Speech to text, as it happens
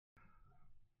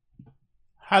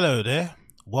Hello there.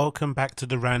 Welcome back to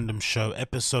the Random Show,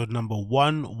 episode number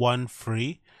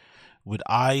 113, with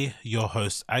your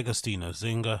host, Agostino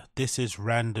Zinga. This is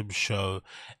Random Show,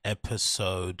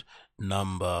 episode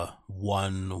number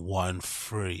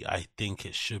 113. I think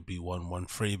it should be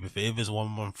 113. If it is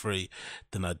 113,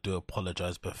 then I do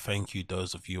apologize. But thank you,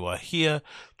 those of you who are here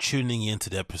tuning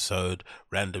into the episode,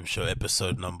 Random Show,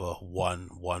 episode number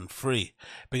 113.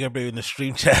 Big up in the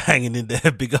stream chat hanging in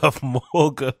there. Big up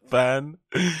Morgan fan.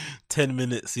 10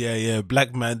 minutes, yeah.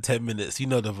 Black man, 10 minutes. You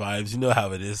know the vibes. You know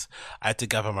how it is. I had to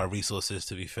gather my resources,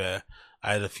 to be fair.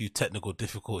 I had a few technical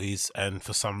difficulties, and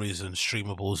for some reason,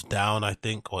 Streamable's down, I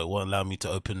think, or it won't allow me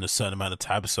to open a certain amount of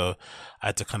tabs, so I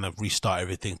had to kind of restart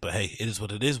everything. But hey, it is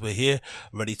what it is. We're here,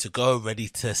 ready to go, ready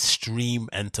to stream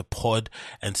and to pod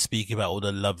and speak about all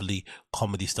the lovely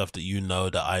comedy stuff that you know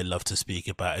that I love to speak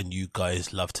about and you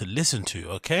guys love to listen to,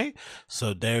 okay?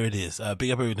 So there it is.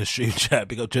 Big up everyone in the stream chat.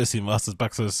 Big up Josie Masters,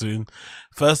 back so soon.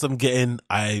 First, I'm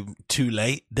too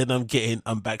late. Then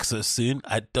I'm back so soon.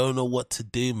 I don't know what to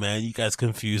do, man. You guys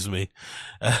confuse me.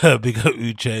 Big up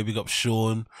Uche, big up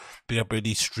Sean, big up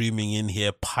everybody streaming in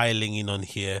here, piling in on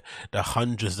here, the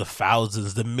hundreds, the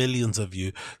thousands, the millions of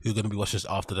you who are going to be watching this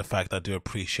after the fact. I do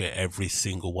appreciate every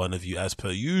single one of you as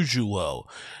per usual.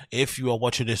 If you are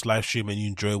watching this live stream and you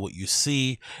enjoy what you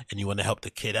see and you want to help the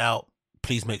kid out,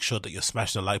 please make sure that you're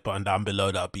smashing the like button down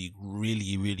below. That would be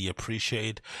really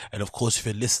appreciated. And of course, if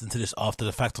you're listening to this after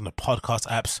the fact on the podcast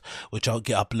apps, which I'll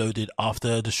get uploaded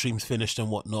after the stream's finished and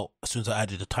whatnot, as soon as I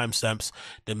added the timestamps,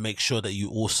 then make sure that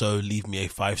you also leave me a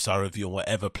 5-star review on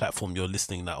whatever platform you're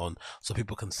listening that on, so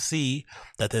people can see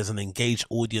that there's an engaged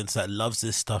audience that loves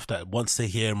this stuff, that wants to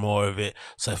hear more of it.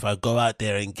 So if I go out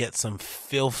there and get some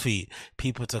filthy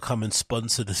people to come and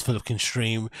sponsor this Philipkin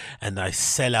stream and I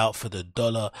sell out for the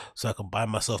dollar so I can buy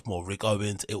myself more Rick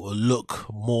Owens, it will look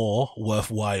more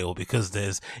worthwhile because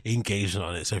there's engagement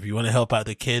on it. So if you want to help out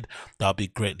the kid, that'll be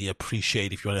greatly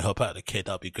appreciated. If you want to help out the kid,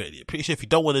 that'll be greatly appreciated. If you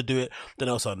don't want to do it, then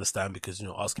I also understand, because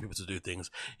asking people to do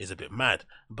things is a bit mad.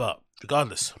 But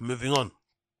regardless, moving on.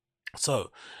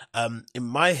 So in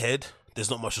my head, there's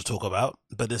not much to talk about,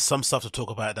 but there's some stuff to talk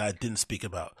about that I didn't speak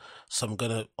about. So I'm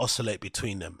going to oscillate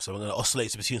between them. So I'm going to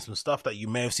oscillate between some stuff that you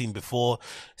may have seen before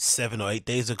 7 or 8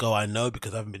 days ago. I know,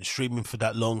 because I haven't been streaming for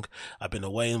that long. I've been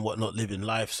away and whatnot, living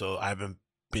life. So I haven't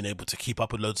been able to keep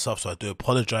up with loads of stuff, so I do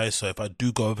apologize. So if I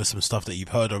do go over some stuff that you've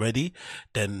heard already,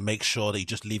 then make sure that you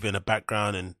just leave it in the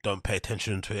background and don't pay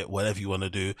attention to it. Whatever you want to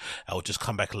do, I will just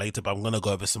come back later. But I'm going to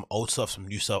go over some old stuff, some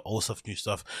new stuff, old stuff, new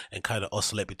stuff, and kind of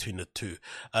oscillate between the two.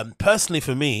 Personally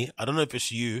for me, I don't know if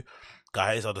it's you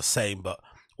guys are the same, but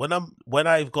when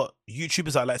I've got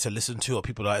YouTubers I like to listen to, or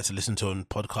people I like to listen to on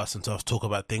podcasts and stuff, talk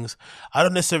about things, I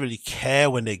don't necessarily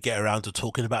care when they get around to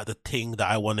talking about the thing that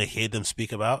I want to hear them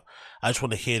speak about. I just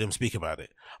want to hear them speak about it.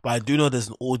 But I do know there's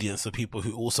an audience of people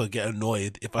who also get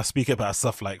annoyed if I speak about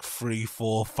stuff like 3,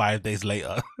 4, 5 days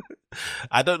later.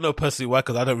 I don't know personally why,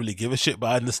 because I don't really give a shit,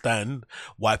 but I understand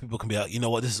why people can be like, you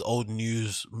know what, this is old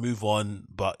news, move on.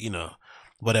 But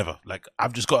whatever, like,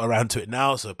 I've just got around to it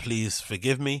now, so please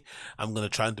forgive me. I'm going to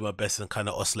try and do my best and kind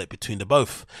of oscillate between the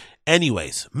both.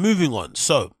 Anyways, moving on.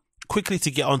 So quickly, to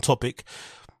get on topic,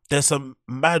 there's some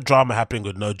mad drama happening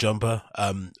with No Jumper.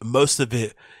 Most of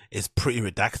it is pretty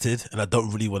redacted and I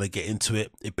don't really want to get into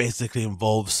it. It basically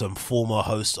involves some former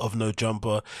hosts of No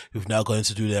Jumper who've now gone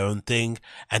to do their own thing,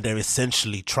 and they're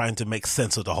essentially trying to make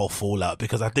sense of the whole fallout,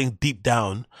 because I think deep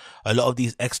down, a lot of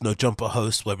these ex No Jumper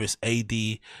hosts, whether it's AD,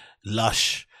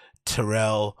 Lush,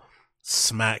 Terrell,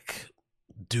 Smack,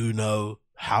 Duno,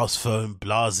 House Phone,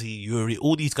 Blasey, Yuri,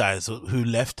 all these guys who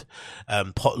left,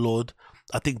 Potlord,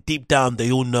 I think deep down they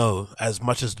all know, as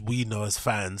much as we know as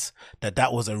fans, that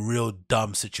that was a real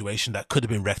dumb situation that could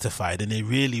have been rectified, and they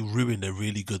really ruined a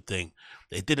really good thing.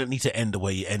 It didn't need to end the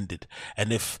way it ended.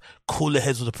 And if cooler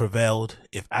heads would have prevailed,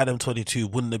 if Adam 22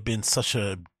 wouldn't have been such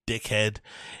a dickhead,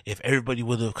 if everybody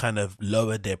would have kind of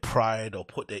lowered their pride or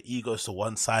put their egos to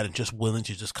one side and just willing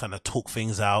to just kind of talk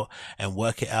things out and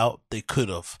work it out, they could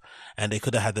have. And they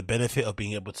could have had the benefit of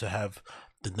being able to have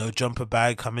the No Jumper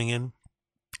bag coming in,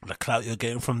 the clout you're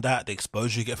getting from that, the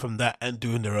exposure you get from that, and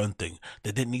doing their own thing.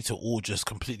 They didn't need to all just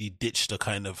completely ditch the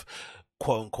kind of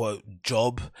quote unquote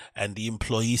job and the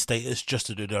employee status just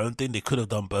to do their own thing. They could have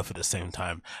done both at the same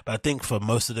time. But I think for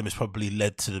most of them, it's probably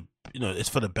led to the, it's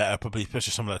for the better, probably,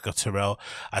 especially someone like a Terrell.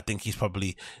 I think he's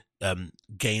probably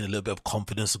gain a little bit of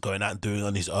confidence of going out and doing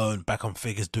on his own. Back on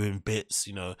Fig is doing bits,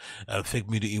 Fig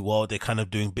Community World, they're kind of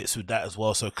doing bits with that as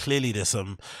well. So clearly there's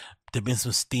some there's been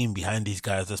some steam behind these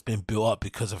guys that's been built up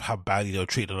because of how badly they were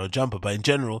treated on a jumper. But in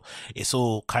general, it's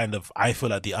all kind of, I feel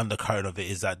like the undercurrent of it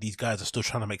is that these guys are still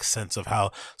trying to make sense of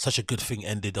how such a good thing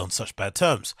ended on such bad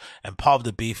terms. And part of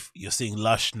the beef, you're seeing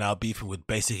Lush now beefing with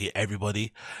basically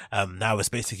everybody. Now it's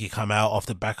basically come out off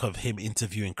the back of him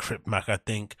interviewing Crip Mac. I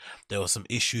think there were some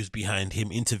issues behind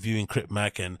him interviewing Crip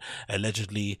Mac, and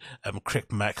allegedly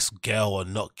Crip Mac's girl or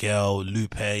not girl,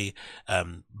 Lupe,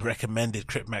 recommended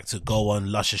Crip Mac to go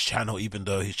on Lush's channel, even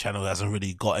though his channel hasn't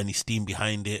really got any steam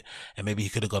behind it, and maybe he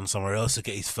could have gone somewhere else to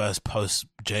get his first post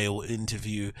jail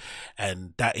interview.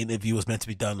 And that interview was meant to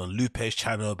be done on Lupe's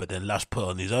channel, but then Lush put it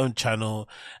on his own channel,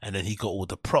 and then he got all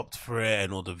the props for it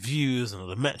and all the views and all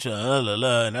the metrics,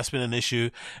 and that's been an issue.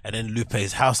 And then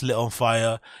Lupe's house lit on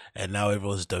fire, and now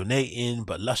everyone's donating,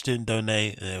 but Lush didn't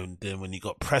donate. And then when he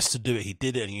got pressed to do it, he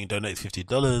did it, and you donate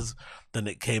 $50. Then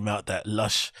it came out that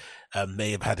Lush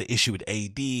may have had an issue with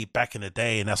AD back in the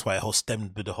day, and that's why it whole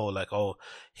stemmed with the whole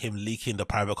him leaking the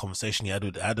private conversation he had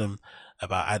with Adam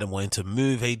about Adam wanting to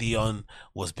move AD on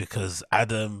was because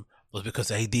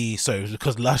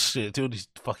Lush, all these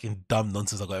fucking dumb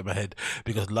nonsense I got in my head,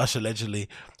 because Lush allegedly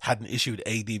had an issue with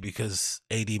AD because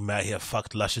AD might have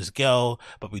fucked Lush's girl,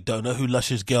 but we don't know who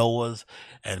Lush's girl was,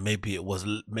 and maybe it was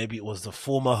the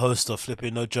former host of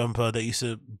Flipping No Jumper that used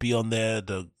to be on there,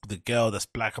 the girl that's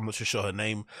black, I'm not too sure her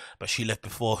name, but she left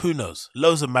before, who knows,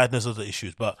 loads of madness, of the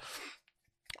issues. But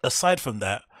aside from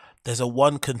that, there's a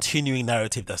one continuing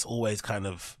narrative that's always kind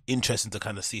of interesting to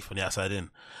kind of see from the outside in,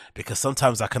 because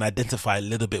sometimes I can identify a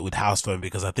little bit with House Phone,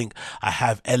 because I think I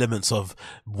have elements of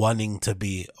running towards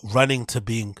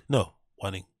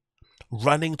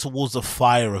the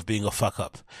fire of being a fuck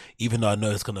up, even though I know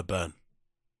it's going to burn.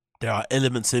 There are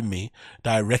elements in me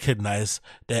that I recognize.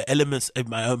 There are elements in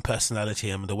my own personality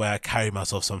and the way I carry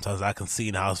myself sometimes I can see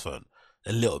in House Phone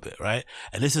a little bit, right?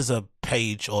 And this is a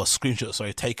page or a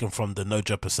screenshot, taken from the No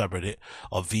Jumper subreddit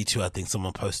of V2. I think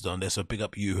someone posted on there, so big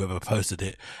up you whoever posted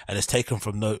it. And it's taken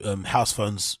from House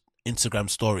Phone's Instagram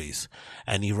stories,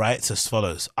 and he writes as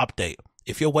follows: update: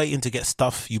 if you're waiting to get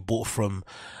stuff you bought from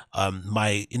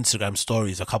my Instagram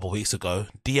stories a couple weeks ago,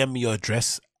 DM me your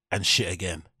address and shit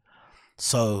again.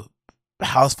 So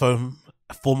House Phone,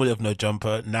 formerly of No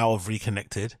Jumper, now of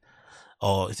Reconnected,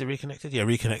 or is it Reconnected? Yeah,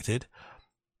 Reconnected,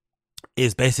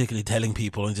 is basically telling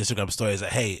people on Instagram stories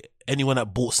that, hey, anyone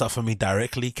that bought stuff from me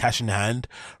directly, cash in hand,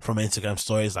 from Instagram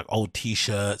stories, like old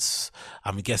t-shirts,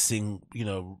 I'm guessing,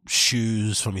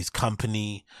 shoes from his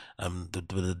company,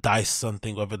 the Dice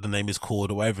something, whatever the name is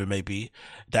called, or whatever it may be,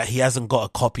 that he hasn't got a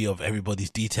copy of everybody's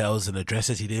details and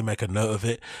addresses. He didn't make a note of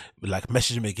it.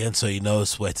 Message him again so he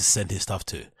knows where to send his stuff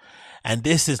to. And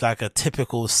this is like a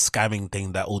typical scamming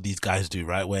thing that all these guys do,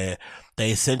 right? Where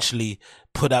they essentially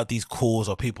put out these calls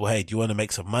or people, hey, do you want to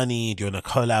make some money? Do you want to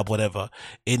collab, whatever,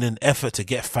 in an effort to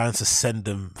get fans to send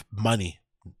them money,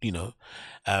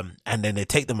 and then they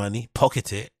take the money,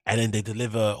 pocket it, and then they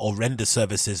deliver or render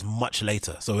services much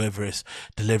later. So whether it's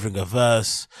delivering a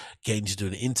verse, getting you to do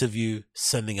an interview,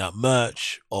 sending out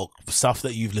merch, or stuff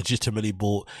that you've legitimately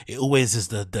bought, it always is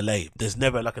the delay. There's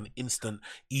never like an instant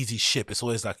easy ship. It's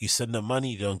always like you send them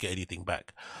money, you don't get anything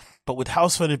back. But with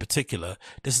House Phone in particular,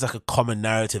 this is like a common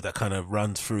narrative that kind of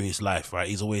runs through his life, right?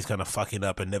 He's always kind of fucking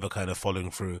up and never kind of following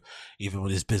through, even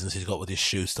with his business he's got with his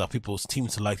shoe stuff. People seem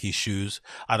to like these shoes.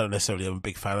 I don't necessarily am a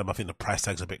big fan of them. I think the price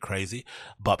tag's a bit crazy,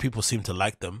 but people seem to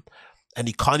like them. And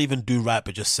he can't even do right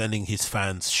by just sending his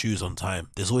fans shoes on time.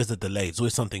 There's always a delay. There's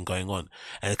always something going on.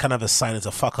 And it's kind of a sign as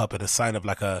a fuck up, and a sign of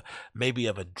maybe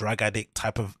of a drug addict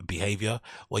type of behavior,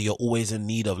 where you're always in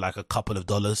need of like a couple of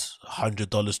dollars, $100,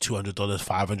 $200,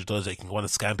 $500 that you can want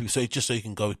to scam people. So it's just so you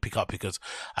can go pick up, because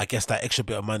I guess that extra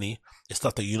bit of money is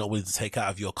stuff that you're not willing to take out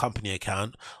of your company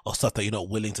account, or stuff that you're not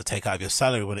willing to take out of your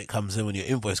salary when it comes in, when your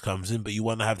invoice comes in, but you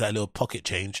want to have that little pocket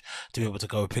change to be able to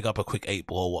go pick up a quick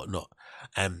 8-ball or whatnot.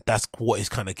 And that's what is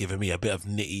kind of giving me a bit of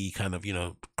nitty kind of,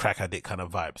 crack addict kind of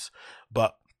vibes.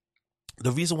 But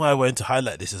the reason why I wanted to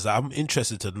highlight this is that I'm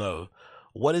interested to know,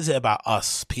 what is it about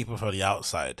us, people from the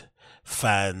outside,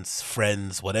 fans,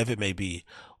 friends, whatever it may be,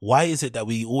 why is it that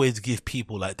we always give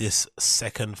people like this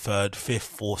second, third, fifth,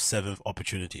 fourth, seventh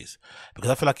opportunities? Because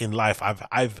I feel like in life,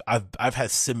 I've had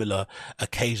similar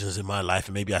occasions in my life,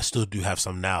 and maybe I still do have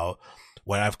some now,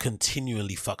 where I've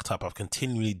continually fucked up. I've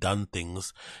continually done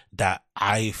things that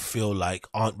I feel like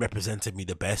aren't representing me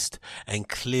the best, and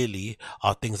clearly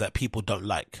are things that people don't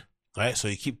like. Right? So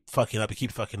you keep fucking up,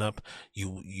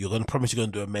 you're going to promise you're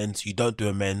going to do amends, you don't do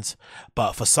amends,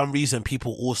 but for some reason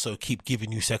people also keep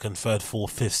giving you second, third,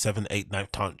 fourth, fifth, seventh, eighth,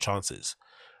 ninth chances,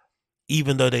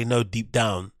 even though they know deep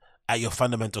down at your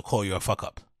fundamental core you're a fuck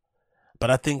up. But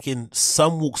I think in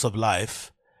some walks of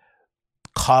life,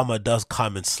 karma does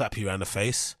come and slap you around the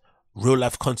face. Real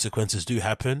life consequences do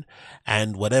happen,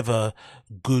 and whatever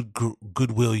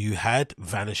goodwill you had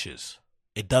vanishes.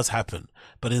 It does happen,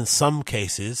 but in some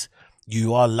cases,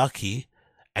 you are lucky,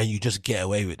 and you just get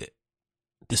away with it,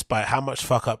 despite how much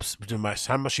fuck ups,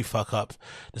 how much you fuck up,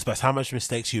 despite how much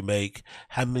mistakes you make,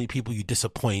 how many people you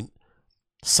disappoint.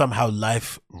 Somehow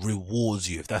life rewards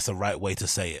you, if that's the right way to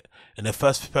say it. And the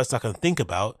first person I can think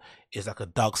about is like a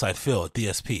Dark Side Phil,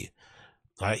 DSP.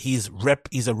 Right? He's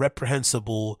a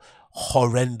reprehensible,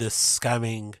 horrendous,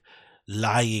 scamming,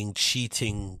 lying,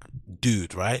 cheating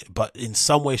dude, right? But in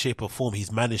some way, shape, or form,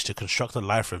 he's managed to construct a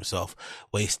life for himself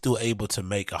where he's still able to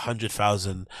make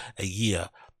 100,000 a year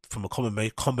from a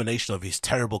combination of his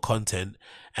terrible content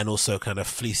and also kind of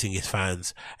fleecing his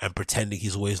fans and pretending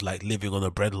he's always like living on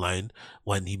a breadline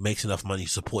when he makes enough money to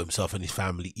support himself and his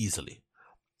family easily.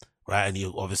 Right, and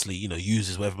he obviously,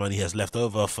 uses whatever money he has left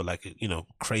over for like,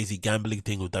 crazy gambling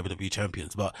thing with WWE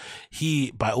champions. But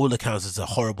he, by all accounts, is a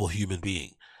horrible human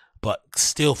being. But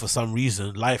still, for some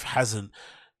reason, life hasn't,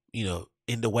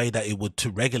 in the way that it would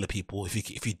to regular people. If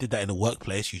you did that in a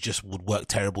workplace, you just would work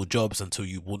terrible jobs until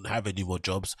you wouldn't have any more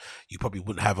jobs. You probably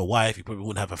wouldn't have a wife. You probably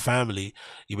wouldn't have a family.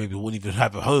 You maybe wouldn't even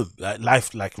have a home.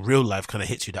 Life, like real life, kind of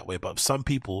hits you that way. But some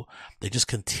people, they just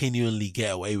continually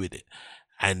get away with it.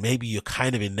 And maybe you're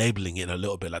kind of enabling it a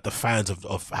little bit, like the fans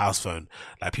of House Phone,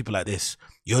 like people like this.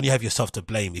 You only have yourself to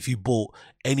blame. If you bought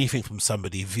anything from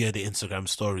somebody via the Instagram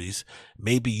stories,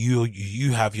 maybe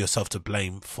you have yourself to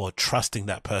blame for trusting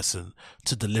that person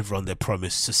to deliver on their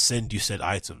promise to send you said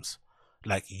items.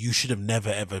 Like, you should have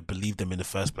never ever believed them in the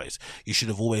first place. You should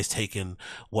have always taken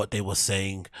what they were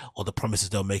saying or the promises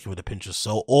they were making with a pinch of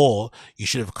salt, or you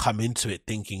should have come into it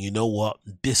thinking, you know what,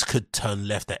 this could turn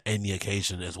left at any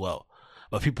occasion as well.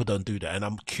 But people don't do that. And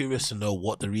I'm curious to know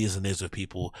what the reason is of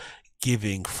people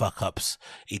giving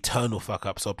eternal fuck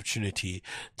ups opportunity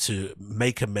to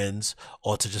make amends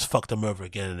or to just fuck them over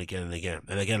again and again and again.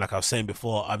 And again, like I was saying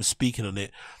before, I'm speaking on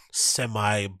it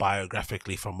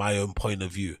semi-biographically from my own point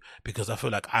of view, because I feel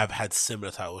like I've had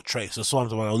similar type of traits. So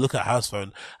sometimes when I look at House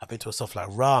Phone, I think to myself like,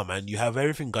 rah, man, you have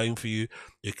everything going for you.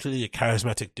 You're clearly a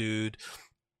charismatic dude.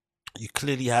 You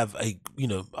clearly have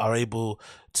are able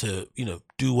to,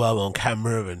 do well on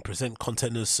camera and present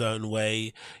content in a certain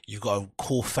way. You've got a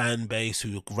cool fan base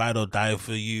who ride or die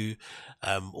for you.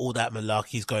 All that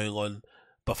malarkey's going on.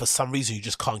 But for some reason, you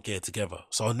just can't get it together.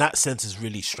 So in that sense, it's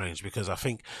really strange, because I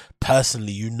think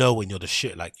personally, when you're the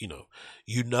shit, like, you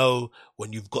know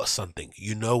when you've got something,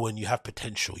 when you have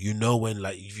potential, when,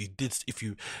 like, if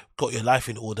you got your life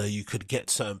in order, you could get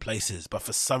certain places. But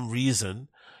for some reason,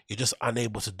 you're just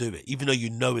unable to do it, even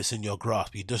though it's in your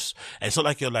grasp. And it's not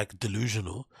like you're like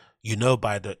delusional,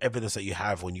 by the evidence that you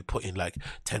have when you put in like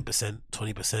 10%,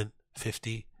 20%,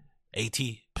 50,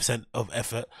 80% of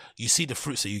effort, you see the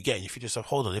fruits that you get, and you feel yourself,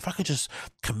 hold on, if I could just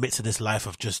commit to this life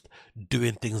of just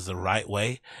doing things the right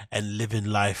way and living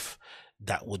life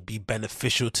that would be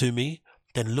beneficial to me,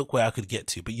 then look where I could get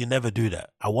to. But you never do that.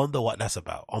 I wonder what that's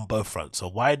about on both fronts. So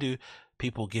why do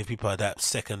people give people that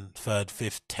second, third,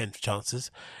 fifth, 10th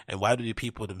chances? And why do the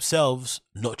people themselves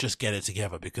not just get it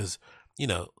together? Because,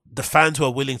 the fans who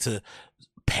are willing to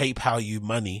PayPal you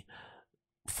money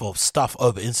for stuff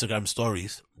over Instagram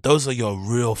stories, those are your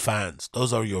real fans.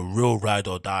 Those are your real ride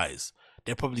or dies.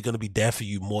 They're probably going to be there for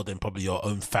you more than probably your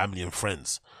own family and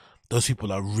friends. Those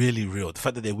people are really real. The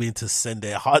fact that they're willing to send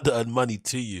their hard-earned money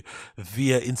to you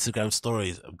via Instagram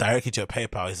stories directly to your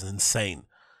PayPal is insane,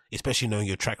 especially knowing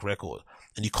your track record.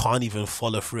 And you can't even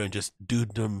follow through and just do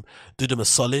them a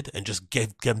solid and just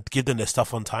give them their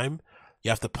stuff on time. You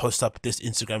have to post up this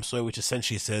Instagram story, which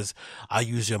essentially says, I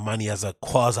use your money as a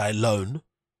quasi loan.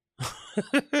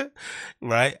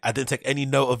 Right? I didn't take any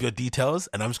note of your details,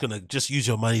 and I'm just going to just use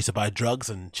your money to buy drugs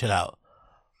and chill out.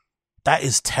 That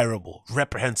is terrible,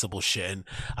 reprehensible shit. And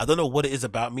I don't know what it is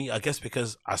about me. I guess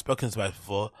because I've spoken about it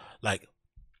before, like,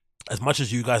 as much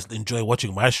as you guys enjoy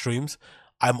watching my streams,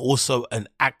 I'm also an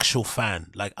actual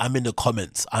fan. Like, I'm in the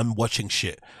comments, I'm watching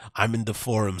shit, I'm in the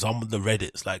forums, I'm on the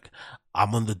Reddits, like,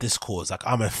 I'm on the Discords, like,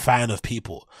 I'm a fan of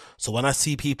people. So when I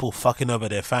see people fucking over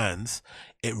their fans,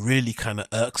 it really kind of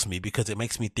irks me, because it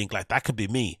makes me think like that could be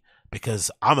me.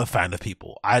 Because I'm a fan of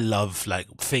people. I love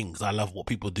like things. I love what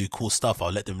people do, cool stuff.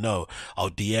 I'll let them know. I'll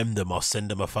DM them. I'll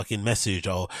send them a fucking message.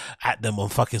 I'll at them on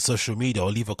fucking social media.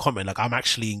 I'll leave a comment. Like, I'm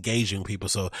actually engaging with people.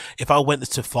 So if I went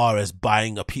as far as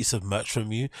buying a piece of merch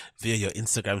from you via your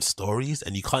Instagram stories,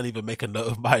 and you can't even make a note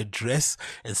of my address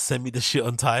and send me the shit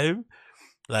on time,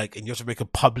 like, and you have to make a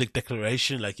public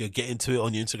declaration, like you're getting to it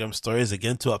on your Instagram stories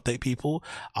again to update people,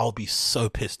 I'll be so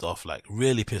pissed off, like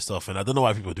really pissed off. And I don't know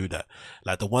why people do that.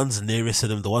 Like the ones nearest to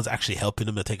them, the ones actually helping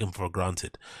them, they take them for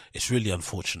granted. It's really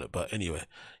unfortunate. But anyway,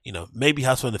 you know, maybe he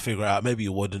has something to figure out, maybe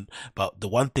you wouldn't. But the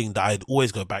one thing that I'd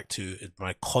always go back to,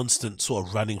 my constant sort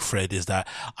of running thread, is that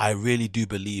I really do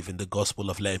believe in the gospel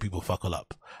of letting people fuck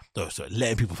up. No, sorry,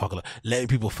 letting people fuck up. Letting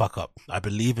people fuck up. I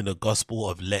believe in the gospel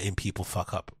of letting people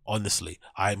fuck up. Honestly,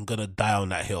 I'm gonna die on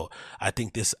that hill. I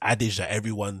think this adage that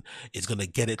everyone is gonna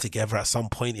get it together at some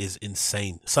point is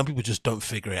insane. Some people just don't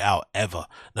figure it out ever.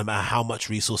 No matter how much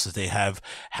resources they have,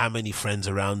 how many friends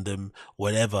around them,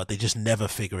 whatever, they just never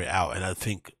figure it out. And I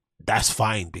think that's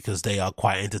fine, because they are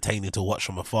quite entertaining to watch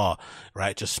from afar,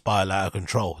 right? Just spiral out of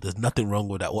control. There's nothing wrong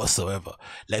with that whatsoever.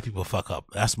 Let people fuck up.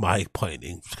 That's my point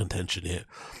in contention here.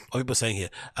 What people saying here?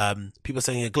 People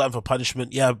saying here, glutton for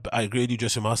punishment. Yeah, I agree with you,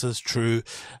 Joseph Masters. True.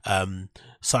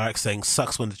 Sarek saying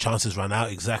sucks when the chances run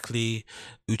out. Exactly.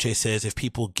 Uche says if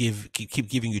people keep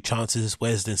giving you chances,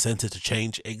 where's the incentive to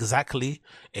change? Exactly.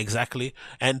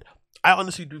 And I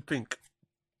honestly do think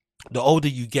the older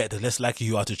you get, the less likely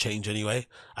you are to change anyway.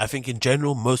 I think in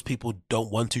general, most people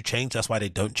don't want to change. That's why they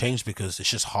don't change, because it's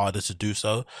just harder to do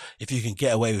so. If you can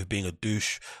get away with being a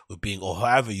douche, with being, or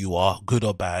however you are, good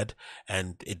or bad,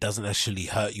 and it doesn't actually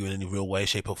hurt you in any real way,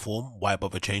 shape or form, why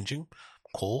bother changing?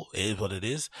 Cool, it is what it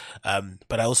is.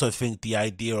 But I also think the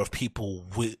idea of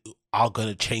people are going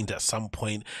to change at some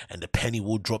point and the penny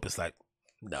will drop, is like,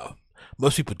 no.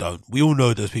 Most people don't. We all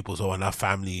know those people, so in our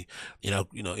family, in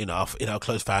our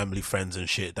close family, friends and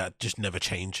shit, that just never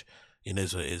change. It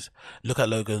is what it is. Look at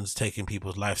Logan's taking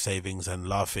people's life savings and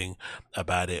laughing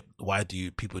about it. Why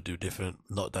do people do different?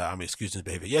 Not that I'm excusing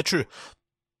behavior. Yeah, true.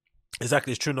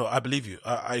 Exactly, it's true. No, I believe you.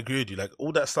 I agree with you. Like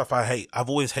all that stuff I hate, I've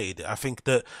always hated it. I think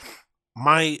that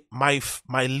my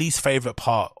least favorite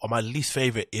part, or my least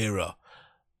favorite era,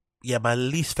 my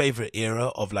least favorite era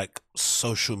of like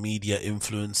social media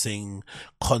influencing,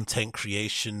 content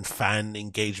creation, fan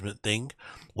engagement thing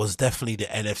was definitely the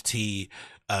NFT,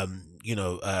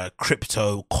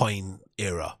 crypto coin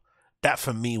era. That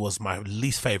for me was my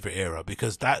least favorite era,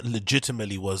 because that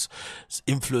legitimately was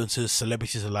influencers,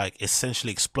 celebrities alike,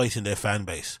 essentially exploiting their fan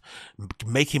base,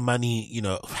 making money,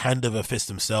 hand over fist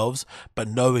themselves, but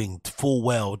knowing full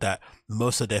well that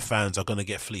most of their fans are going to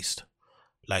get fleeced.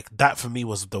 Like that for me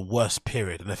was the worst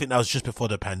period. And I think that was just before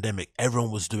the pandemic.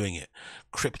 Everyone was doing it.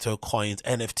 Crypto coins,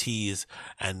 NFTs,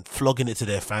 and flogging it to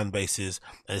their fan bases,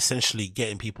 and essentially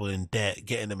getting people in debt,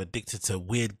 getting them addicted to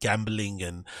weird gambling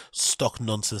and stock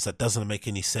nonsense that doesn't make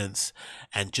any sense,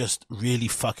 and just really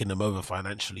fucking them over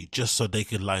financially just so they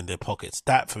could line their pockets.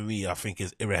 That for me, I think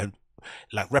is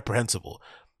reprehensible.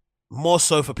 More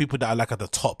so for people that are like at the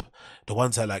top, the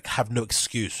ones that like have no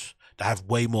excuse, that have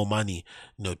way more money,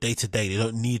 day to day. They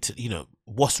don't need to,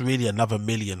 what's really another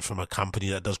million from a company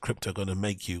that does crypto going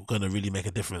to really make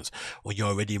a difference when you're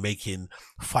already making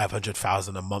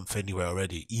 500,000 a month anywhere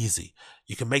already? Easy.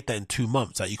 You can make that in 2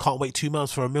 months. Like you can't wait 2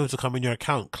 months for $1 million to come in your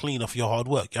account clean off your hard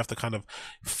work. You have to kind of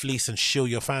fleece and shill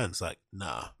your fans. Like,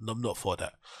 nah, I'm not for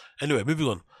that. Anyway, moving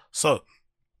on. So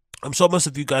I'm sure most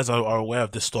of you guys are aware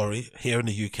of this story here in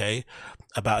the UK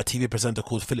about a TV presenter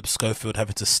called Philip Schofield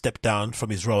having to step down from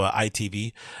his role at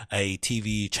ITV, a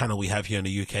TV channel we have here in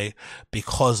the UK,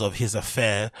 because of his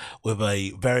affair with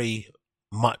a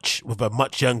much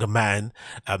younger man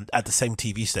at the same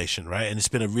TV station, right? And it's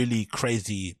been a really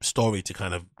crazy story to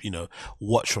kind of,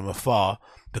 watch from afar,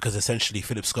 because essentially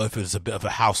Philip Schofield is a bit of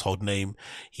a household name.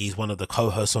 He's one of the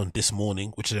co-hosts on This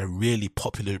Morning, which is a really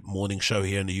popular morning show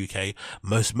here in the UK,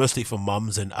 mostly for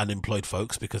mums and unemployed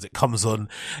folks, because it comes on,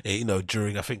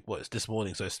 during, I think, it's This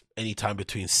Morning, so it's any time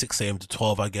between 6 a.m. to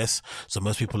 12, I guess. So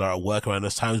most people are at work around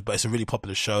those times, but it's a really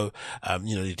popular show.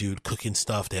 They do cooking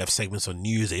stuff, they have segments on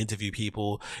news, they interview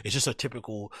people. It's just a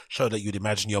typical show that you'd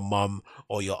imagine your mum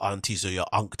or your aunties or your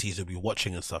uncles would be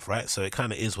watching and stuff, right? So it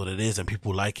kind of is what it is, and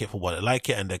people like it for what they like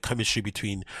it. And the chemistry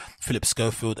between Philip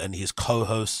Schofield and his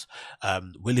co-host,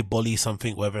 Willie Bolly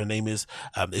something, whatever her name is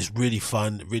really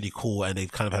fun, really cool, and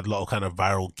they've kind of had a lot of kind of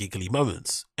viral giggly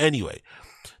moments. Anyway,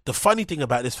 the funny thing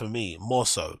about this for me, more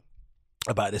so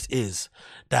about this, is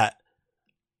that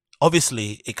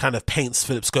obviously it kind of paints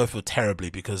Philip Schofield terribly,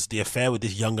 because the affair with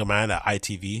this younger man at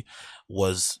ITV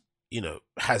was,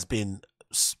 it's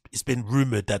been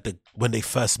rumored that when they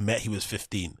first met he was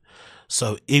 15.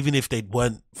 So even if they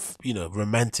weren't,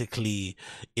 romantically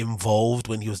involved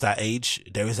when he was that age,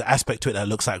 there is an aspect to it that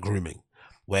looks like grooming,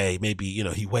 where maybe,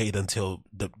 he waited until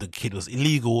the kid was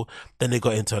illegal, then they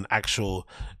got into an actual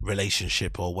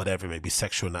relationship or whatever, maybe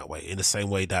sexual in that way, in the same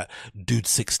way that Dude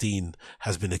 16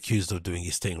 has been accused of doing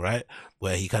his thing, right?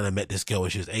 Where he kind of met this girl when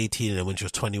she was 18, and then when she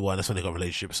was 21, that's when they got a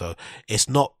relationship. So it's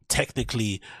not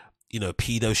technically,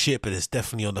 pedo shit, but it's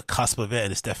definitely on the cusp of it,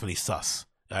 and it's definitely sus.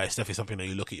 It's definitely something that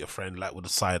you look at your friend like with a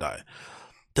side eye.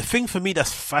 The thing for me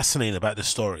that's fascinating about this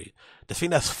story, the thing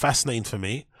that's fascinating for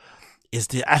me is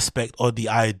the aspect or the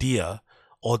idea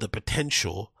or the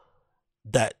potential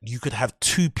that you could have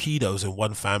two pedos in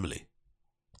one family.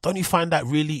 Don't you find that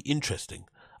really interesting?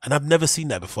 And I've never seen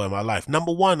that before in my life.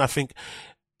 Number one, I think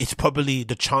it's probably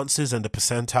the chances and the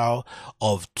percentile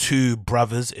of two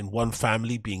brothers in one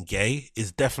family being gay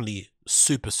is definitely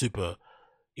super, super,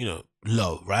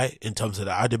 low, right? In terms of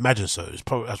that, I'd imagine so. It's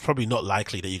probably not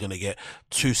likely that you're going to get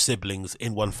two siblings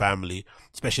in one family,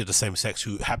 especially of the same sex,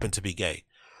 who happen to be gay.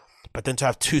 But then to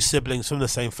have two siblings from the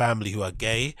same family who are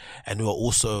gay and who are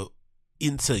also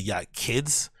into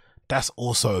kids, that's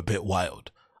also a bit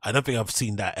wild. I don't think I've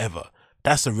seen that ever.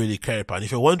 That's a really scary part. And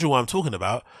if you're wondering what I'm talking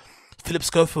about, Philip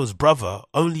Schofield's brother,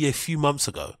 only a few months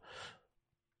ago,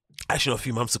 actually not a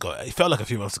few months ago, it felt like a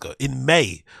few months ago, in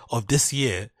May of this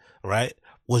year, right,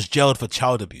 was jailed for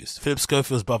child abuse. Philip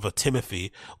Schofield's brother,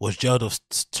 Timothy, was jailed of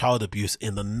child abuse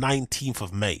in the 19th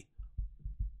of May.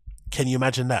 Can you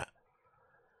imagine that?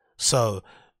 So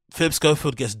Philip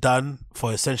Schofield gets done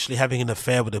for essentially having an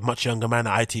affair with a much younger man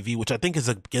at ITV, which I think is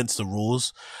against the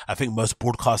rules. I think most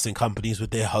broadcasting companies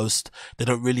with their host, they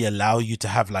don't really allow you to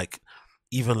have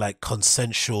even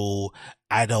consensual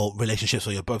adult relationships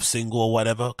where you're both single or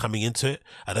whatever coming into it.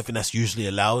 I don't think that's usually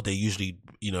allowed. They usually,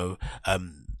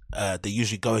 they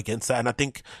usually go against that. And I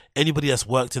think anybody that's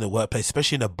worked in a workplace,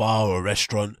 especially in a bar or a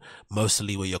restaurant,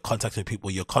 mostly where you're contacting people,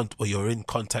 or you're in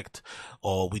contact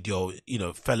or with your,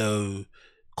 fellow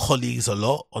colleagues a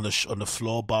lot on the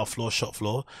floor, bar floor, shop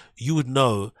floor, you would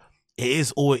know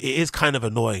it is kind of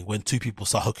annoying when two people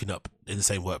start hooking up in the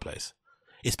same workplace.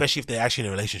 Especially if they're actually in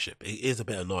a relationship. It is a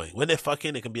bit annoying. When they're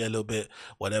fucking, it can be a little bit,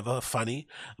 whatever, funny.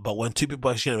 But when two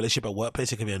people are actually in a relationship at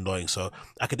workplace, it can be annoying. So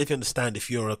I can definitely understand if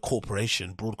you're a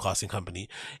corporation, broadcasting company,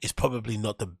 it's probably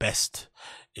not the best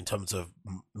in terms of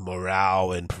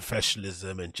morale and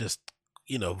professionalism and just,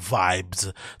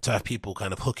 vibes to have people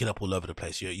kind of hooking up all over the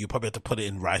place. You probably have to put it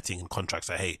in writing and contracts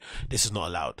that, hey, this is not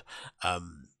allowed.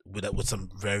 With some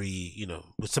very,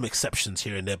 with some exceptions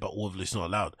here and there, but all of it's not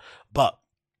allowed. But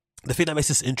the thing that makes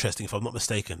this interesting, if I'm not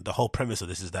mistaken, the whole premise of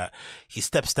this is that he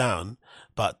steps down,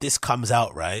 but this comes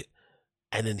out, right?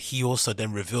 And then he also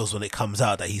then reveals when it comes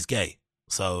out that he's gay.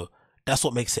 So that's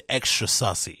what makes it extra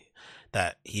sussy.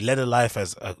 That he led a life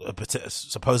as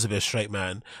supposedly a straight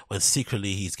man when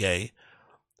secretly he's gay.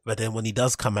 But then when he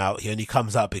does come out, he only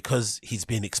comes out because he's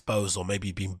been exposed or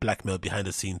maybe being blackmailed behind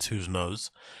the scenes, who knows.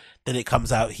 Then it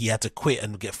comes out he had to quit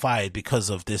and get fired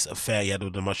because of this affair he had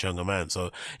with a much younger man.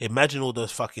 So imagine all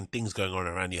those fucking things going on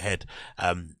around your head,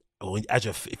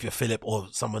 if you're Philip or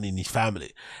someone in his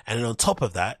family. And then on top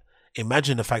of that,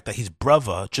 imagine the fact that his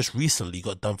brother just recently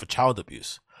got done for child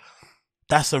abuse.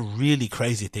 That's a really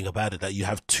crazy thing about it, that you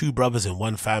have two brothers in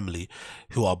one family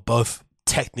who are both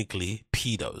technically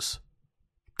pedos.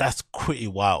 That's pretty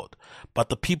wild. But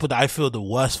the people that I feel the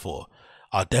worst for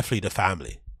are definitely the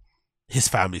family. His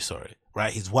family, sorry,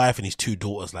 right? His wife and his two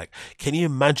daughters. Can you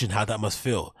imagine how that must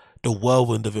feel? The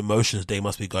whirlwind of emotions they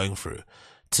must be going through.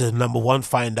 To, number one,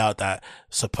 find out that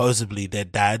supposedly their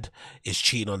dad is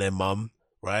cheating on their mum,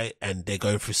 right? And they're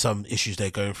going through some issues they're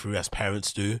going through as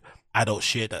parents do. Adult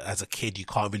shit that as a kid you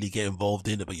can't really get involved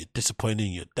in it, but you're disappointed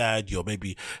in your dad, you're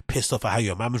maybe pissed off at how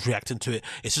your mum is reacting to it.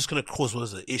 It's just going to cause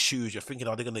lots of issues. You're thinking,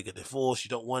 are they going to get divorced? You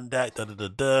don't want that,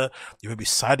 you may be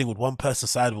siding with one person,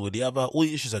 siding with the other. All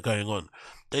the issues are going on.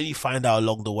 Then you find out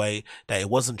along the way that it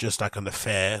wasn't just like an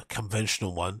affair,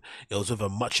 conventional one. It was with a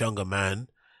much younger man.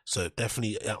 So it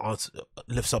definitely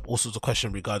lifts up all sorts of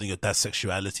questions regarding your dad's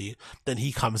sexuality. Then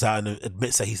he comes out and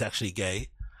admits that he's actually gay.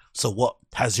 So what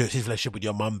has his relationship with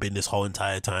your mum been this whole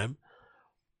entire time?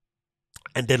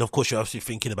 And then, of course, you're obviously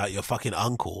thinking about your fucking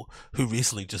uncle who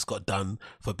recently just got done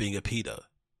for being a pedo.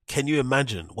 Can you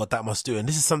imagine what that must do? And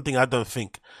this is something I don't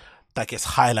think that gets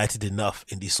highlighted enough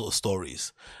in these sort of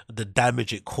stories. The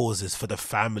damage it causes for the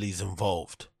families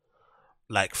involved.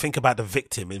 Think about the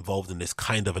victim involved in this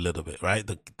kind of a little bit, right?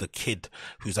 The kid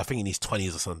who's, I think, in his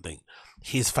 20s or something.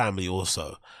 His family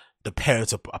also. the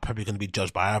parents are probably going to be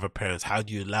judged by other parents. How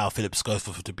do you allow Philip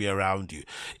Schofield to be around you?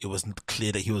 It was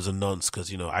clear that he was a nonce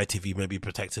because, you know, ITV maybe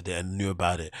protected it and knew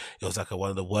about it. It was like one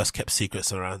of the worst kept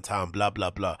secrets around town, blah,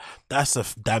 blah, blah. That's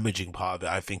the damaging part of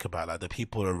it, I think about. Like, the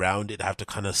people around it have to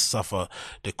kind of suffer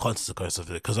the consequences of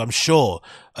it. Because I'm sure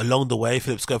along the way,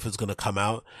 Philip Schofield's going to come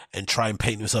out and try and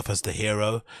paint himself as the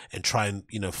hero and try and,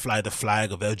 you know, fly the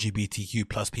flag of LGBTQ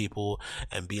plus people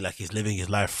and be like he's living his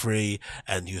life free,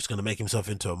 and he was going to make himself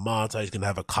into a martyr. He's going to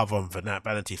have a cover on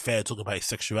Vanity Fair talking about his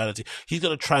sexuality. He's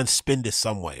going to try and spin this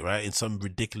some way, right? In some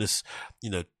ridiculous, you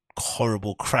know,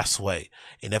 horrible, crass way,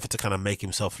 in effort to kind of make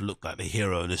himself look like the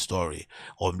hero in this story,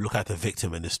 or look like the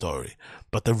victim in this story.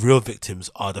 But the real victims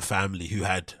are the family, who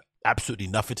had absolutely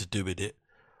nothing to do with it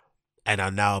and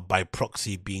are now by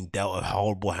proxy being dealt a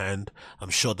horrible hand. I'm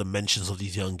sure the mentions of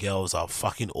these young girls are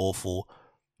fucking awful.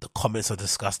 The comments are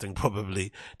disgusting,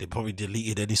 probably. They probably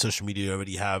deleted any social media you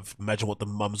already have. Imagine what the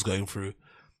mum's going through.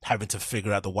 Having to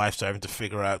figure out, the wife's having to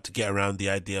figure out to get around the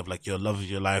idea of like your love of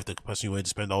your life, the person you want to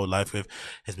spend the whole life with,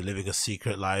 has been living a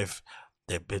secret life.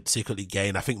 They've been secretly gay.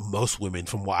 And I think most women,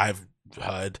 from what I've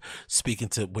heard, speaking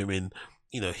to women,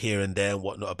 you know, here and there and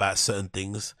whatnot about certain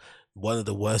things, one of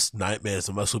the worst nightmares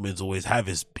that most women always have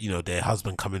is, you know, their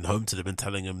husband coming home to them and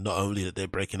telling them not only that they're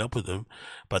breaking up with them,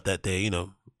 but that they, you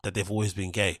know, that they've always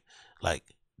been gay.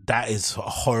 Like, that is a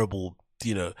horrible,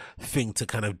 you know, thing to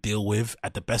kind of deal with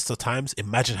at the best of times.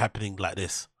 Imagine happening like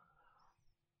this.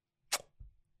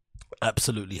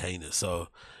 Absolutely heinous. So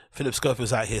Philip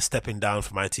Schofield's out here stepping down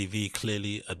from ITV,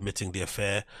 clearly admitting the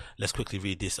affair. Let's quickly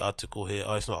read this article here.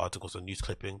 Oh, it's not article, it's a news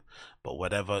clipping, but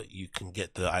whatever, you can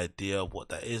get the idea of what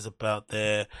that is about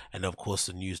there. And of course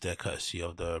the news there courtesy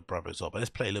of the brother as well. But let's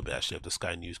play a little bit actually of the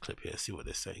Sky News clip here, see what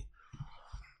they're saying.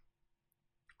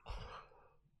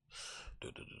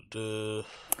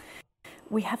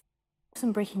 We have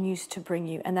some breaking news to bring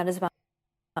you, and that is about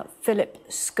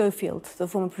Philip Schofield, the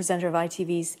former presenter of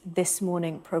ITV's This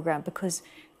Morning programme, because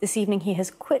this evening he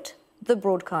has quit the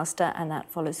broadcaster, and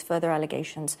that follows further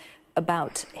allegations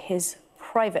about his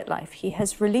private life. He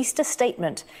has released a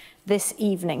statement this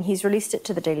evening. He's released it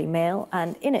to the Daily Mail,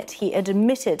 and in it he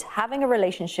admitted having a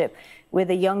relationship with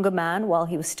a younger man while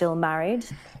he was still married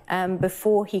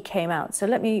before he came out. So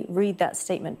let me read that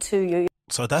statement to you.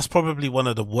 So that's probably one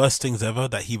of the worst things ever,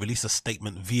 that he released a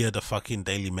statement via the fucking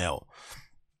Daily Mail.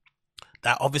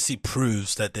 That obviously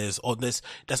proves that there's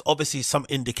obviously some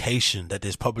indication that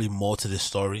there's probably more to this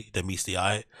story than meets the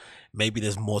eye. Maybe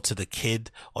there's more to the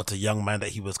kid or to the young man that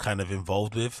he was kind of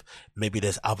involved with. Maybe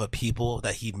there's other people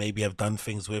that he maybe have done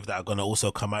things with that are going to also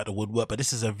come out of the woodwork. But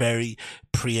this is a very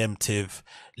preemptive,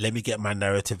 let me get my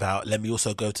narrative out. Let me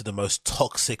also go to the most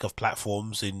toxic of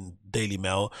platforms in Daily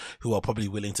Mail, who are probably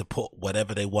willing to put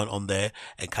whatever they want on there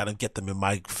and kind of get them in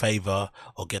my favor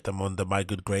or get them under my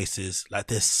good graces. Like,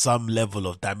 there's some level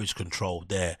of damage control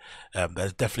there.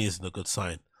 That definitely isn't a good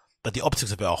sign. But the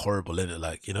optics of it are horrible, isn't it?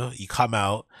 Like, you know, you come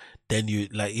out, then you,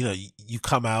 like, you know, you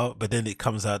come out, but then it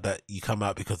comes out that you come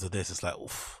out because of this. It's like,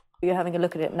 oof. You're having a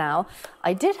look at it now.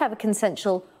 I did have a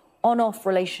consensual on-off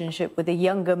relationship with a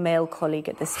younger male colleague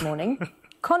at This Morning.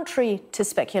 Contrary to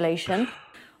speculation,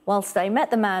 whilst I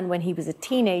met the man when he was a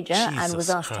teenager and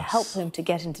was asked to help him to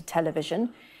get into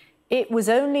television, it was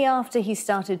only after he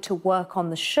started to work on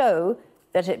the show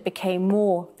that it became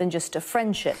more than just a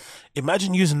friendship.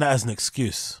 Imagine using that as an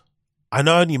excuse. I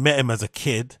know I only met him as a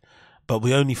kid, but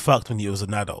we only fucked when he was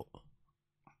an adult.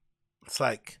 It's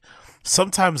like,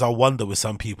 sometimes I wonder with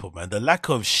some people, man, the lack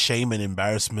of shame and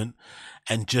embarrassment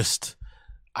and just,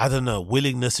 I don't know,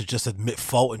 willingness to just admit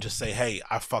fault and just say, hey,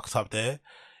 I fucked up there,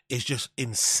 is just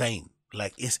insane.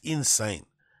 Like, it's insane.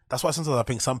 That's why sometimes I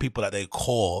think some people at their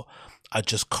core are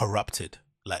just corrupted.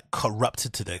 Like,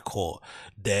 corrupted to their core.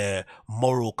 Their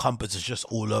moral compass is just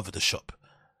all over the shop.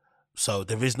 So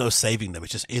there is no saving them.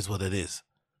 It just is what it is.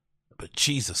 But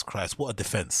Jesus Christ, what a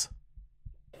defense.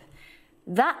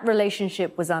 That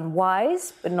relationship was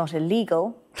unwise, but not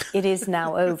illegal. It is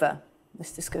now over.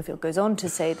 Mr. Schofield goes on to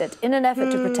say that in an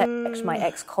effort to protect my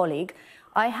ex-colleague,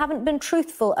 I haven't been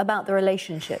truthful about the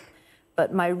relationship.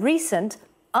 But my recent,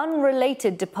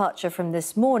 unrelated departure from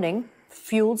This Morning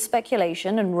fueled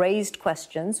speculation and raised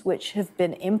questions which have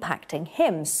been impacting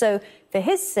him. So for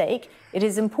his sake, it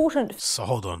is important. So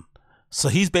hold on. So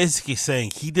he's basically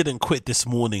saying he didn't quit This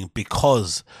Morning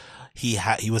because he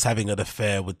was having an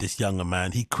affair with this younger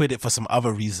man. He quit it for some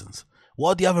other reasons.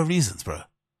 What are the other reasons, bro?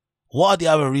 What are the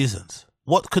other reasons?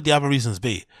 What could the other reasons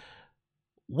be?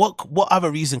 What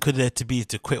other reason could there to be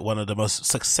to quit one of the most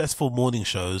successful morning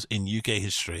shows in UK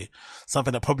history?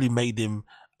 Something that probably made him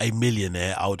a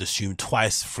millionaire, I would assume,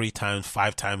 twice, 3 times,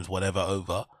 5 times, whatever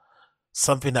over.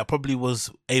 something that probably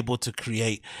was able to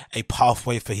create a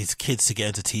pathway for his kids to get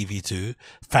into TV too,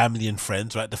 family and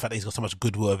friends, right? The fact that he's got so much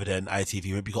goodwill over there in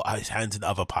ITV, maybe he got his hands in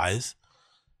other pies,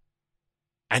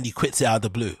 and he quits it out of the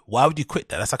blue. Why would you quit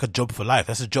that? That's like a job for life.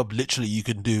 That's a job literally you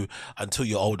can do until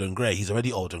you're old and grey. He's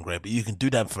already old and grey, but you can do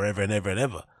that forever and ever and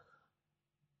ever.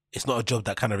 It's not a job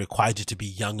that kind of requires you to be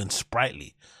young and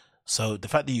sprightly. So the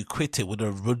fact that you quit it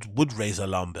would raise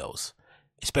alarm bells,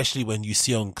 especially when you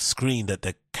see on screen that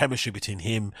the chemistry between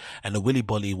him and the Willy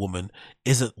Bolly woman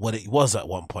isn't what it was at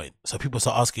one point. So people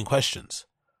start asking questions.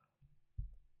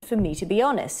 For me to be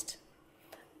honest,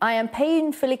 I am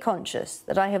painfully conscious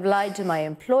that I have lied to my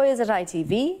employers at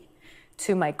ITV,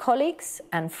 to my colleagues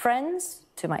and friends,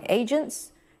 to my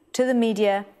agents, to the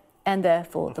media, and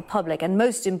therefore the public, and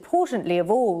most importantly of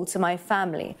all, to my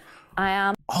family.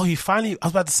 I was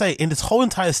about to say, in this whole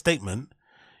entire statement,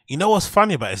 you know what's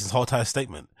funny about this whole entire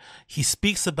statement? He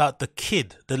speaks about the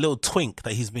kid, the little twink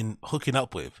that he's been hooking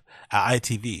up with at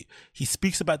ITV. He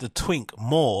speaks about the twink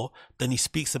more than he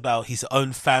speaks about his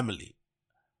own family.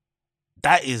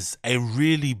 That is a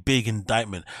really big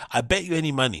indictment. I bet you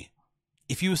any money,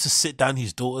 if you was to sit down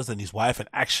his daughters and his wife and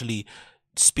actually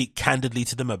speak candidly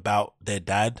to them about their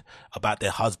dad, about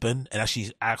their husband, and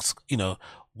actually ask,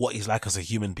 what he's like as a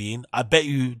human being, I bet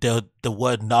you the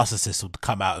word narcissist would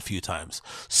come out a few times.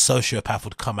 Sociopath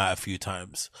would come out a few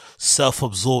times.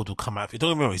 Self-absorbed would come out.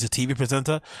 Don't get me wrong, he's a TV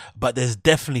presenter, but there's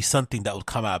definitely something that would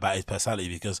come out about his personality,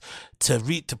 because to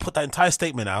put that entire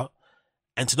statement out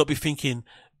and to not be thinking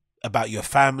about your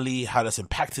family, how that's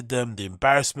impacted them, the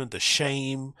embarrassment, the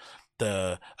shame,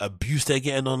 the abuse they're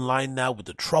getting online now with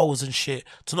the trolls and shit,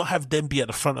 to not have them be at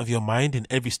the front of your mind in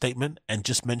every statement and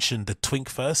just mention the twink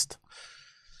first.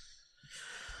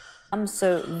 I'm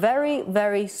so very,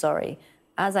 very sorry,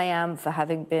 as I am for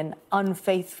having been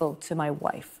unfaithful to my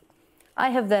wife. I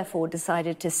have therefore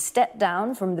decided to step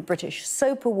down from the British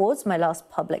Soap Awards, my last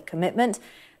public commitment,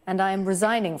 and I am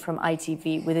resigning from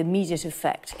ITV with immediate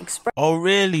effect. Oh,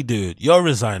 really, dude? You're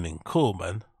resigning? Cool,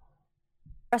 man.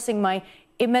 Expressing my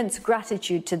immense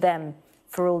gratitude to them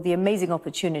for all the amazing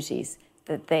opportunities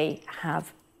that they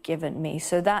have given me.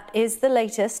 So that is the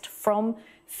latest from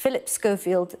Philip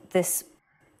Schofield this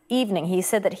evening. He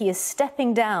said that he is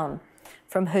stepping down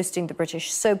from hosting the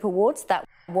British Soap Awards. That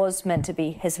was meant to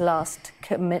be his last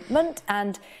commitment,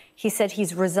 and he said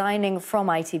he's resigning from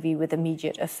ITV with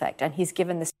immediate effect, and he's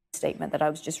given this statement that I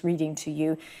was just reading to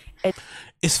you.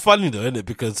 It's funny though, isn't it?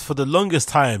 Because for the longest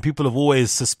time, people have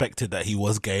always suspected that he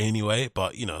was gay anyway,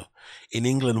 but in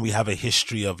England, we have a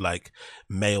history of like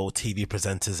male TV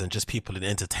presenters and just people in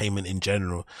entertainment in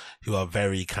general who are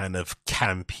very kind of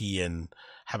campy and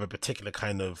have a particular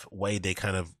kind of way they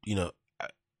kind of,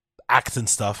 act and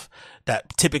stuff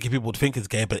that typically people would think is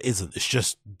gay, but isn't. It's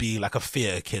just be like a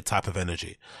theater kid type of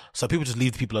energy. So people just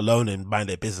leave people alone and mind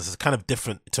their business. It's kind of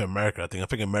different to America, I think. I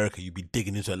think in America, you'd be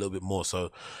digging into it a little bit more.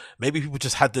 So maybe people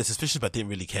just had their suspicions, but didn't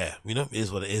really care. It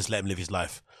is what it is. Let him live his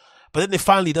life. But then it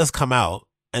finally does come out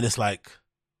and it's like,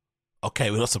 okay,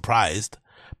 we're not surprised.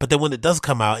 But then when it does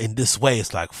come out in this way,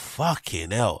 it's like,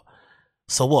 fucking hell.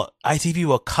 So what? ITV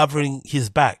were covering his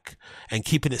back and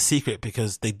keeping it secret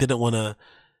because they didn't want to,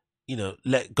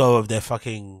 let go of their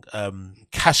fucking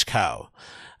cash cow,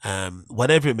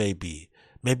 whatever it may be.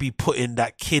 Maybe putting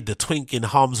that kid, the twink, in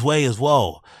harm's way as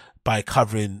well by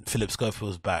covering Philip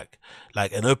Schofield's back.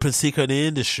 Like an open secret in the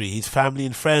industry, his family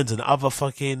and friends and other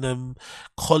fucking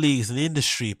colleagues in the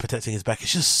industry protecting his back.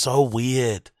 It's just so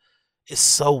weird. It's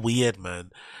so weird,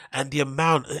 man. And the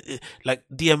amount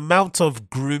of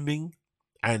grooming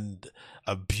and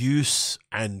abuse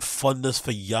and fondness for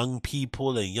young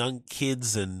people and young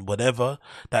kids and whatever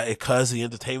that occurs in the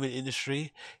entertainment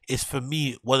industry is, for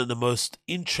me, one of the most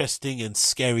interesting and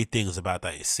scary things about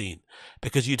that scene.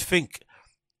 Because you'd think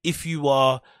if you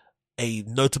are a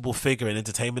notable figure in the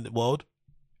entertainment world,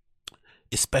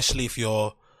 especially if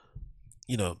you're,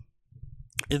 and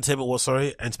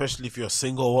especially if you're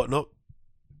single or whatnot,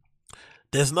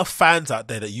 there's enough fans out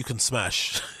there that you can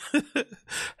smash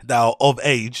that are of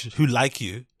age who like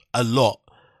you a lot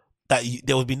that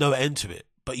there would be no end to it.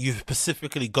 But you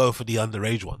specifically go for the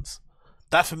underage ones.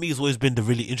 That for me has always been the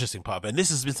really interesting part of it. And this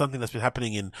has been something that's been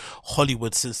happening in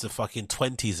Hollywood since the fucking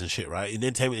 20s and shit, right? In the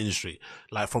entertainment industry,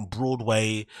 like from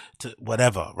Broadway to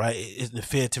whatever, right? In the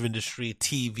theater industry,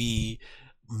 TV,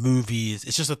 movies.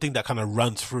 It's just a thing that kind of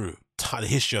runs through the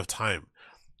history of time.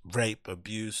 Rape,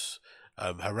 abuse,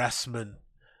 harassment,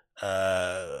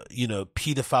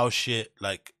 pedophile shit,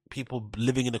 like people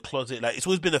living in a closet. Like it's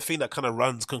always been a thing that kind of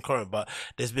runs concurrent, but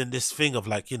there's been this thing of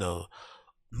like,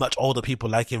 much older people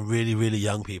liking really, really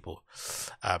young people.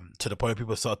 To the point where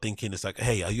people start thinking it's like,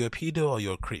 hey, are you a pedo or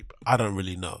you're a creep? I don't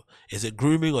really know. Is it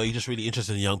grooming or are you just really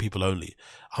interested in young people only?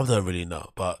 I don't really know,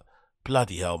 but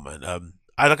bloody hell, man.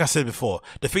 Like I said before,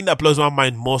 the thing that blows my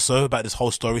mind more so about this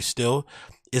whole story still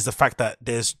is the fact that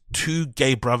there's two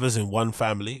gay brothers in one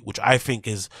family, which I think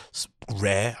is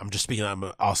rare. I'm just speaking out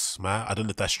of us, man. I don't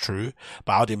know if that's true,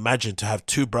 but I would imagine to have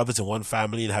two brothers in one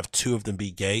family and have two of them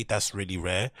be gay, that's really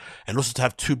rare. And also to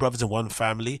have two brothers in one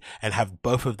family and have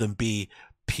both of them be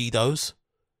pedos,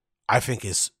 I think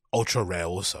is ultra rare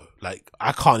also. Like,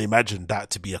 I can't imagine that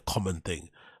to be a common thing.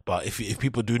 But if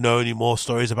people do know any more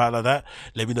stories about like that,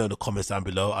 let me know in the comments down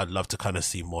below. I'd love to kind of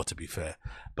see more, to be fair.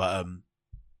 But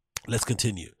let's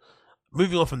continue.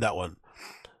 Moving on from that one.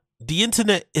 The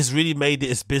internet has really made it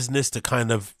its business to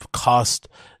kind of cast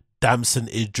Damson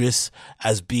Idris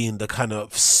as being the kind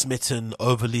of smitten,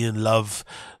 overly in love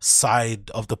side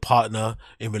of the partner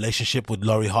in relationship with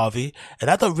Lori Harvey.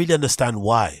 And I don't really understand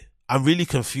why. I'm really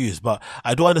confused, but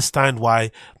I do understand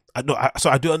why.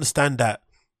 I do understand that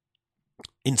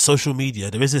in social media,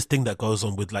 there is this thing that goes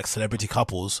on with like celebrity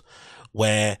couples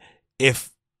where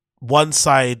if one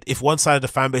side of the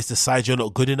fan base decides you're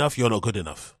not good enough, you're not good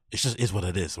enough. It just is what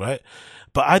it is, right?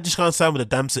 But I just can't understand with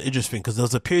the Damson Idris thing, because there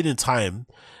was a period in time,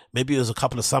 maybe it was a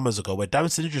couple of summers ago, where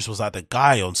Damson Idris was like the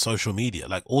guy on social media.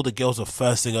 Like, all the girls were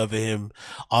thirsting over him,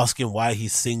 asking why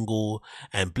he's single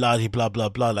and blah, blah, blah,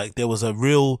 blah. Like, there was a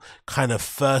real kind of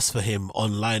thirst for him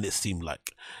online, it seemed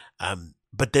like.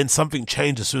 But then something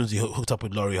changed as soon as he hooked up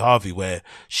with Lori Harvey, where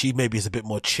she maybe is a bit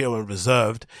more chill and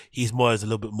reserved. He's more as a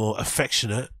little bit more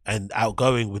affectionate and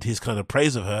outgoing with his kind of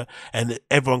praise of her. And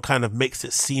everyone kind of makes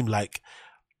it seem like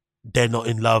they're not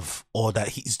in love, or that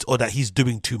he's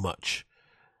doing too much.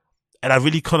 And I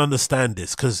really can't understand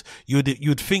this, because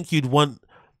you'd think you'd want,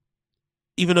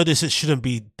 even though this shouldn't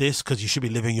be this, because you should be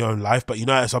living your own life, but you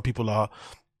know how some people are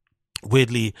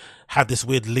weirdly have this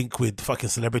weird link with fucking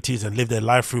celebrities and live their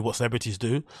life through what celebrities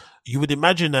do. You would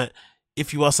imagine that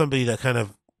if you are somebody that kind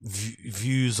of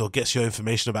views or gets your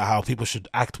information about how people should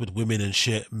act with women and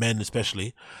shit, men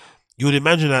especially, you would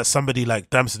imagine that somebody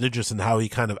like Damson Idris and how he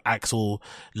kind of acts all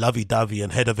lovey-dovey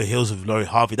and head over heels with Lori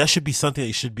Harvey, that should be something that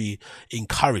you should be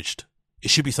encouraged. It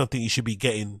should be something you should be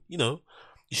getting, you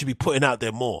should be putting out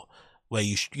there more. Where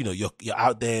you're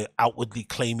out there outwardly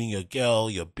claiming your girl,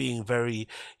 you're being very,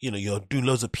 you're doing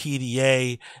loads of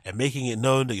PDA and making it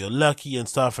known that you're lucky and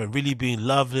stuff, and really being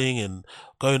loving and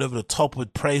going over the top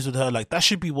with praise with her. Like, that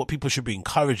should be what people should be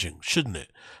encouraging, shouldn't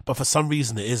it? But for some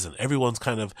reason it isn't. Everyone's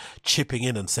kind of chipping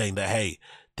in and saying that, hey,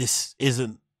 this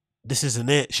isn't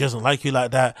it. She doesn't like you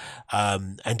like that.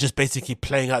 And just basically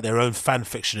playing out their own fan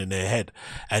fiction in their head.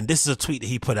 And this is a tweet that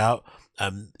he put out.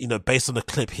 Based on a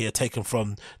clip here taken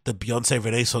from the Beyonce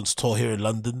Renaissance tour here in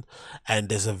London, and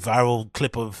there's a viral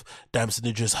clip of Damson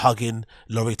Idris hugging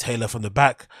Laurie Taylor from the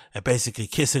back and basically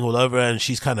kissing all over her, and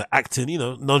she's kind of acting,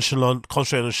 nonchalant,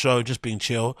 concentrating on the show, just being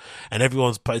chill, and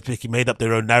everyone's basically made up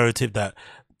their own narrative that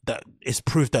it's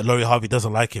proof that Lori Harvey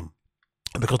doesn't like him,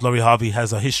 and because Lori Harvey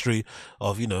has a history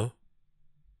of,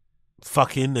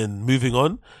 fucking and moving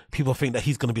on, people think that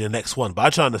he's going to be the next one. But I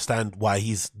try to understand why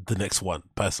he's the next one,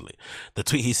 personally. The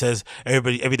tweet, he says,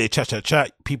 everybody, every day,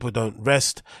 chat, people don't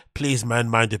rest, please, man,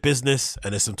 mind your business.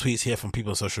 And there's some tweets here from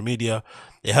people on social media.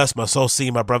 It hurts my soul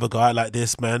seeing my brother go out like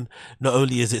this, man. Not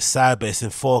only is it sad, but it's in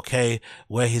 4K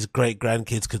where his great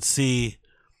grandkids could see.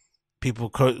 People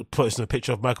posting a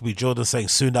picture of Michael B. Jordan saying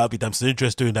soon that'll be Damson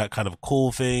Idris doing that kind of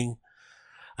cool thing.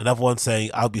 Another one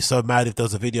saying, I'll be so mad if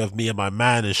there's a video of me and my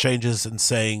man and strangers, and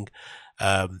saying,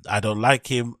 I don't like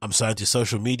him. I'm so anti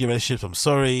social media relationships. I'm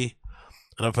sorry.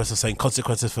 Another person saying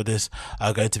consequences for this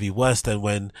are going to be worse than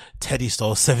when Teddy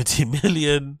stole 70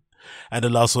 million. And the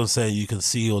last one saying, you can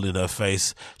see all in her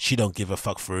face, she don't give a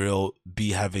fuck for real,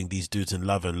 be having these dudes in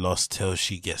love and lost till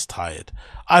she gets tired.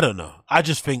 I don't know. I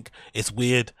just think it's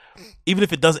weird. Even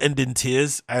if it does end in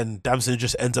tears and Damson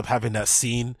just ends up having that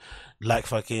scene like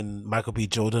fucking Michael B.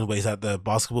 Jordan where he's at the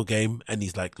basketball game and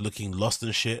he's like looking lost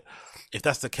and shit. If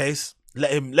that's the case,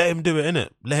 let him do it, innit?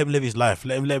 Let him live his life.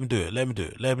 Let him do it. Let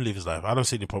him live his life. I don't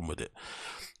see any problem with it.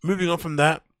 Moving on from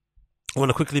that, I want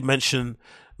to quickly mention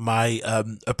my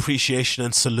appreciation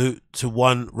and salute to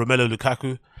one Romelu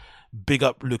Lukaku. Big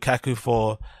up Lukaku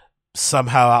for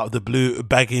somehow out of the blue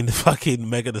bagging fucking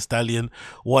Megan Thee Stallion.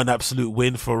 What an absolute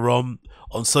win for Rom.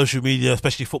 On social media,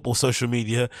 especially football social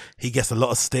media, he gets a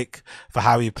lot of stick for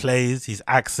how he plays, his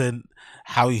accent,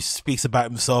 how he speaks about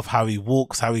himself, how he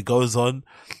walks, how he goes on.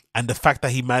 And the fact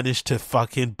that he managed to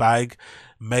fucking bag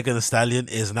Megan Thee Stallion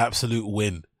is an absolute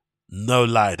win. No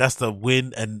lie, that's the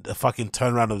win and the fucking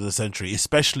turnaround of the century,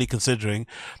 especially considering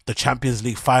the Champions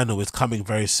League final is coming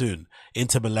very soon.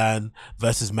 Inter Milan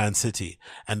versus Man City.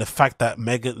 And the fact that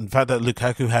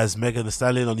Lukaku has Megan Thee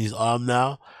Stallion on his arm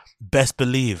now, best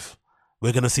believe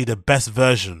we're going to see the best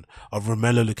version of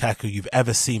Romelu Lukaku you've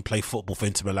ever seen play football for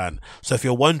Inter Milan. So if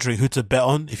you're wondering who to bet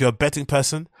on, if you're a betting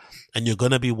person and you're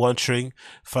going to be watching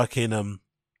fucking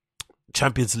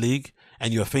Champions League,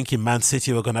 and you're thinking Man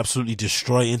City are going to absolutely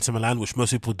destroy Inter Milan, which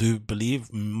most people do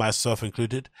believe, myself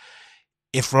included,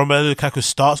 if Romelu Lukaku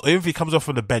starts, or even if he comes off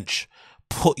from the bench,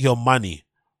 put your money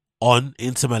on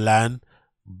Inter Milan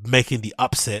making the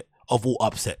upset of all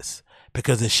upsets.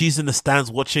 Because if she's in the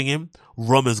stands watching him,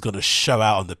 Roma's going to show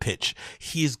out on the pitch.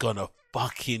 He's going to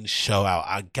fucking show out,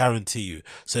 I guarantee you.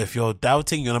 So if you're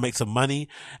doubting, you want to make some money,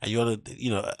 and you want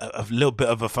to, a little bit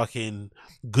of a fucking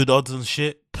good odds and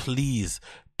shit, please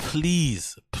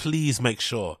make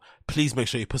sure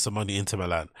you put some money into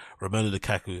Milan. Romelu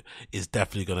Lukaku is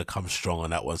definitely going to come strong on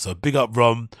that one. So big up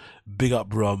Rom,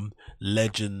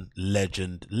 legend.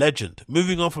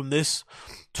 Moving on from this,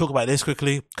 talk about this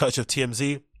quickly, coach of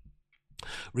TMZ.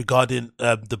 Regarding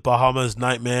the Bahamas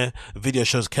nightmare, video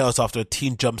shows chaos after a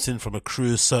teen jumps in from a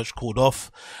cruise, search called off.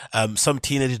 Some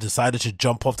teenager decided to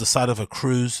jump off the side of a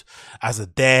cruise as a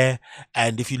dare,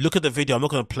 and if you look at the video, I'm not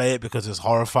going to play it because it's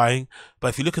horrifying, but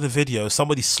if you look at the video,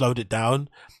 somebody slowed it down,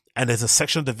 and there's a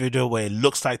section of the video where it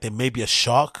looks like there may be a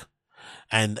shark,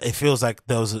 and it feels like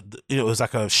there was it was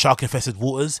like a shark infested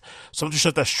waters. So I'm not sure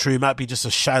if that's true. It might be just a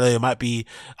shadow. It might be,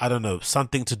 I don't know,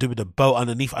 something to do with the boat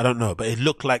underneath. I don't know, but it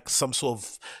looked like some sort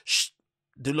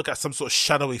of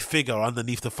shadowy figure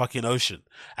underneath the fucking ocean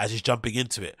as he's jumping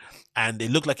into it. And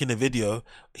it looked like in the video,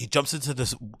 he jumps into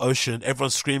this ocean,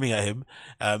 everyone's screaming at him,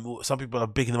 some people are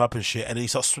bigging him up and shit, and then he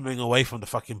starts swimming away from the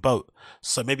fucking boat.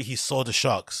 So maybe he saw the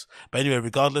sharks. But anyway,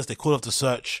 regardless, they called off the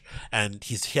search, and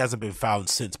he hasn't been found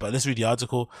since. But let's read the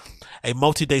article. A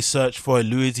multi-day search for a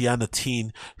Louisiana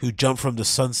teen who jumped from the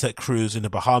Sunset Cruise in the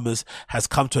Bahamas has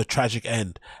come to a tragic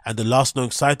end, and the last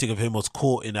known sighting of him was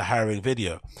caught in a harrowing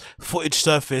video. Footage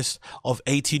surfaced of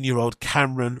 18-year-old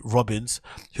Cameron Robbins,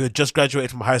 who had just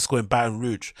graduated from high school in Baton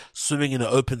Rouge, swimming in the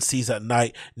open seas at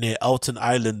night near Alton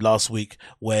Island last week,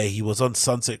 where he was on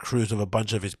Sunset Cruise with a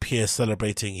bunch of his peers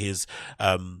celebrating his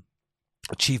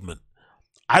achievement.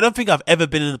 I don't think I've ever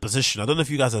been in a position, I don't know if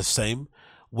you guys are the same,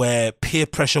 where peer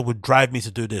pressure would drive me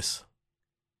to do this.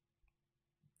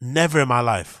 Never in my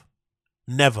life.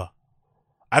 Never.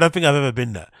 I don't think I've ever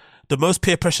been there. The most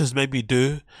peer pressures made me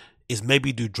do is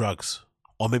maybe do drugs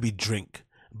or maybe drink.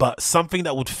 But something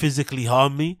that would physically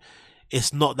harm me,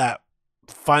 it's not that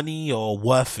funny or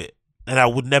worth it. And I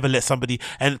would never let somebody,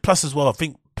 and plus as well, I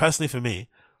think personally for me,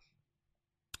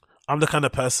 I'm the kind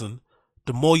of person,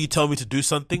 the more you tell me to do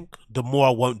something, the more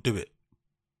I won't do it.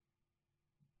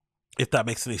 If that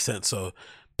makes any sense. So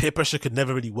peer pressure could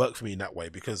never really work for me in that way,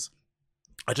 because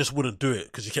I just wouldn't do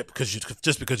it because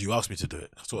you asked me to do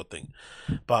it, sort of thing.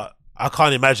 But I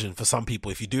can't imagine for some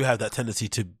people, if you do have that tendency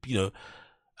to,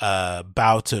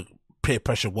 bow to peer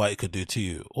pressure, what it could do to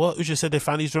you. Well, you just said they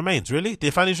found his remains. Really? They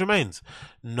found his remains?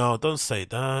 No, don't say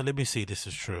that. Let me see if this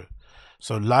is true.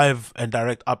 So live and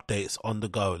direct updates on the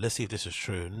go. Let's see if this is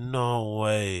true. No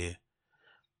way.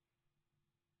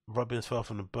 Robbins fell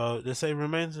from the boat. They say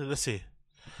remains? Let's see.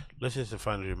 Let's see if they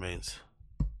find his remains.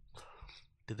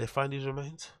 Did they find his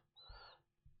remains?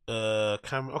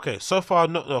 Okay, so far,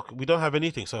 no, we don't have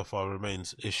anything so far,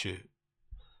 remains issue.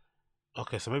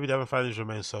 Okay, so maybe they haven't found his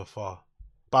remains so far.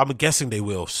 But I'm guessing they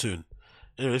will soon.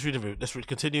 Anyway, let's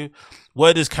continue.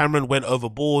 Word is Cameron went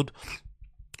overboard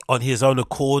on his own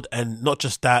accord, and not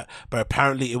just that, but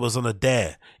apparently it was on a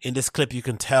dare. In this clip, you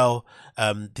can tell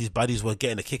these buddies were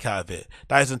getting a kick out of it.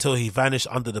 That is until he vanished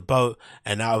under the boat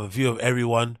and out of view of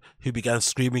everyone, who began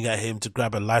screaming at him to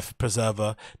grab a life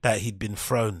preserver that he'd been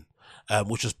thrown,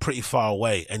 which was pretty far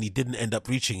away, and he didn't end up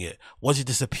reaching it. Once he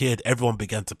disappeared, everyone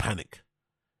began to panic.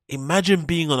 Imagine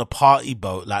being on a party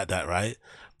boat like that, right?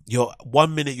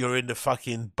 1 minute you're in the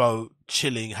fucking boat,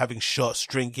 chilling, having shots,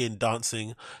 drinking,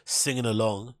 dancing, singing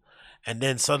along, and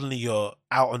then suddenly you're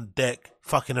out on deck,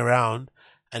 fucking around,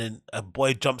 and then a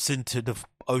boy jumps into the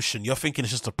ocean. You're thinking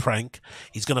it's just a prank.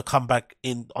 He's gonna come back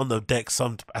in on the deck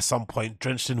at some point,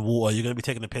 drenched in water. You're gonna be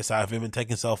taking the piss out of him and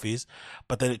taking selfies,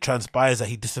 but then it transpires that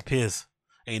he disappears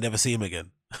and you never see him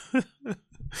again.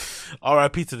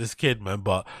 R.I.P. to this kid, man.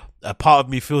 But a part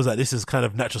of me feels like this is kind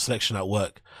of natural selection at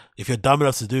work. If you're dumb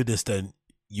enough to do this, then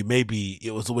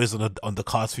it was always on the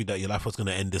cards for you that your life was going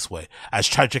to end this way, as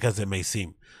tragic as it may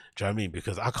seem. Do you know what I mean?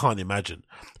 Because I can't imagine.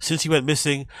 Since he went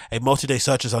missing, a multi-day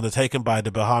search is undertaken by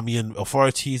the Bahamian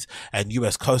authorities and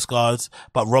US Coast Guards,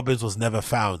 but Robbins was never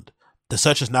found. The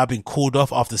search has now been called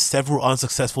off after several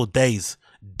unsuccessful days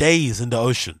in the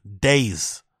ocean.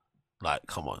 Days. Like,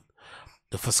 come on.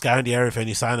 For scouring the area for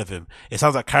any sign of him. It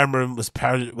sounds like Cameron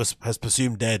has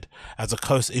presumed dead, as the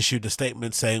Coast issued a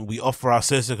statement saying, "We offer our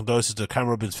sincere condolences to Cameron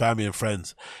Robins' family and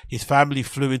friends. His family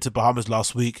flew into Bahamas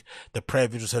last week. The prayer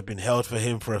vigils have been held for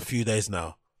him for a few days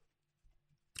now."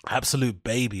 Absolute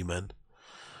baby, man.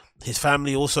 His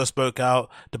family also spoke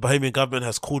out. "The Bahamian government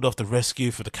has called off the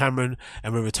rescue for the Cameron,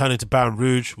 and we're returning to Baton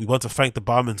Rouge. We want to thank the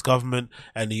Bahamian government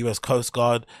and the U.S. Coast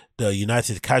Guard, the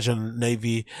United Cajun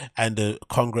Navy, and the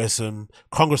Congressman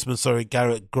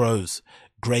Garrett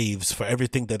Graves for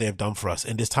everything that they have done for us.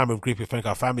 In this time of grief, we thank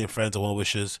our family and friends and well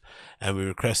wishers, and we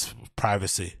request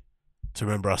privacy to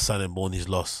remember our son and mourn his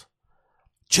loss."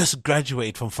 Just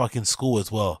graduated from fucking school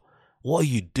as well. What are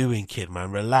you doing, kid,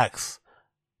 man? Relax.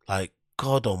 Like,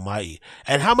 God almighty.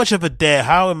 And how much of a dare,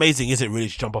 how amazing is it really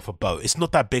to jump off a boat? It's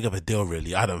not that big of a deal,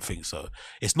 really. I don't think so.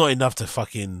 It's not enough to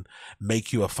fucking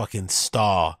make you a fucking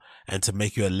star and to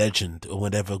make you a legend or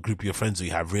whatever group of your friends you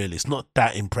have, really. It's not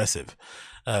that impressive.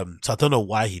 So I don't know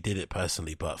why he did it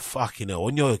personally, but fucking hell,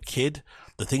 when you're a kid,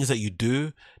 the things that you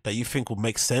do that you think will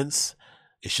make sense,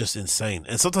 it's just insane.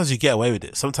 And sometimes you get away with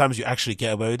it. Sometimes you actually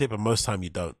get away with it, but most time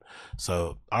you don't.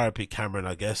 So RIP Cameron,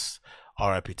 I guess.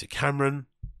 RIP to Cameron.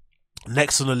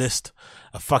 Next on the list,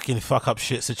 a fucking fuck up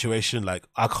shit situation. Like,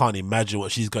 I can't imagine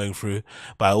what she's going through,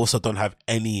 but I also don't have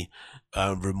any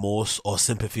remorse or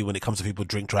sympathy when it comes to people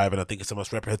drink driving. I think it's the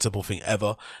most reprehensible thing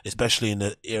ever, especially in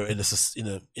the era, in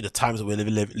the times that we're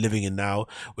living in now,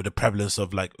 with the prevalence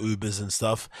of like Ubers and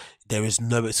stuff. There is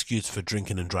no excuse for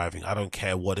drinking and driving. I don't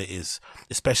care what it is,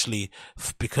 especially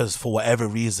because for whatever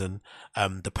reason,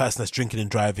 the person that's drinking and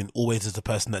driving always is the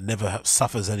person that never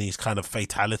suffers any kind of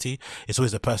fatality. It's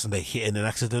always the person they hit in an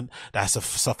accident that has to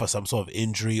suffer some sort of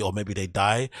injury, or maybe they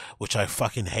die, which I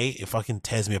fucking hate. It fucking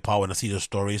tears me apart when I see those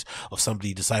stories of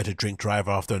somebody decided to drink drive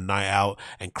after a night out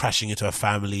and crashing into a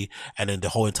family, and then the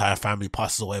whole entire family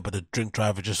passes away, but the drink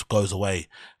driver just goes away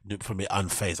from it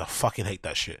unfazed. I fucking hate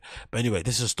that shit. But anyway,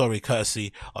 this is a story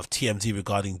courtesy of TMZ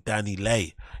regarding Danny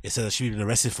Lay. It says that she'd been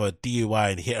arrested for a DUI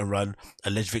and hit and run.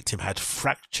 Alleged victim had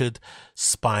fractured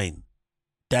spine.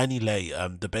 Danny Lay,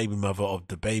 the baby mother of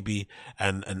the baby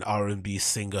and an R&B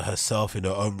singer herself in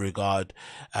her own regard,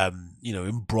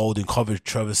 embroiled in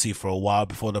controversy for a while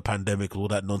before the pandemic, all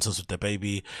that nonsense with the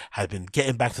baby, had been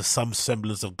getting back to some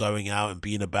semblance of going out and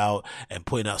being about and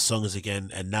putting out songs again,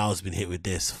 and now has been hit with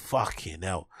this. Fucking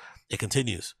hell. It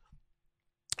continues.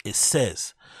 It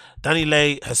says, Danny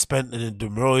Lay has spent the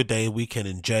Memorial Day weekend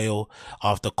in jail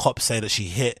after cops say that she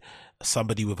hit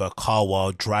somebody with her car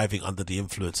while driving under the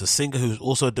influence. A singer who's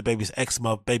also the baby's ex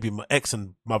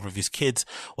and mother of his kids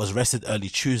was arrested early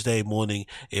Tuesday morning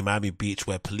in Miami Beach,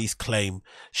 where police claim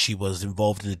she was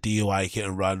involved in a DUI hit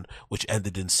and run, which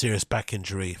ended in serious back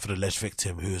injury for the alleged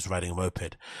victim, who was riding a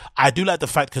moped. I do like the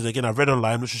fact, because again, I've read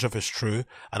online, I'm not sure if it's true,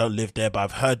 I don't live there, but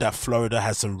I've heard that Florida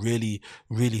has some really,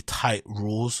 really tight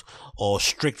rules or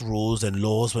strict rules and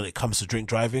laws when it comes to drink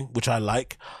driving, which I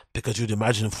like, because you'd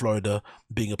imagine Florida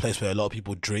being a place where a lot of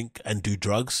people drink and do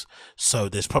drugs. So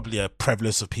there's probably a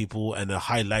prevalence of people and a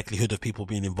high likelihood of people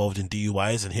being involved in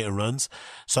DUIs and hit and runs.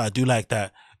 So I do like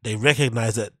that they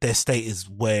recognize that their state is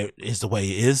the way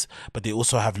it is, but they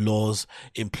also have laws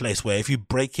in place where if you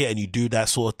break it and you do that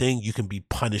sort of thing, you can be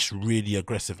punished really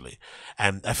aggressively.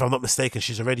 And if I'm not mistaken,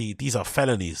 these are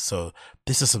felonies. So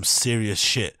this is some serious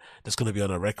shit that's going to be on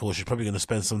her record. She's probably going to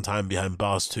spend some time behind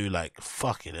bars too. Like,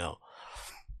 fucking hell.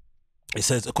 It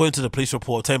says, according to the police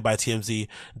report obtained by TMZ,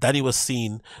 Danny was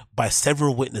seen by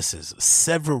several witnesses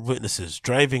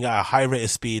driving at a high rate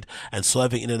of speed and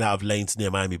swerving in and out of lanes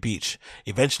near Miami Beach.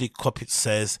 Eventually, copy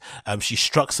says she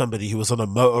struck somebody who was on a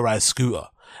motorized scooter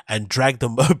and dragged the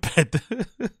moped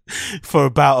for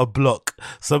about a block.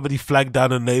 Somebody flagged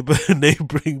down a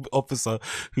neighboring officer,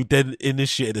 who then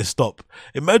initiated a stop.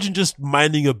 Imagine just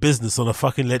minding your business on a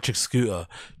fucking electric scooter,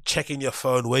 checking your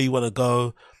phone where you want to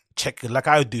go, like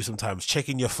I would do sometimes,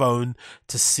 checking your phone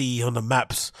to see on the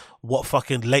maps what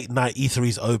fucking late night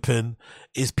eateries open.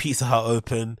 Is Pizza Hut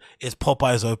open? Is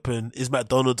Popeyes open? Is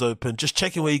McDonald's open? Just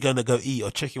checking where you're going to go eat,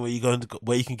 or checking where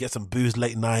you can get some booze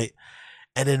late night.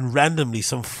 And then randomly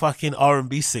some fucking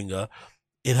R&B singer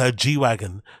in her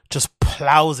G-Wagon just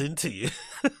plows into you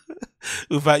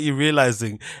without you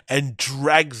realizing and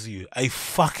drags you a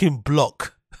fucking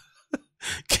block.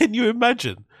 Can you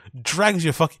imagine? Drags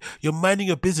you're minding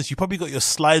your business. You probably got your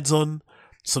slides on,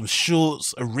 some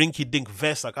shorts, a rinky dink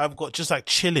vest, like I've got, just like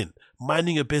chilling,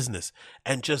 minding your business,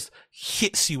 and just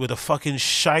hits you with a fucking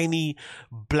shiny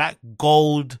black,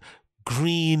 gold,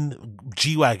 green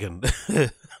G-Wagon.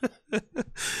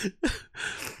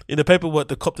 In the paperwork,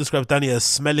 the cop describes Danny as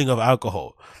smelling of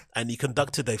alcohol, and he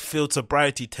conducted a field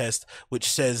sobriety test which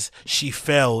says she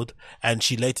failed, and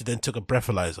she later then took a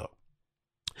breathalyzer.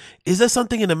 Is there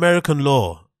something in American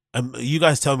law, you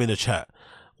guys tell me in the chat,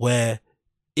 where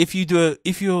if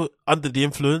you're under the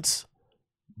influence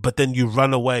but then you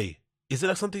run away, is it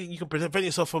like something you can prevent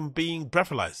yourself from being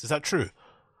breathalyzed? Is that true?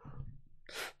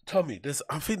 Tell me.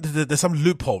 I think there's some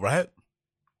loophole, right?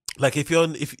 Like if you're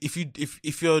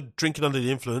drinking under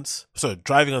the influence,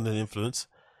 driving under the influence,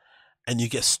 and you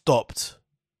get stopped,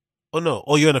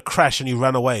 or you're in a crash and you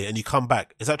run away and you come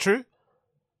back. Is that true?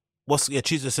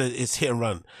 Tuesday says it's hit and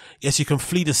run. Yes, you can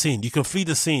flee the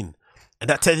scene. And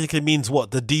that technically means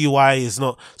what? The DUI is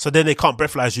not. So then they can't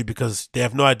breathalyze you because they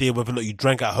have no idea whether or not you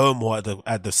drank at home or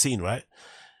at the scene, right?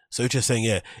 So you're just saying,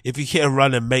 yeah, if you hit and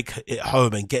run and make it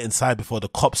home and get inside before the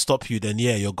cops stop you, then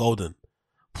yeah, you're golden.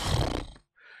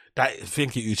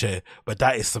 Thank you, Uche, but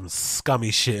that is some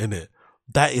scummy shit, innit?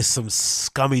 That is some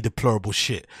scummy, deplorable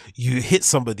shit. You hit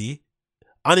somebody,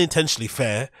 unintentionally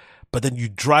fair, but then you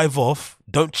drive off,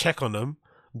 don't check on them,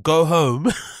 go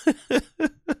home,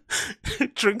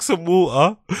 drink some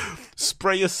water,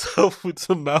 spray yourself with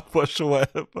some mouthwash or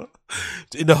whatever,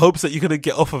 in the hopes that you're going to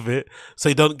get off of it so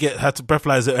you don't have to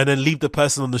breathalyze it, and then leave the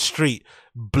person on the street,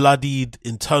 bloodied,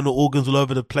 internal organs all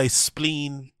over the place,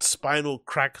 spleen, spinal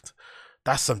cracked.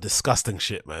 That's some disgusting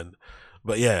shit, man.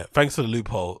 But yeah, thanks for the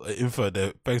loophole info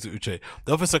there. Thanks to Uche.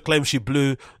 The officer claims she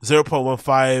blew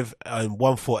 0.15 and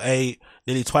 148,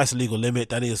 nearly twice the legal limit.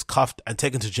 Danny is cuffed and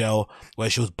taken to jail, where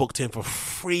she was booked in for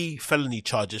 3 felony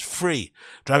charges.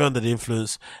 Driving under the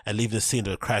influence and leaving the scene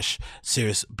of the crash,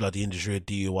 serious bloody injury,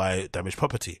 DUI, damaged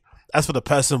property. As for the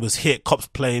person who was hit, cops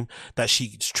claim that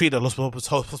she's treated at a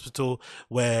hospital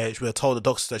where we were told the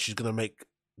doctors that she's going to make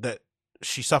that.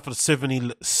 She suffered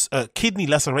a kidney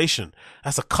laceration.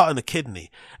 That's a cut in the kidney,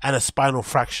 and a spinal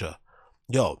fracture.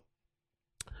 Yo,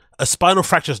 a spinal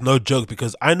fracture is no joke,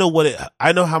 because I know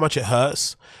how much it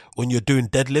hurts when you're doing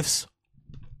deadlifts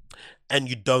and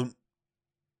you don't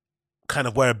kind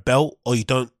of wear a belt, or you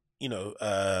don't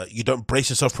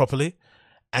brace yourself properly,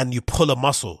 and you pull a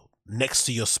muscle next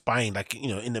to your spine, like,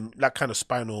 in that kind of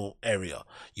spinal area,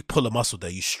 you pull a muscle there,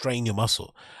 you strain your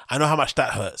muscle. I know how much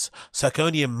that hurts, so I can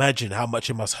only imagine how much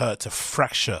it must hurt to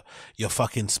fracture your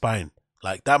fucking spine.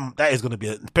 Like that is going to be,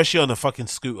 especially on a fucking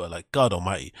scooter. Like, God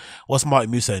almighty. What's Martin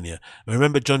Moose saying here?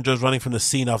 Remember John Jones running from the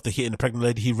scene after hitting the pregnant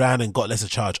lady? He ran and got lesser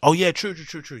charge. Oh yeah, true.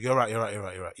 You're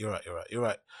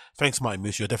right. Thanks, Martin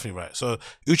Moose. You're definitely right. So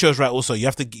Ucho's right also. You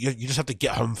just have to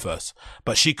get home first.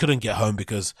 But she couldn't get home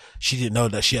because she didn't know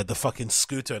that she had the fucking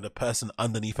scooter and the person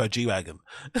underneath her G-Wagon.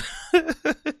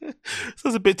 So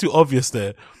it's a bit too obvious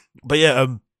there. But yeah,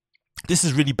 this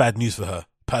is really bad news for her.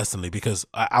 Personally, because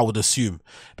I would assume,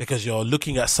 because you're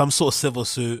looking at some sort of civil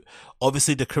suit,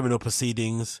 obviously the criminal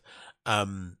proceedings,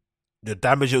 the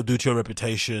damage it will do to your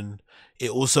reputation. It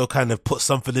also kind of puts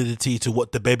some validity to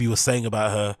what the baby was saying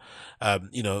about her.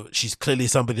 She's clearly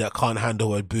somebody that can't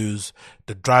handle her booze.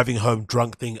 The driving home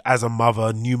drunk thing, as a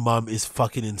mother, new mum, is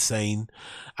fucking insane.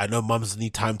 I know mums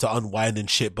need time to unwind and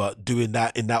shit, but doing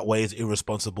that in that way is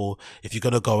irresponsible. If you're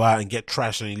going to go out and get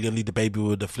trashed and you're going to leave the baby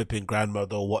with the flipping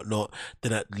grandmother or whatnot,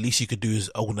 then at least you could do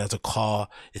is organize a car,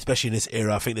 especially in this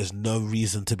era. I think there's no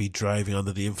reason to be driving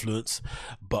under the influence,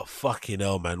 but fucking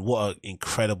hell, man, what an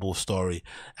incredible story.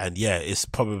 And yeah, it's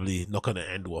probably not going to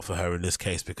end well for her in this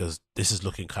case, because this is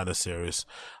looking kind of serious.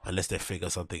 Unless they figure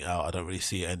something out, I don't really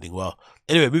see it ending well.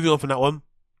 Anyway, moving on from that one.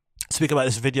 Speak about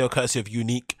this video courtesy of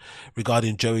Unique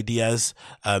regarding Joey Diaz,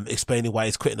 explaining why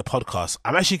he's quitting the podcast.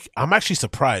 I'm actually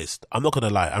surprised. I'm not gonna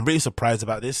lie. I'm really surprised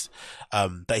about this,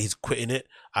 that he's quitting it.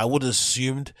 I would have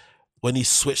assumed when he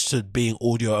switched to being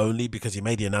audio only, because he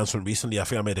made the announcement recently. I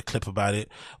think I made a clip about it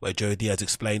where Joey Diaz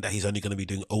explained that he's only going to be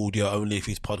doing audio only if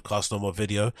he's podcast, no more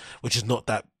video, which is not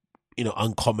that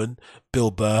uncommon. Bill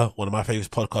Burr, one of my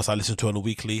favorite podcasts I listen to on a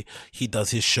weekly, he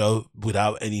does his show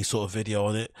without any sort of video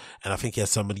on it, and I think he has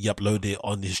somebody upload it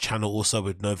on his channel also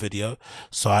with no video,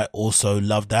 so I also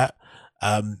love that.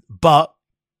 But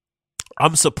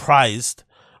I'm surprised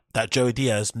that Joey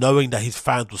Diaz, knowing that his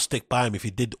fans will stick by him if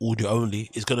he did audio only,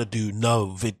 is going to do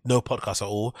no podcast at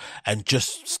all and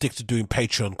just stick to doing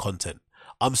Patreon content.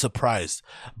 I'm surprised.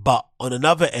 But on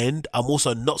another end, I'm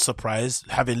also not surprised,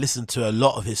 having listened to a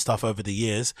lot of his stuff over the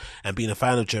years and being a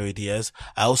fan of Joey Diaz.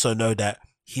 I also know that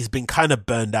he's been kind of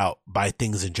burned out by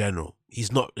things in general.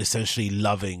 He's not essentially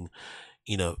loving,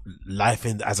 life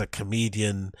as a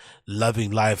comedian, loving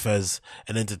life as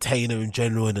an entertainer in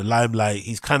general, in the limelight.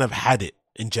 He's kind of had it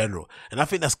in general. And I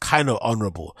think that's kind of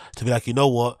honorable to be like, you know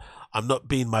what? I'm not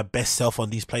being my best self on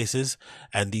these places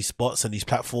and these spots and these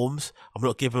platforms. I'm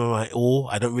not giving my all.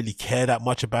 I don't really care that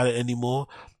much about it anymore.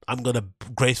 I'm going to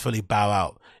gracefully bow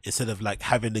out instead of like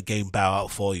having the game bow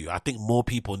out for you. I think more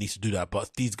people need to do that.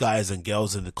 But these guys and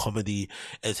girls in the comedy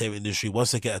entertainment industry,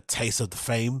 once they get a taste of the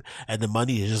fame and the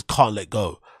money, they just can't let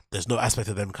go. There's no aspect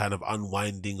of them kind of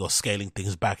unwinding or scaling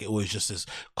things back. It always just is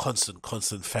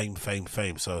constant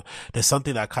fame. So there's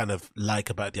something that I kind of like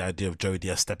about the idea of Joey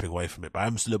Diaz stepping away from it, but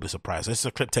I'm just a little bit surprised. This is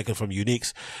a clip taken from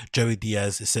Unique's. Joey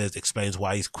Diaz, it says, explains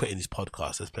why he's quitting his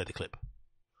podcast. Let's play the clip.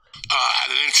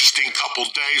 Had an interesting couple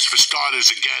days. For starters,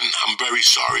 again, I'm very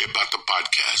sorry about the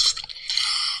podcast.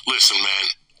 Listen, man,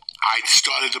 I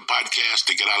started the podcast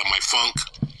to get out of my funk.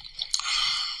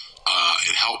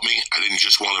 It helped me. I didn't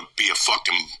just want to be a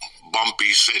fucking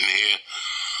bumpy sitting here.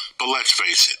 But let's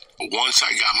face it, once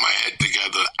I got my head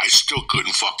together, I still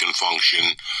couldn't fucking function.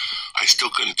 I still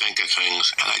couldn't think of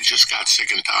things, and I just got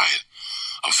sick and tired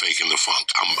of faking the funk.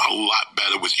 I'm a lot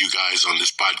better with you guys on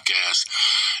this podcast.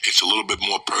 It's a little bit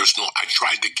more personal. I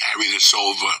tried to carry this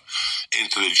over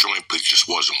into the joint, but it just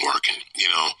wasn't working, you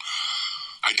know.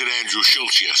 I did Andrew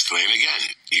Schultz yesterday, and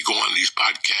again, you go on these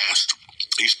podcasts.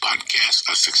 These podcasts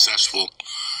are successful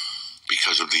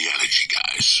because of the energy,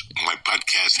 guys. My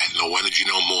podcast had no energy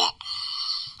no more.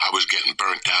 I was getting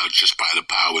burnt out just by the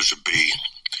powers that be.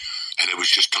 And it was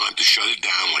just time to shut it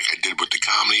down like I did with the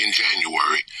comedy in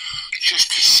January,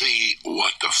 just to see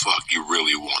what the fuck you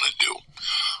really want to do.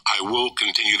 I will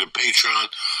continue the Patreon.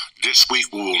 This week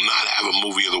we will not have a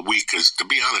movie of the week because, to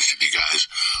be honest with you guys,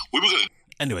 we were going to...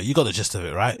 Anyway, you got the gist of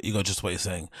it, right? You got just what you're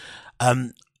saying.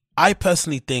 I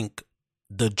personally think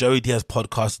the Joey Diaz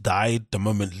podcast died the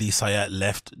moment Lee Syatt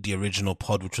left the original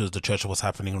pod, which was The Church of What's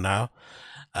Happening Now.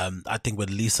 I think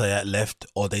when Lee Syatt left,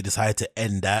 or they decided to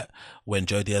end that when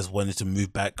Joey Diaz wanted to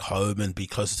move back home and be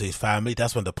closer to his family,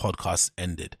 that's when the podcast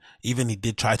ended. Even he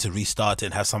did try to restart it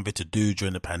and have something to do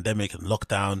during the pandemic and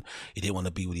lockdown. He didn't want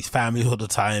to be with his family all the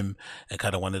time and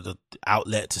kind of wanted an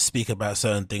outlet to speak about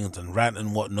certain things and rant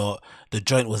and whatnot. The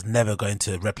joint was never going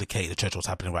to replicate The Church of What's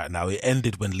Happening Right Now. It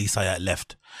ended when Lee Syatt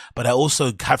left. But I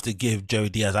also have to give Joey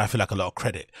Diaz, I feel like, a lot of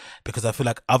credit, because I feel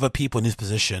like other people in his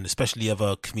position, especially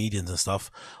other comedians and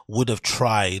stuff, would have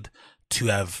tried to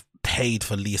have paid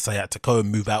for Lee Syatt to go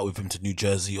and move out with him to New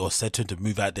Jersey, or said to him to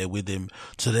move out there with him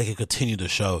so they could continue the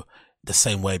show the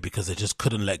same way, because they just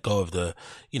couldn't let go of the,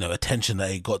 you know, attention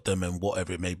that he got them and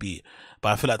whatever it may be. But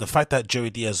I feel like the fact that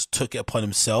Joey Diaz took it upon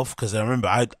himself, because I remember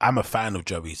I'm a fan of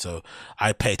Joey, so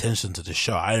I pay attention to the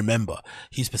show. I remember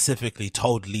he specifically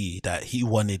told Lee that he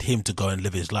wanted him to go and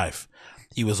live his life.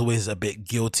 He was always a bit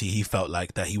guilty. He felt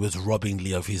like that he was robbing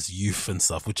Lee of his youth and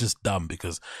stuff, which is dumb,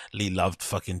 because Lee loved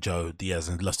fucking Joe Diaz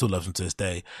and still loves him to this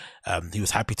day. He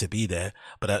was happy to be there,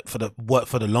 but for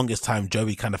the longest time,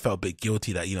 Joey kind of felt a bit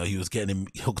guilty that, you know, he was getting him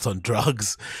hooked on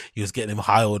drugs. He was getting him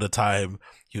high all the time.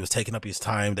 He was taking up his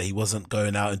time, that he wasn't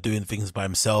going out and doing things by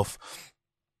himself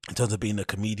in terms of being a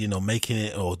comedian or making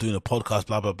it or doing a podcast,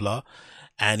 blah, blah, blah.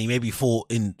 And he maybe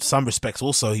thought, in some respects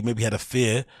also, he maybe had a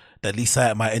fear that Lee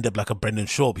Syatt might end up like a Brendan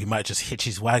Schaub. He might just hitch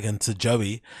his wagon to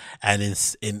Joey, and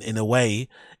in a way,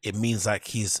 it means like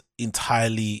he's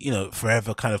entirely, you know,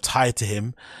 forever kind of tied to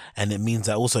him, and it means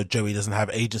that also Joey doesn't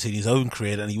have agency in his own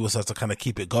career, and he also has to kind of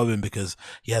keep it going because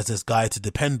he has this guy to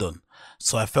depend on.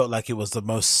 So I felt like it was the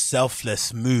most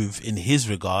selfless move in his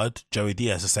regard, Joey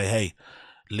Diaz, to say, hey,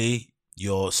 Lee,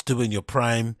 you're still in your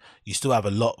prime, you still have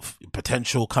a lot of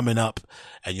potential coming up,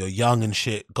 and you're young and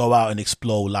shit. Go out and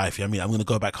explore life. You know what I mean? I'm going to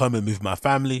go back home and move my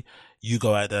family. You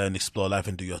go out there and explore life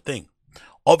and do your thing.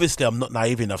 Obviously, I'm not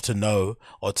naive enough to know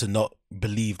or to not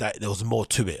believe that there was more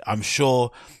to it. I'm sure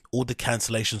all the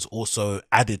cancellations also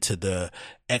added to the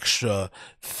extra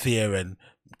fear and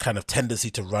kind of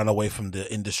tendency to run away from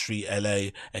the industry, LA,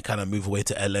 and kind of move away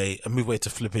to LA and move away to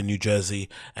flipping New Jersey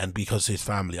and because of his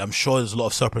family. I'm sure there's a lot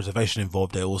of self-preservation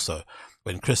involved there also.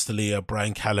 When Chris D'Elia,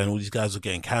 Brian Callen, all these guys were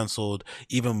getting cancelled,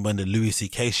 even when the Louis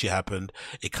C.K. shit happened,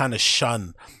 it kind of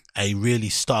shone a really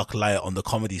stark light on the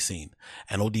comedy scene.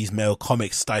 And all these male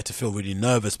comics started to feel really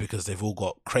nervous because they've all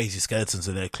got crazy skeletons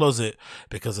in their closet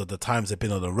because of the times they've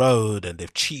been on the road, and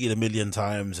they've cheated a million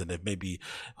times, and they've maybe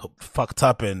fucked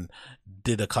up and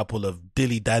did a couple of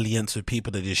dilly-dalliance with people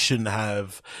that they shouldn't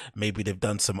have. Maybe they've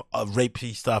done some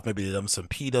rapey stuff, maybe they've done some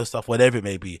pedo stuff, whatever it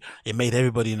may be. It made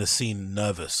everybody in the scene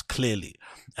nervous, clearly.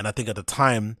 And I think at the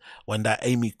time when that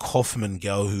Amy Kaufman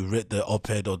girl who wrote the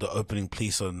op-ed or the opening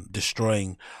piece on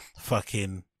destroying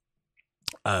fucking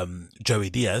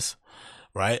Joey Diaz,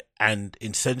 right? And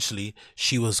essentially,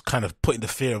 she was kind of putting the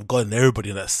fear of God in everybody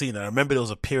in that scene. And I remember there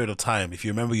was a period of time, if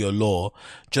you remember your law,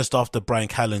 just after Brian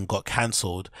Callen got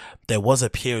cancelled, there was a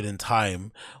period in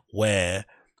time where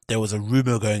there was a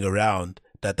rumor going around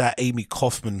that Amy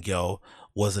Kaufman girl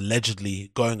was allegedly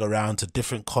going around to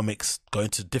different comics, going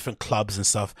to different clubs and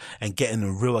stuff, and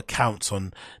getting real accounts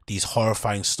on these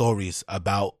horrifying stories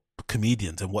about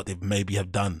comedians and what they maybe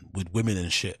have done with women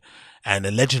and shit. And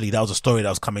allegedly that was a story that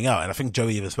was coming out, and I think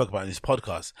Joey even spoke about it in his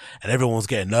podcast, and everyone was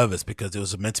getting nervous because it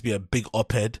was meant to be a big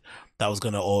op-ed that was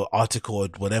gonna, or article or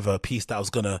whatever, piece that was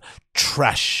gonna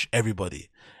trash everybody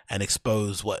and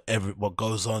expose what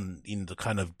goes on in the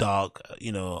kind of dark,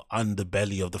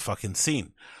 underbelly of the fucking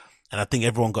scene. And I think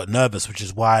everyone got nervous, which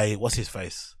is why, what's his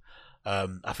face? I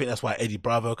think that's why Eddie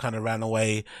Bravo kind of ran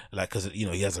away, like, cause,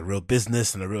 he has a real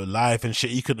business and a real life and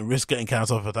shit. He couldn't risk getting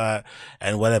cancelled for that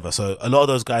and whatever. So a lot of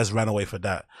those guys ran away for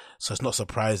that. So it's not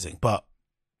surprising, but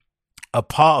a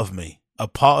part of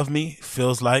me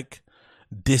feels like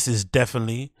this is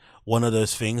definitely one of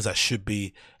those things that should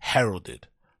be heralded,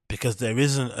 because there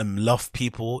isn't enough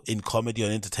people in comedy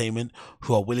and entertainment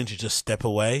who are willing to just step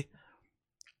away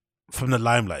from the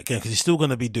limelight again, because he's still going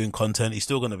to be doing content. He's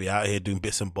still going to be out here doing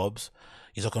bits and bobs.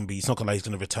 He's not going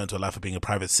to return to a life of being a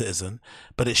private citizen,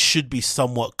 but it should be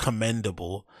somewhat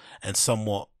commendable and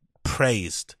somewhat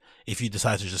praised if you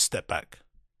decide to just step back.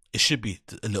 It should be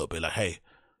a little bit like, hey,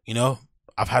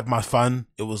 I've had my fun.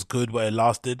 It was good where it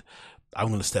lasted. I'm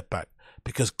going to step back,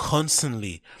 because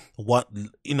constantly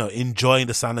enjoying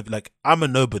the sound of, like, I'm a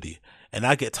nobody and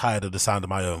I get tired of the sound of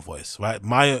my own voice, right?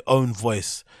 My own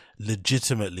voice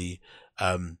legitimately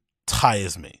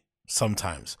tires me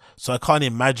sometimes. So I can't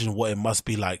imagine what it must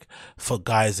be like for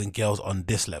guys and girls on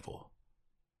this level.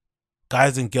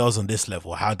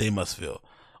 How they must feel,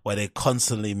 where they're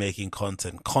constantly making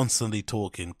content, constantly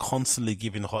talking, constantly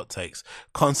giving hot takes,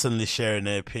 constantly sharing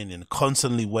their opinion,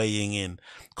 constantly weighing in,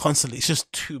 constantly. It's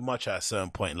just too much at a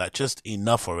certain point. Like, just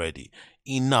enough already.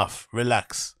 Enough.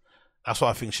 Relax. That's what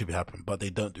I think should be happening, but they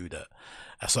don't do that.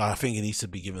 So I think it needs to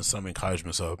be given some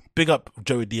encouragement. So big up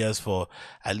Joey Diaz for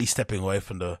at least stepping away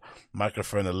from the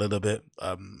microphone a little bit,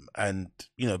 and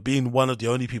being one of the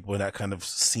only people in that kind of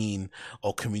scene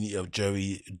or community of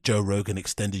Joe Rogan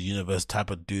extended universe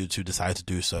type of dudes who decide to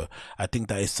do so. I think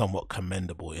that is somewhat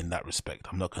commendable in that respect.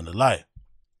 I'm not going to lie.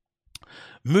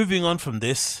 Moving on from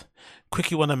this,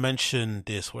 quickly want to mention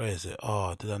this. Where is it?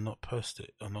 Oh, did I not post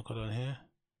it? I'm not got it on here.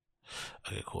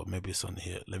 Okay, cool. Maybe it's on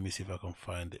here. Let me see if I can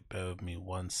find it. Bear with me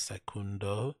 1 second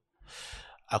though.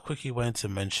 I quickly wanted to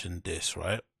mention this,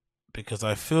 right? Because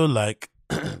I feel like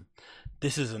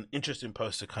this is an interesting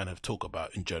post to kind of talk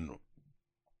about in general.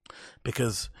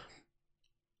 Because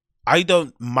I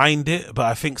don't mind it, but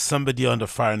I think somebody on the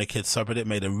Fire and the Kids subreddit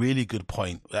made a really good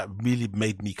point that really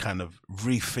made me kind of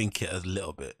rethink it a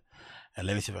little bit. And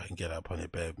let me see if I can get up on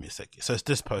it. Bear with me a second. So it's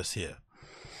this post here.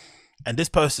 And this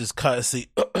post is courtesy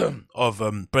of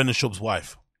Brendan Schaub's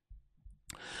wife,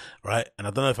 right? And I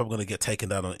don't know if I'm going to get taken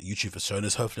down on YouTube for showing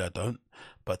this. Hopefully I don't.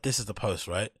 But this is the post,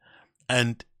 right?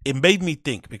 And it made me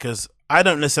think, because I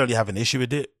don't necessarily have an issue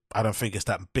with it. I don't think it's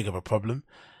that big of a problem.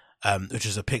 Which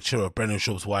is a picture of Brendan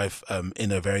Schaub's wife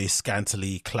in a very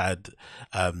scantily clad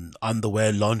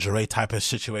underwear, lingerie type of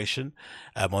situation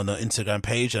on the Instagram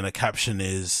page. And the caption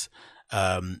is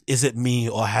it me,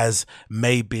 or has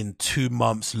May been 2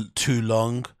 months too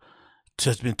long?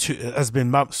 Is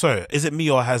it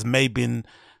me, or has May been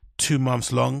 2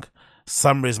 months long?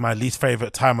 Summer is my least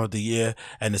favorite time of the year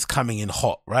and it's coming in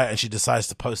hot, right? And she decides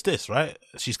to post this, right?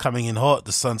 She's coming in hot.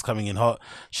 The sun's coming in hot.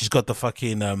 She's got the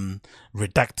fucking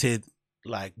redacted,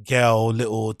 like, girl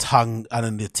little tongue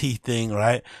and the teeth thing,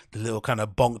 right? The little kind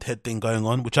of bonked head thing going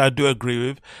on, which I do agree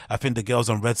with. I think the girls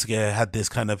on Red Scare had this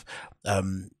kind of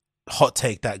hot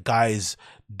take that guys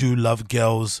do love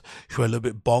girls who are a little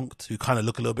bit bonked, who kind of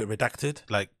look a little bit redacted.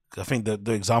 Like, I think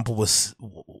the example was,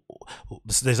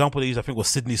 the example they used, I think, was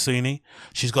Sydney Sweeney.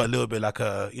 She's got a little bit like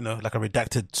a, like a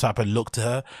redacted type of look to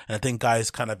her. And I think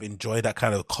guys kind of enjoy that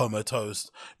kind of comatose,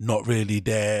 not really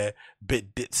there,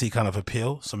 bit ditzy kind of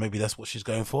appeal. So maybe that's what she's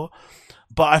going for.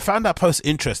 But I found that post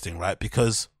interesting, right?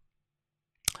 Because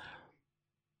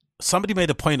somebody made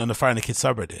a point on the Fire and the Kids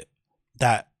subreddit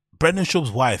that Brendan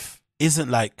Schaub's wife isn't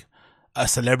like a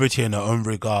celebrity in her own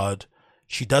regard.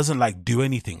 She doesn't like do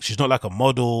anything. She's not like a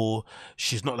model.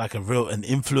 She's not like an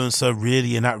influencer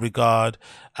really in that regard,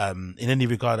 in any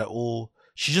regard at all.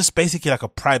 She's just basically like a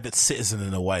private citizen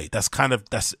in a way. That's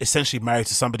essentially married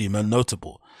to somebody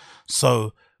notable.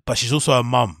 So, but she's also a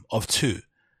mum of 2.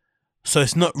 So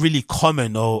it's not really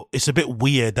common, or it's a bit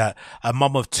weird that a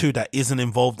mum of 2 that isn't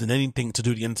involved in anything to do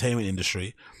with the entertainment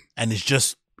industry and is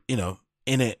just,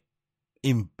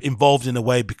 involved in a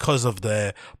way because of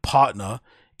their partner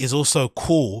is also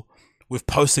cool with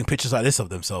posting pictures like this of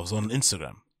themselves on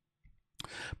Instagram.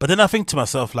 But then I think to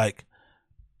myself, like,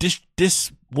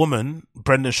 this woman,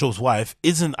 Brendan Schaub's wife,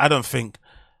 I don't think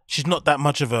she's not that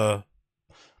much of a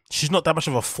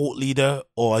thought leader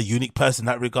or a unique person in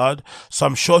that regard. So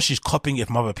I'm sure she's copying it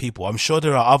from other people. I'm sure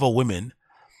there are other women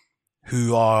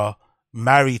who are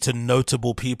married to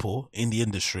notable people in the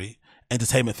industry,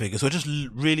 entertainment figures, or just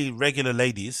really regular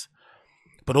ladies,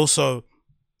 but also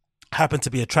happen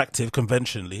to be attractive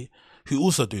conventionally, who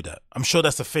also do that. I'm sure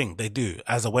that's the thing they do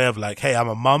as a way of like, hey, I'm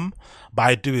a mum, but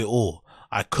I do it all.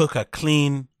 I cook, I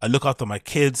clean, I look after my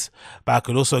kids, but I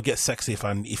could also get sexy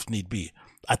if need be.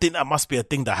 I think that must be a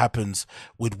thing that happens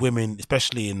with women,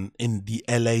 especially in the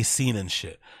LA scene and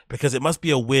shit, because it must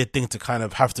be a weird thing to kind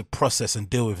of have to process and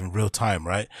deal with in real time,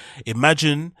 right?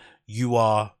 Imagine you've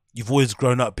always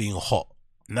grown up being hot,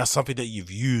 and that's something that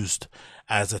you've used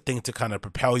as a thing to kind of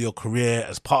propel your career,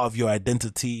 as part of your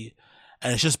identity,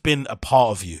 and it's just been a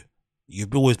part of you.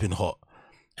 You've always been hot.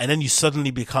 And then you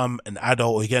suddenly become an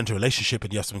adult, or you get into a relationship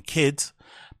and you have some kids,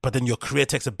 but then your career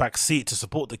takes a back seat to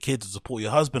support the kids, to support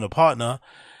your husband or partner.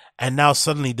 And now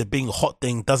suddenly the being hot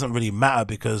thing doesn't really matter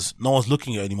because no one's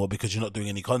looking at you anymore because you're not doing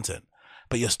any content,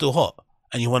 but you're still hot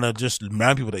and you want to just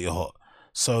remind people that you're hot.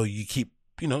 So you keep,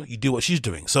 you do what she's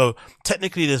doing. So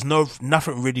technically there's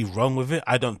nothing really wrong with it.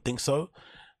 I don't think so.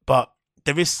 But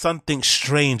there is something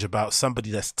strange about somebody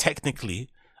that's technically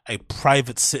a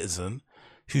private citizen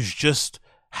who's just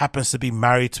happens to be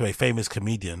married to a famous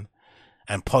comedian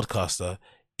and podcaster,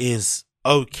 is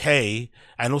okay,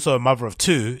 and also a mother of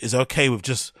two, is okay with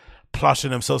just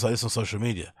plushing themselves like this on social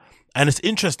media. And it's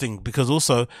interesting because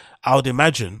also I would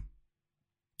imagine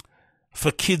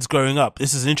for kids growing up,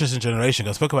 this is an interesting generation.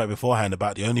 I spoke about it beforehand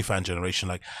about the OnlyFans generation.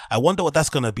 Like, I wonder what that's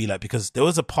going to be like, because there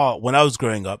was a part when I was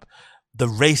growing up, the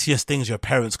raciest things your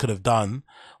parents could have done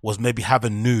was maybe have a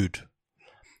nude,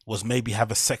 was maybe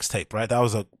have a sex tape, right? That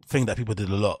was a thing that people did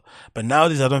a lot. But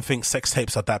nowadays, I don't think sex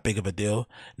tapes are that big of a deal.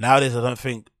 Nowadays, I don't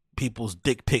think people's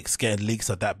dick pics getting leaks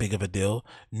are that big of a deal.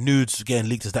 Nudes getting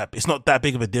leaked it's not that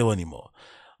big of a deal anymore.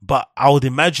 But I would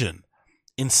imagine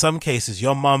in some cases,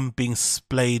 your mum being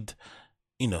splaying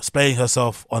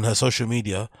herself on her social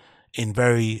media in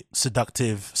very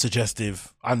seductive,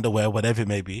 suggestive underwear, whatever it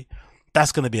may be,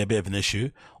 that's going to be a bit of an issue.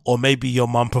 Or maybe your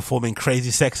mum performing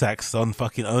crazy sex acts on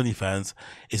fucking OnlyFans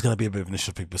is going to be a bit of an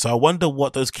issue for people. So I wonder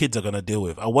what those kids are going to deal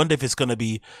with. I wonder if it's going to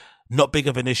be not big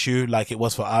of an issue like it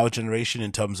was for our generation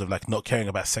in terms of like not caring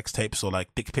about sex tapes or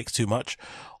like dick pics too much,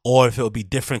 or if it'll be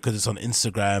different because it's on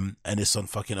Instagram and it's on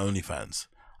fucking OnlyFans.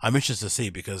 I'm interested to see,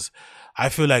 because I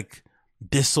feel like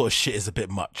this sort of shit is a bit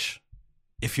much.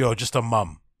 If you're just a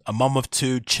mum of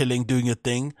two, chilling, doing your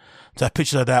thing, to have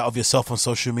pictures like that of yourself on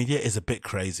social media is a bit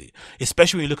crazy.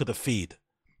 Especially when you look at the feed.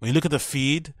 When you look at the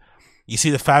feed, you see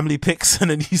the family pics and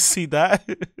then you see that.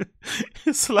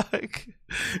 It's like,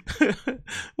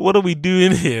 what are we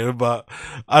doing here? But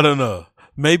I don't know.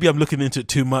 Maybe I'm looking into it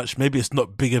too much. Maybe it's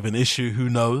not big of an issue. Who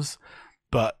knows?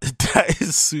 But that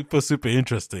is super, super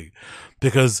interesting,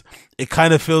 because it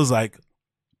kind of feels like,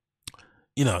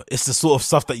 it's the sort of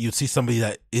stuff that you'd see somebody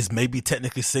that is maybe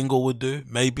technically single would do.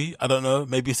 Maybe. I don't know.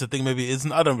 Maybe it's a thing. Maybe it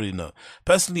isn't. I don't really know.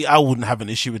 Personally, I wouldn't have an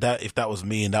issue with that. If that was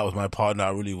me and that was my partner, I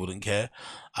really wouldn't care.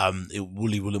 It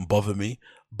really wouldn't bother me.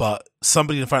 But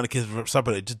somebody in front of the kids,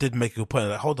 somebody just did make a good point.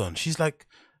 Like, hold on. She's like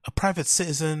a private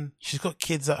citizen. She's got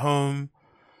kids at home.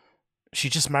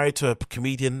 She's just married to a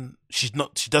comedian. She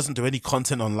doesn't do any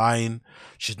content online.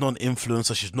 She's not an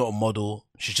influencer. She's not a model.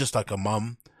 She's just like a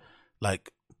mum. Like,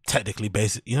 technically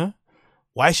basic,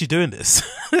 why is she doing this?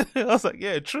 I was like,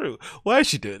 yeah, true. Why is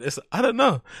she doing this? I don't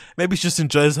know. Maybe she just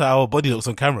enjoys how her body looks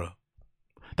on camera.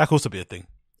 That could also be a thing.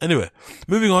 Anyway,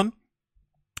 moving on.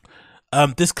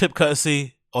 This clip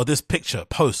courtesy, or this picture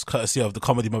post courtesy of the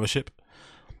Comedy Mothership.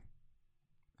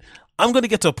 I'm going to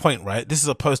get to a point, right? This is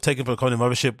a post taken from the Comedy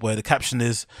Mothership where the caption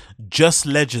is just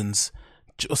legends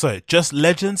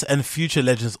and future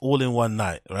legends all in one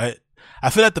night, right? I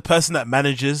feel like the person that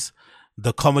manages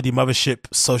the Comedy Mothership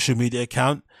social media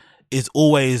account is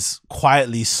always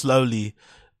quietly, slowly,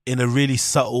 in a really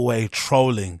subtle way,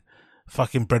 trolling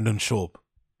fucking Brendan Schaub.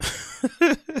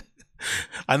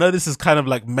 I know this is kind of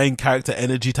like main character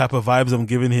energy type of vibes I'm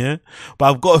giving here,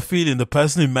 but I've got a feeling the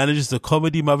person who manages the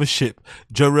Comedy Mothership,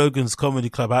 Joe Rogan's comedy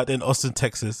club out there in Austin,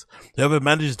 Texas, whoever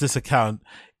manages this account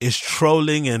is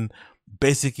trolling and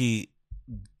basically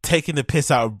taking the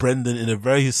piss out of Brendan in a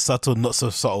very subtle, not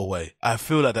so subtle way. I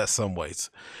feel like that's some ways,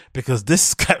 because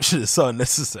this caption is so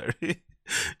unnecessary.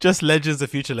 Just legends and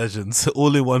future legends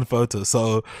all in one photo.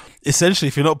 So essentially,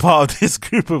 if you're not part of this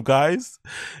group of guys,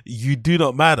 you do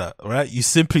not matter, right? You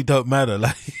simply don't matter.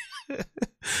 Like,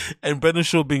 and Brendan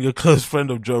Schaub being a close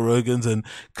friend of Joe Rogan's and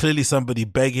clearly somebody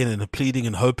begging and pleading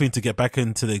and hoping to get back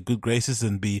into their good graces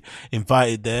and be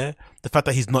invited there. The fact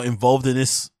that he's not involved in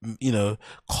this,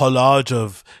 collage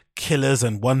of killers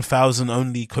and 1,000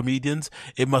 only comedians,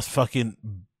 it must fucking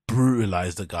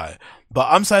brutalize the guy. But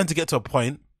I'm starting to get to a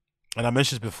point, and I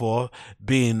mentioned this before,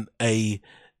 being a,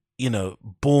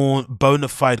 bona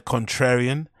fide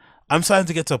contrarian. I'm starting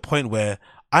to get to a point where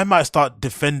I might start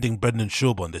defending Brendan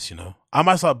Schaub on this, I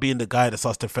might start being the guy that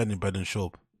starts defending Brendan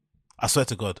Schaub. I swear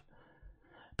to God.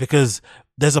 Because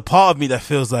there's a part of me that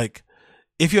feels like,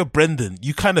 if you're Brendan,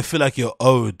 you kind of feel like you're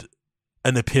owed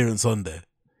an appearance on there.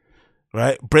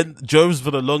 Right? Joe's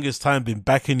for the longest time been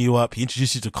backing you up. He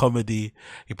introduced you to comedy.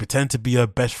 He pretended to be your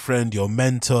best friend, your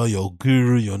mentor, your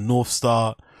guru, your North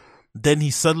Star. Then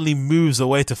he suddenly moves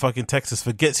away to fucking Texas,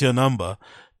 forgets your number,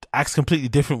 acts completely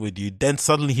different with you. Then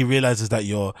suddenly he realizes that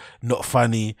you're not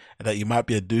funny and that you might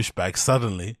be a douchebag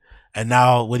suddenly. And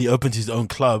now when he opens his own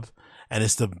club and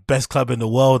it's the best club in the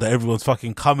world that everyone's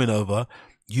fucking coming over,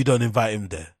 you don't invite him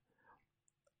there.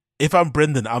 If I'm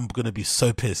Brendan, I'm going to be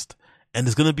so pissed. And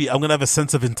I'm going to have a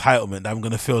sense of entitlement. I'm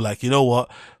going to feel like, you know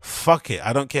what? Fuck it.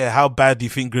 I don't care how bad you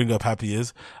think Gringo Pappy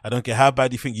is. I don't care how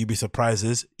bad you think You'd Be Surprised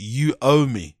is. You owe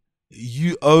me.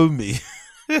 You owe me.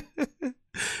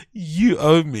 You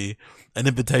owe me an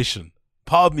invitation.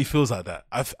 Part of me feels like that.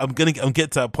 I'm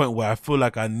get to a point where I feel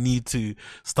like I need to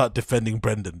start defending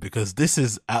Brendan because this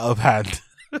is out of hand.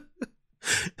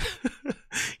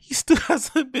 He still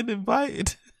hasn't been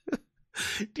invited.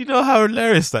 Do you know how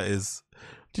hilarious that is?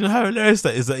 Do you know how hilarious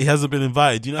that is that he hasn't been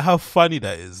invited? Do you know how funny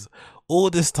that is? All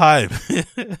this time,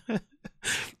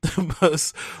 the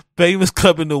most famous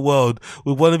club in the world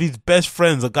with one of his best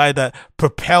friends, a guy that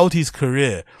propelled his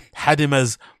career, had him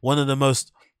as one of the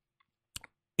most,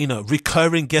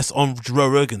 recurring guests on Joe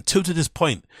Rogan. To this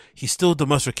point, he's still the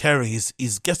most recurring.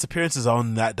 His guest appearances are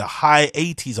on the high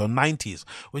 80s or 90s,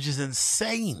 which is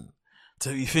insane. So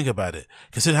you think about it,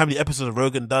 considering how many episodes of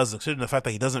Rogan does, considering the fact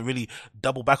that he doesn't really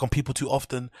double back on people too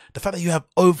often, the fact that you have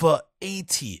over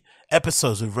 80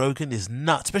 episodes with Rogan is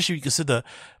nuts, especially if you consider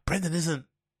Brendan isn't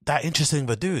that interesting of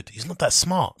a dude. He's not that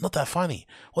smart, not that funny.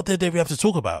 What did they have to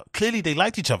talk about? Clearly they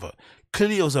liked each other.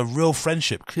 Clearly it was a real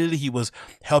friendship. Clearly he was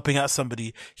helping out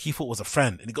somebody he thought was a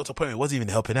friend, and he got to a point where he wasn't even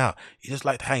helping out. He just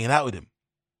liked hanging out with him.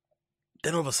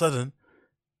 Then all of a sudden,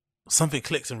 something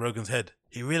clicks in Rogan's head.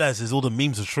 He realizes all the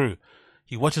memes are true.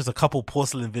 He watches a couple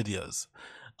porcelain videos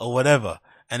or whatever.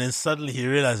 And then suddenly he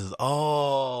realizes,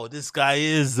 oh, this guy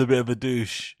is a bit of a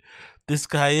douche. This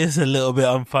guy is a little bit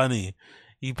unfunny.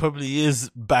 He probably is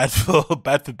bad for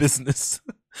business.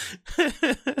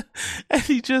 And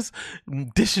he just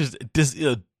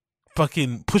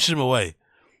fucking pushes him away.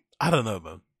 I don't know,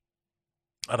 man.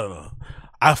 I don't know.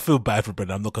 I feel bad for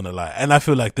Brendan, I'm not going to lie. And I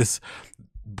feel like this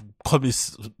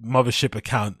communist mothership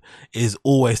account is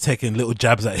always taking little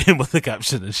jabs at him with the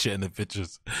caption and shit in the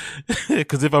pictures.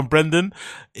 Because if I'm Brendan,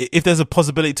 if there's a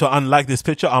possibility to unlike this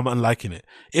picture, I'm unliking it.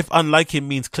 If unliking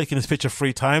means clicking this picture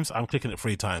 3 times, I'm clicking it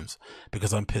 3 times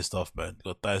because I'm pissed off, man.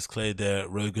 Got Dice Clay there,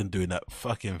 Rogan doing that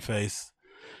fucking face,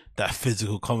 that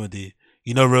physical comedy.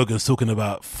 Rogan's talking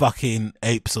about fucking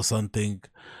apes or something,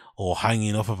 or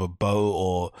hanging off of a boat,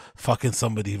 or fucking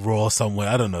somebody raw somewhere.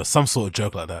 I don't know, some sort of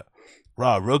joke like that.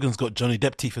 Rah, Rogan's got Johnny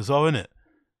Depp teeth as well, innit?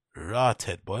 Rah,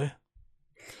 Ted boy.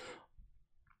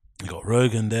 You got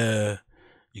Rogan there.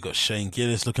 You got Shane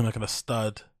Gillis looking like a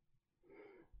stud.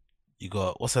 You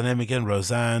got, what's her name again?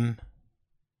 Roseanne.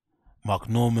 Mark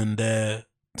Norman there.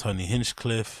 Tony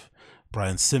Hinchcliffe.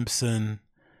 Brian Simpson.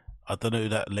 I don't know who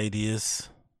that lady is.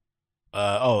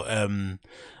 What's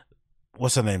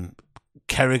her name?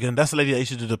 Kerrigan. That's the lady that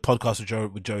used to do the podcast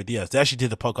with Joey Diaz. They actually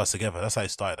did the podcast together. That's how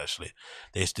it started, actually.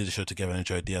 They used to do the show together, and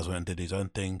Joey Diaz went and did his own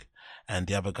thing. And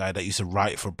the other guy that used to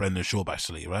write for Brendan Schaub,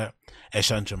 actually, right?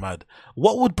 Eshan Jamad.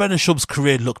 What would Brendan Schaub's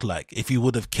career look like if he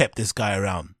would have kept this guy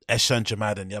around? Eshan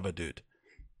Jamad and the other dude.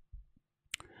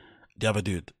 The other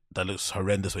dude that looks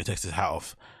horrendous when he takes his hat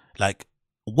off. Like,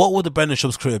 what would the Brendan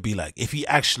Schaub's career be like if he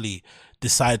actually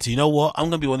decided to, you know what, I'm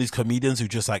going to be one of these comedians who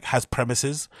just like has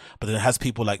premises, but then has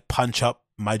people like punch up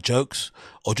my jokes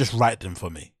or just write them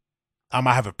for me. I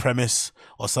might have a premise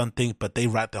or something, but they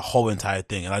write the whole entire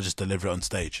thing and I just deliver it on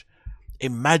stage.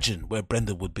 Imagine where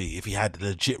Brendan would be if he had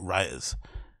legit writers.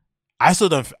 I still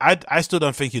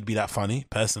don't think he'd be that funny,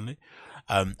 personally.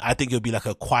 I think it would be like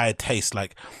a quiet taste.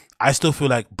 Like, I still feel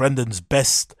like Brendan's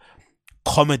best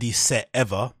comedy set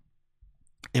ever,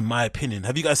 in my opinion.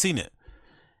 Have you guys seen it?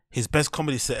 His best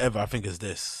comedy set ever, I think, is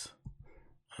this.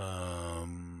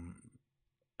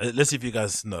 Let's see if you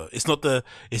guys know. It's not the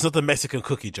Mexican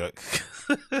cookie joke.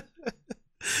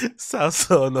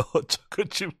 Salsa on a hot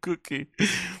chocolate chip cookie.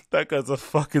 That guy's a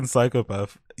fucking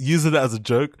psychopath. Using that as a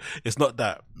joke, it's not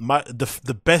that.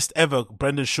 The best ever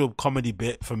Brendan Schaub comedy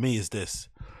bit for me is this.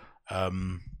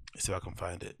 Let's see if I can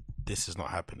find it. This is not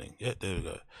happening. Yeah, there we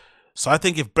go. So I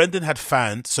think if Brendan had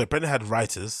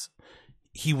writers,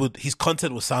 his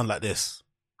content would sound like this.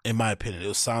 In my opinion, it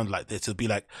would sound like this. It would be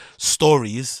like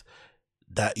stories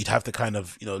that you'd have to kind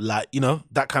of,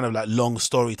 that kind of like long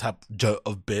story type joke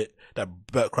of bit that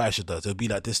Bert Kreischer does. It would be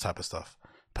like this type of stuff,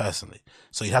 personally.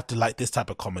 So you'd have to like this type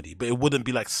of comedy, but it wouldn't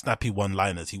be like snappy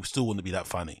one-liners. He still wouldn't be that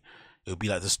funny. It would be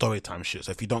like the story time shit.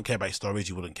 So if you don't care about stories,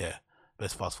 you wouldn't care.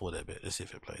 Let's fast forward a bit. Let's see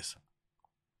if it plays.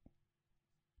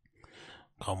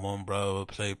 Come on, bro.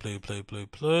 Play. Ladies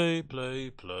and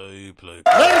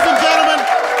gentlemen,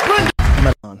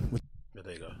 Brendan.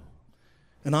 There you go.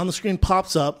 And on the screen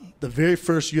pops up the very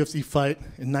first UFC fight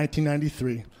in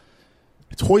 1993.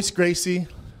 It's Royce Gracie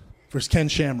versus Ken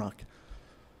Shamrock.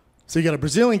 So you got a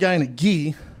Brazilian guy in a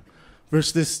gi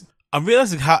versus this. I'm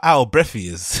realizing how out of breath he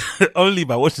is only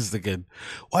by watching this again.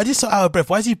 Why is he so out of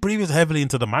breath? Why is he breathing so heavily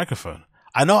into the microphone?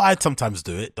 I know I sometimes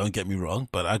do it, don't get me wrong,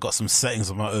 but I got some settings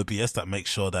on my OBS that make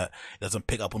sure that it doesn't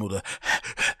pick up on all the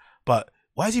but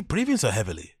why is he breathing so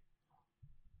heavily?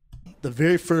 The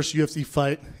very first UFC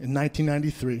fight in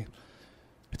 1993.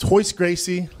 It's Royce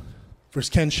Gracie versus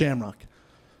Ken Shamrock.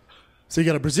 So you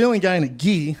got a Brazilian guy in a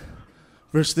gi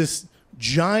versus this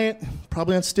giant,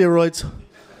 probably on steroids,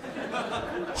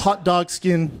 hot dog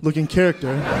skin looking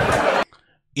character.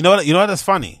 You know what that's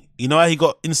funny? You know how he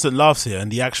got instant laughs here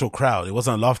and the actual crowd? It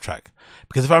wasn't a laugh track.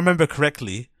 Because if I remember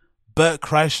correctly, Bert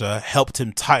Kreischer helped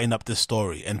him tighten up this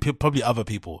story and probably other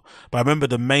people. But I remember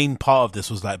the main part of this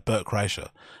was like Bert Kreischer.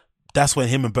 That's when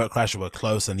him and Bert Kreischer were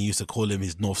close and he used to call him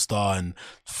his North Star and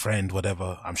friend,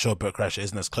 whatever. I'm sure Bert Kreischer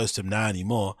isn't as close to him now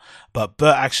anymore. But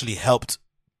Bert actually helped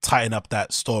tighten up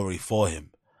that story for him.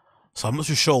 So I'm not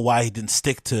too sure why he didn't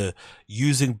stick to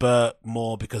using Bert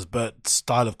more, because Bert's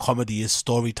style of comedy is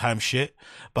story time shit.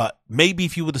 But maybe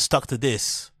if he would have stuck to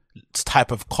this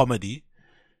type of comedy,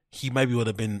 he maybe would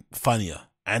have been funnier.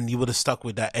 And he would have stuck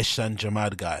with that Ehsan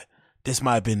Jamad guy. This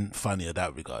might have been funnier in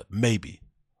that regard. Maybe.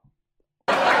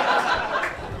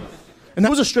 And that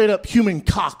was a straight up human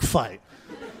cock fight.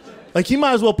 Like, he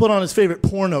might as well put on his favorite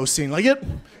porno scene. Like,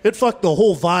 it fucked the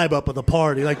whole vibe up of the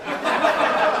party. Like,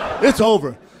 it's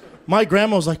over. My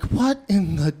grandma was like, what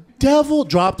in the devil?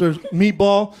 Dropped her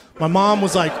meatball. My mom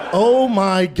was like, oh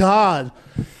my God.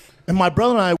 And my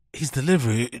brother and I. His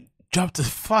delivery dropped the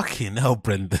fucking hell,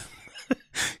 Brendan.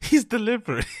 His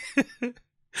delivery.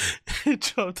 He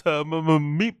dropped her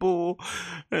meatball.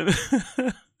 And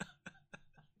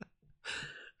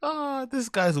this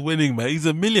guy's winning, man. He's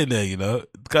a millionaire, you know.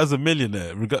 The guy's a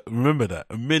millionaire. Remember that.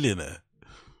 A millionaire.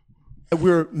 We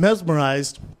were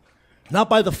mesmerized, not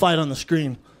by the fight on the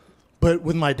screen, but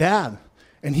with my dad.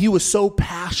 And he was so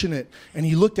passionate. And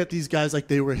he looked at these guys like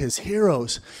they were his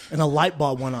heroes. And a light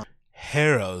bulb went on.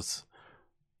 Heroes.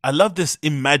 I love this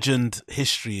imagined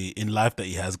history in life that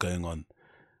he has going on.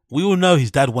 We all know his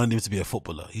dad wanted him to be a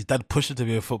footballer. His dad pushed him to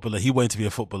be a footballer. He wanted to be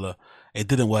a footballer. It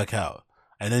didn't work out.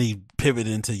 And then he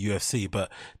pivoted into UFC.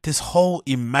 But this whole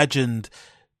imagined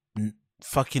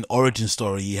fucking origin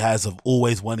story he has of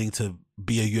always wanting to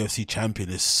be a UFC champion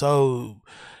is so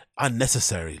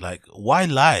unnecessary. Like, why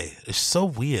lie? It's so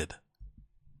weird.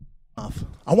 I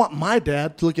want my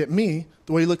dad to look at me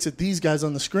the way he looks at these guys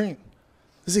on the screen.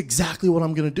 This is exactly what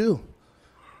I'm going to do.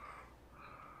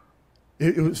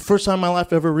 It was the first time in my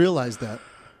life I ever realized that.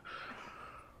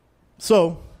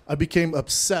 So I became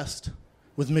obsessed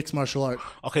with mixed martial art.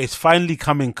 Okay, it's finally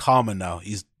coming calmer now.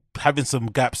 He's having some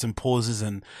gaps and pauses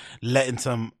and letting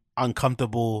some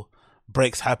uncomfortable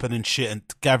breaks happen and shit and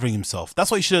gathering himself.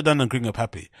 That's what he should have done on Growing Up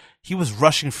Happy. He was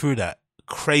rushing through that.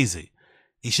 Crazy.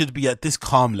 He should be at this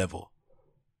calm level.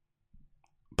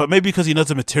 But maybe because he knows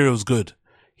the material's good.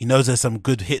 He knows there's some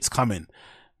good hits coming.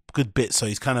 Good bits. So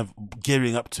he's kind of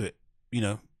gearing up to it. You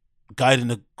know, guiding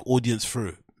the audience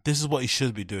through. This is what he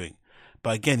should be doing.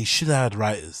 But again, he should have had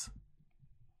writers.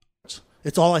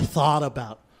 It's all I thought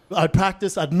about. I'd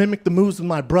practice, I'd mimic the moves with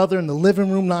my brother in the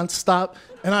living room nonstop,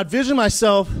 and I'd vision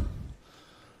myself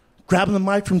grabbing the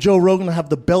mic from Joe Rogan. I have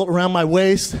the belt around my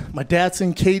waist. My dad's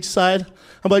in cage side.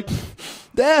 I'm like,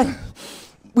 Dad,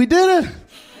 we did it.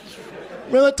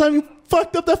 Remember that time you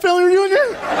fucked up that family reunion?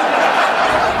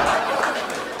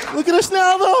 Look at us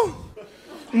now, though.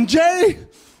 And Jay,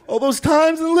 all those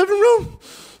times in the living room.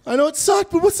 I know it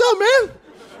sucked, but what's up, man?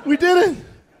 We did it.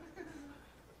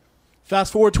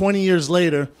 Fast forward 20 years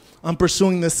later, I'm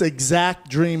pursuing this exact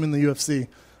dream in the UFC. I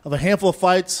have a handful of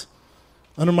fights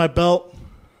under my belt,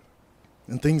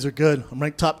 and things are good. I'm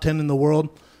ranked top 10 in the world.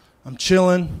 I'm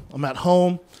chilling. I'm at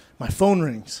home. My phone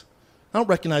rings. I don't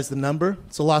recognize the number.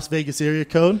 It's a Las Vegas area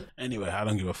code. Anyway, I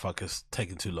don't give a fuck. It's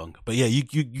taking too long. But yeah, you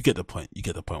get the point. You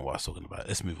get the point what I was talking about.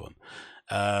 Let's move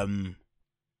on.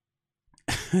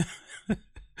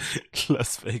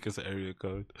 Las Vegas area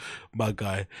code. My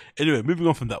guy. Anyway, moving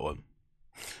on from that one.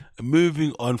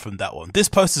 This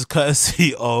post is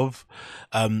courtesy of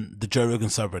the Joe Rogan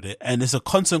subreddit, and it's a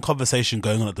constant conversation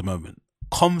going on at the moment.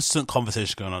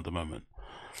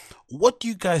 What do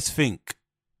you guys think?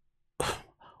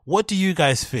 What do you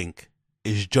guys think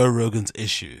is Joe Rogan's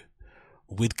issue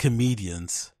with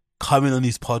comedians coming on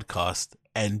his podcast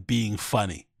and being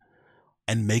funny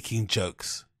and making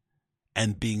jokes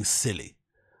and being silly?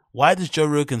 Why does Joe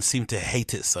Rogan seem to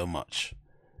hate it so much?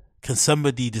 Can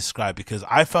somebody describe? Because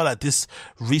I felt like this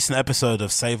recent episode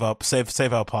of Save Our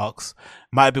Parks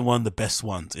might have been one of the best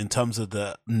ones in terms of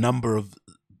the number of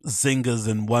zingers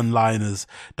and one-liners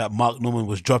that Mark Norman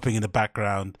was dropping in the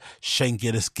background, Shane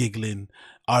Gillis giggling,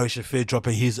 Ari Shaffir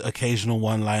dropping his occasional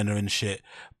one-liner and shit.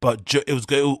 But it was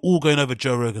all going over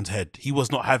Joe Rogan's head. He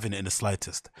was not having it in the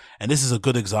slightest. And this is a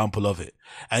good example of it.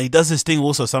 And he does this thing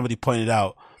also, somebody pointed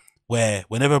out, where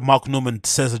whenever Mark Norman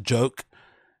says a joke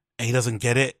and he doesn't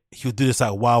get it, he'll do this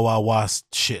like wah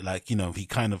shit, like, you know, he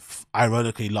kind of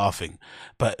ironically laughing.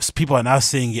 But people are now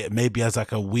seeing it maybe as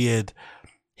like a weird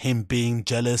him being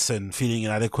jealous and feeling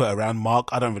inadequate around Mark.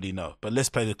 I don't really know. But let's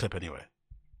play the clip anyway.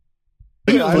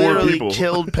 He literally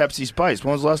killed Pepsi Spice.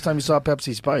 When was the last time you saw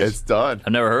Pepsi Spice? It's done.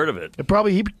 I've never heard of it.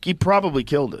 He probably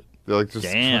killed it. They're like, just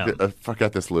Damn.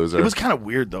 forget this loser. It was kind of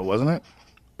weird though, wasn't it?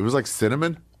 It was like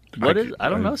cinnamon. What is? I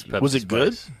don't know. Pepsi Was it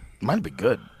good? Spice. Might have been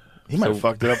good. He might have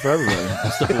fucked it up for everybody.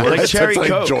 Like Cherry like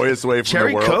Coke. joyous way from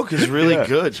Cherry the world. Coke is really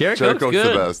good. Cherry Cherry Coke's Coke's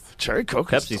good. the best. Cherry Coke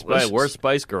Pepsi is Spice. delicious. Where's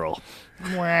Spice Girl?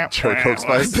 Cherry Coke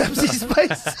Spice. Pepsi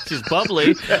Spice. She's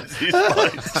bubbly. She's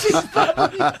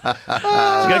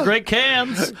got great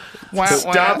cans.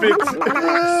 Stop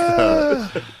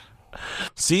it.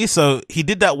 See, so he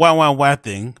did that wah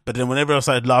thing, but then whenever I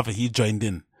started laughing, he joined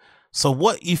in. So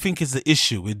what you think is the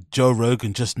issue with Joe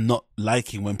Rogan just not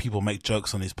liking when people make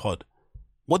jokes on his pod?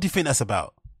 What do you think that's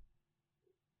about?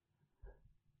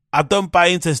 I don't buy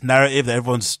into this narrative that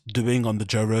everyone's doing on the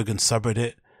Joe Rogan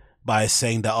subreddit by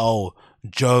saying that, oh,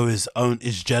 Joe is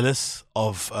jealous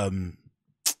of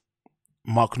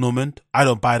Mark Norman. I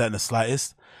don't buy that in the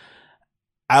slightest.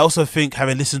 I also think,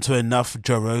 having listened to enough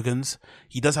Joe Rogans,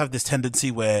 he does have this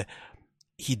tendency where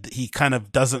he kind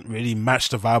of doesn't really match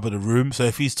the vibe of the room. So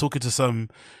if he's talking to some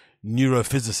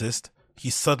neurophysicist,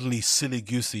 he's suddenly silly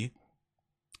goosey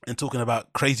and talking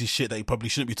about crazy shit that he probably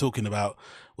shouldn't be talking about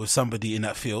with somebody in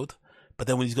that field. But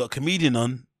then when he's got a comedian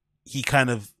on, he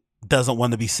kind of doesn't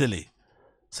want to be silly.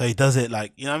 So he does it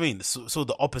like, you know what I mean? Sort of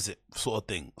the opposite sort of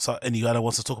thing. So, and he either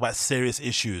wants to talk about serious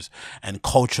issues and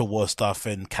culture war stuff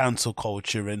and cancel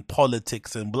culture and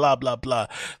politics and blah, blah, blah.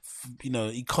 You know,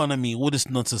 economy, all this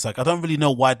nonsense. Like, I don't really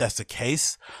know why that's the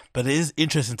case, but it is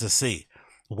interesting to see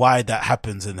why that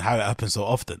happens and how it happens so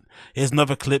often. Here's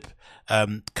another clip,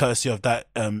 courtesy of that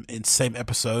in same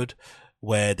episode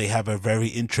where they have a very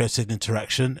interesting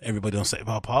interaction. Everybody on Save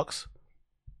Our Parks.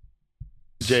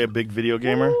 Jay, a big video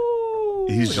gamer?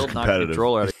 He's just competitive.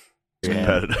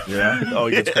 Competitive. Yeah. Oh,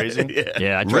 he gets crazy?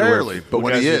 Yeah, I try Rarely, to but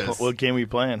when he is. What game are you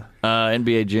playing?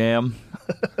 NBA Jam.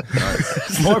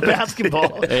 More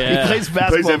basketball. Yeah. He plays He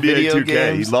plays basketball NBA video 2K.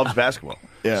 games. He loves basketball.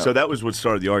 Yeah. So that was what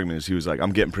started the argument. Is he was like,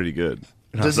 "I'm getting pretty good."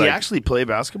 And I Does was he like, actually play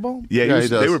basketball? Yeah, Yeah, he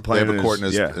does. they were playing. They have a court in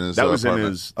his that was apartment.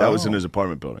 in his. That was in his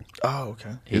apartment building. Oh,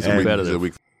 okay. He's He's a competitive.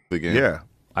 weekly game. Yeah.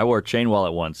 I wore a chain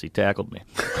wallet once. He tackled me.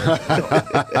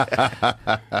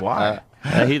 Why?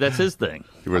 That's his thing.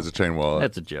 He wears a chain wallet.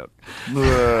 That's a joke.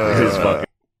 His fucking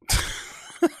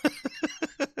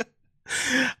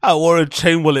I wore a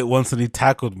chain wallet once and he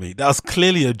tackled me. That was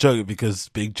clearly a joke because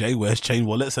Big J wears chain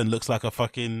wallets and looks like a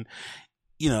fucking,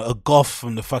 you know, a goth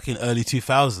from the fucking early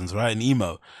 2000s, right? An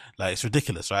emo. Like, it's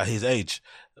ridiculous, right? His age.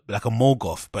 Like a mole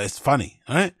goth, but it's funny,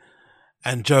 right?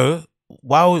 And Joe,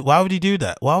 why would he do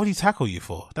that? Why would he tackle you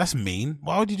for? That's mean.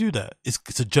 Why would he do that?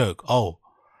 It's a joke. Oh.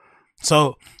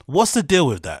 So, what's the deal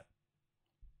with that?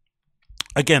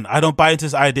 Again, I don't buy into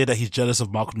this idea that he's jealous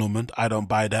of Mark Norman. I don't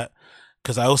buy that.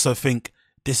 Because I also think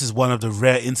this is one of the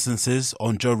rare instances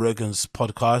on Joe Rogan's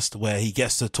podcast where he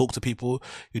gets to talk to people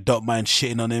who don't mind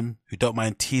shitting on him, who don't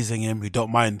mind teasing him, who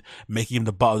don't mind making him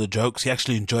the butt of the jokes. He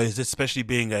actually enjoys this, especially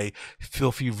being a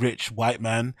filthy rich white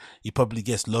man. He probably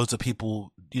gets loads of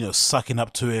people sucking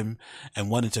up to him and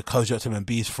wanting to coach up to him and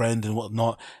be his friend and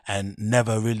whatnot, and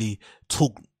never really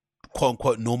talk quote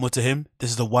unquote normal to him.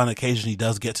 This is the one occasion he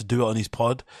does get to do it on his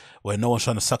pod, where no one's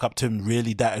trying to suck up to him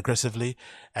really that aggressively,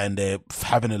 and they're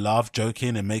having a laugh,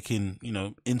 joking and making,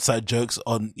 inside jokes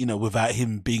on, without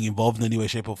him being involved in any way,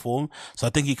 shape or form. So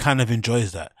I think he kind of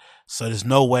enjoys that. So there's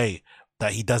no way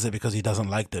that he does it because he doesn't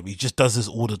like them. He just does this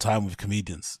all the time with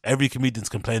comedians. Every comedian's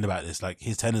complained about this, like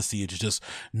his tendency to just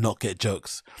not get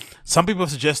jokes. Some people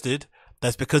have suggested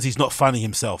that's because he's not funny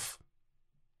himself.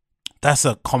 That's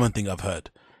a common thing I've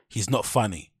heard. He's not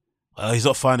funny. He's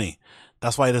not funny.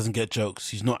 That's why he doesn't get jokes.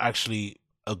 He's not actually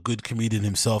a good comedian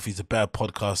himself. He's a better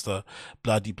podcaster,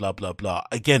 blah, blah, blah, blah.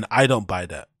 Again, I don't buy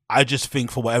that. I just think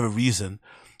for whatever reason,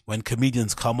 when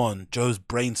comedians come on, Joe's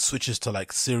brain switches to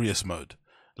like serious mode.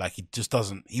 Like he just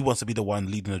doesn't, he wants to be the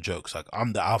one leading the jokes. Like,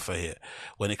 I'm the alpha here.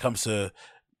 When it comes to,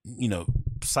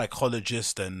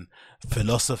 psychologists and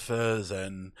philosophers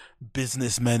and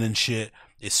businessmen and shit,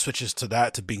 it switches to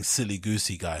that, to being silly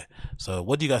goosey guy. So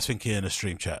what do you guys think here in the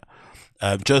stream chat?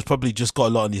 Joe's probably just got a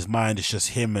lot on his mind. It's just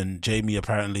him and Jamie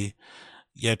apparently.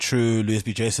 Yeah, true. Louis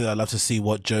BJ said, I'd love to see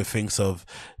what Joe thinks of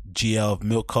GL of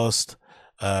Milk Cost.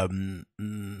 Martin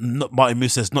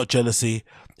Moose says, not jealousy.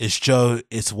 It's Joe.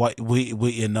 It's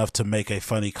witty enough to make a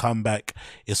funny comeback.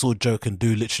 It's all Joe can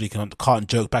do. Literally can't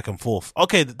joke back and forth.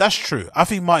 Okay, that's true. I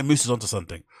think Martin Moose is onto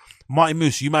something. Martin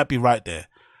Moose, you might be right there.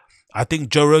 I think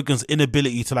Joe Rogan's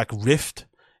inability to like riff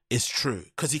is true,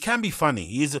 because he can be funny.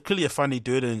 He's clearly a funny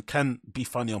dude and can be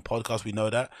funny on podcasts. We know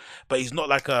that, but he's not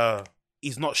like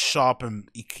he's not sharp and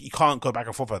he can't go back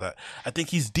and forth like that. I think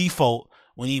his default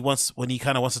when he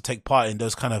kind of wants to take part in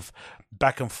those kind of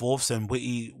back and forths and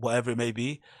witty, whatever it may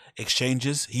be,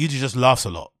 exchanges, he usually just laughs a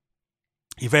lot.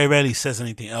 He very rarely says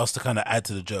anything else to kind of add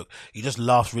to the joke. He just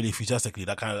laughs really enthusiastically,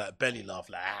 that kind of like belly laugh,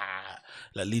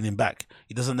 like leaning back.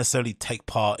 He doesn't necessarily take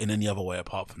part in any other way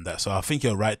apart from that. So I think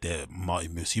you're right there, Marty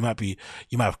Moose. You might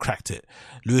have cracked it.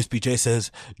 Louis BJ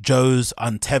says Joe's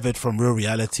untethered from real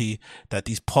reality, that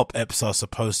these pop eps are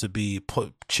supposed to be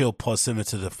chill pod similar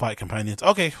to the Fight Companions.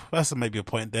 Okay, that's maybe a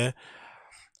point there.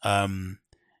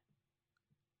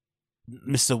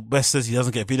 Mr. West says he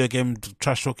doesn't get video game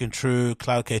trash talking. True.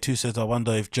 Cloud K2 says, I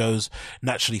wonder if Joe's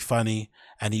naturally funny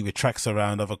and he retracts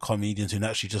around other comedians who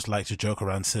naturally just like to joke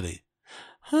around silly.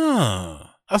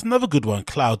 That's another good one.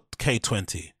 Cloud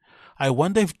K20. I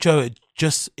wonder if Joe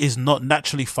just is not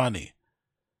naturally funny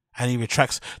and he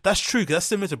retracts. That's true, because that's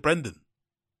similar to Brendan.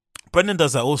 Brendan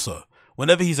does that also.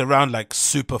 Whenever he's around like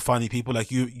super funny people, like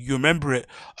you remember it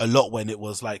a lot when it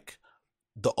was like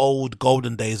the old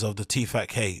golden days of the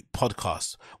T-Fat-K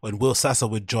podcast, when Will Sasser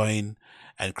would join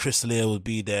and Chris Lear would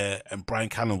be there and Brian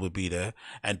Callen would be there,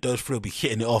 and those three will be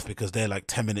hitting it off because they're like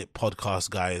 10-minute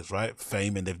podcast guys, right?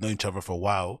 Fame, and they've known each other for a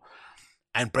while.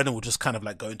 And Brendan would just kind of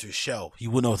like go into his shell. He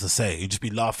wouldn't know what to say. He'd just be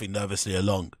laughing nervously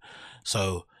along.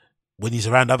 So when he's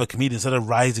around other comedians, instead of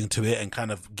rising to it and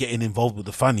kind of getting involved with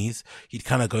the funnies, he'd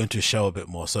kind of go into his shell a bit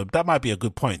more. So that might be a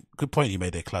good point. Good point you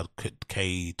made there, Cloud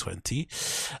K20.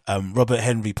 Robert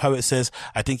Henry Poet says,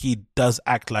 I think he does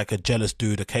act like a jealous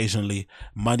dude occasionally.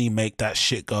 Money make that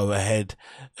shit go ahead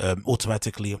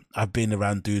automatically. I've been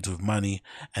around dudes with money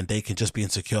and they can just be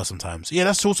insecure sometimes. Yeah,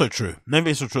 that's also true.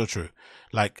 Maybe it's also true.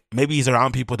 Like, maybe he's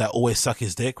around people that always suck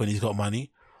his dick when he's got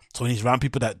money. So when he's around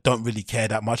people that don't really care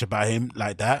that much about him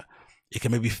like that, it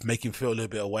can maybe make him feel a little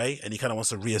bit away, and he kind of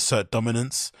wants to reassert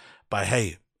dominance by,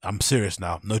 hey, I'm serious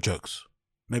now, no jokes.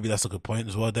 Maybe that's a good point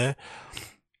as well there.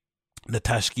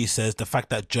 Natashki says, the fact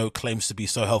that Joe claims to be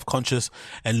so health conscious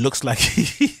and looks like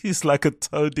he's like a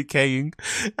toe decaying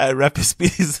at rapid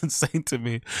speed is insane to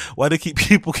me. Why do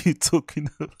people keep talking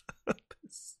about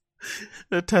this?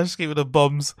 Natashki with the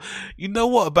bombs. You know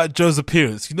what about Joe's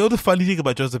appearance? You know the funny thing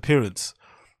about Joe's appearance?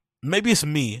 Maybe it's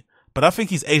me, but I think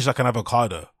he's aged like an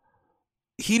avocado.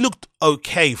 He looked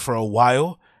okay for a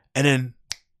while, and then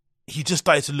he just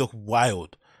started to look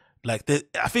wild. Like,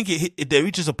 I think there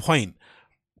reaches a point.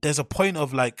 There's a point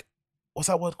of like, what's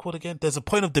that word called again? There's a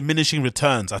point of diminishing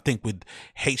returns, I think, with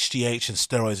HGH and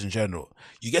steroids in general.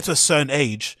 You get to a certain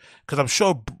age, because I'm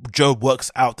sure Joe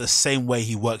works out the same way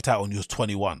he worked out when he was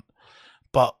 21.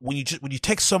 But when you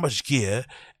take so much gear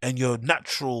and your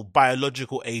natural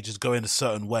biological age is going a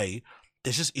certain way,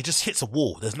 it just hits a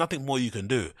wall. There's nothing more you can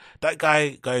do. That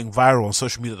guy going viral on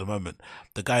social media at the moment,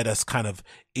 the guy that's kind of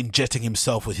injecting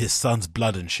himself with his son's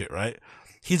blood and shit, right?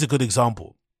 He's a good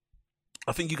example.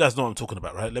 I think you guys know what I'm talking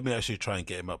about, right? Let me actually try and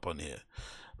get him up on here.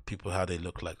 People, how they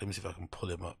look like. Let me see if I can pull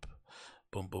him up.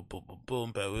 Boom, boom, boom, boom,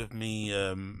 boom. Bear with me.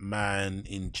 Man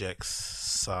injects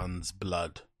son's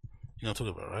blood. You know what I'm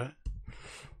talking about, right?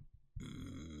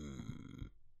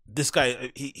 this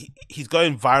guy, he's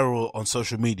going viral on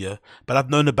social media, but I've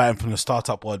known about him from the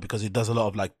startup world because he does a lot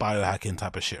of like biohacking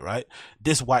type of shit, right?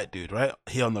 This white dude, right?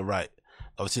 Here on the right,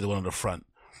 obviously the one on the front.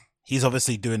 He's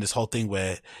obviously doing this whole thing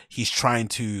where he's trying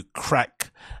to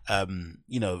crack,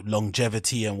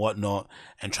 longevity and whatnot,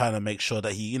 and trying to make sure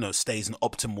that he, stays in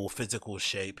optimal physical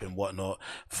shape and whatnot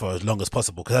for as long as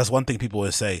possible. Because that's one thing people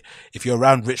always say. If you're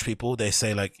around rich people, they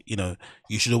say like,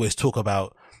 you should always talk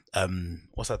about,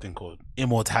 what's that thing called?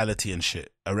 Immortality and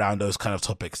shit around those kind of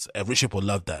topics. Rich people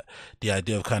love that. The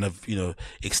idea of kind of,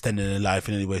 extending their life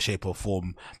in any way, shape or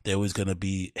form. They're always going to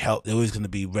be they're always going to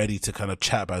be ready to kind of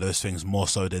chat about those things more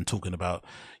so than talking about,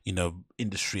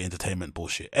 industry entertainment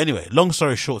bullshit. Anyway, long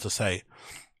story short to say,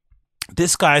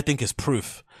 this guy I think is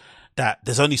proof that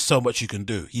there's only so much you can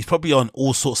do. He's probably on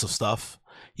all sorts of stuff.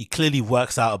 He clearly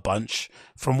works out a bunch.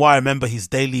 From what I remember, his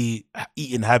daily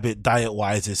eating habit,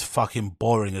 diet-wise, is fucking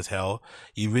boring as hell.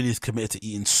 He really is committed to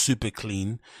eating super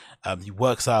clean. He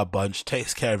works out a bunch,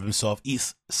 takes care of himself,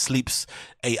 sleeps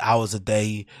 8 hours a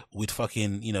day with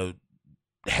fucking,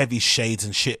 heavy shades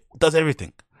and shit. Does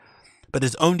everything. But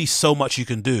there's only so much you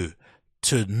can do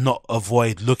to not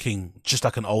avoid looking just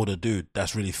like an older dude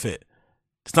that's really fit.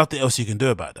 There's nothing else you can do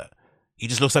about that. He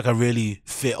just looks like a really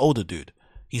fit older dude.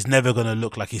 He's never going to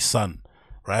look like his son,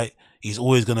 right? He's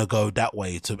always going to go that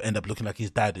way to end up looking like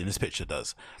his dad in this picture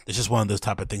does. It's just one of those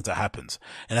type of things that happens.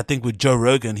 And I think with Joe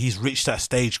Rogan, he's reached that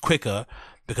stage quicker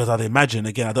because I'd imagine,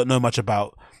 again, I don't know much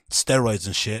about steroids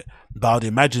and shit, but I'd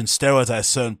imagine steroids at a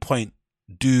certain point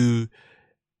do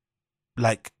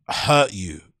like hurt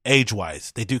you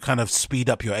age-wise. They do kind of speed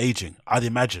up your aging, I'd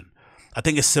imagine. I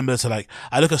think it's similar to like,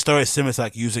 I look at steroids similar to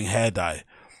like using hair dye.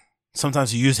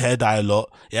 Sometimes you use hair dye a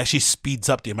lot, it actually speeds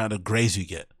up the amount of grays you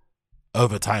get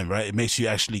over time, right? It makes you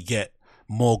actually get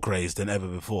more grays than ever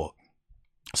before.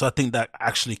 So I think that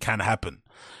actually can happen.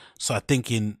 So I think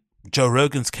in Joe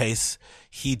Rogan's case,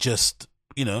 he just,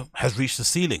 has reached the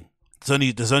ceiling.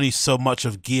 There's only so much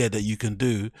of gear that you can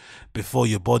do before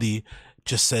your body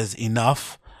just says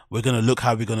enough. We're going to look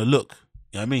how we're going to look.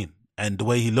 You know what I mean? And the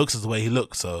way he looks is the way he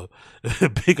looks. So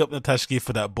big up Natashki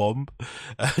for that bomb.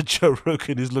 Joe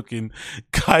Rogan is looking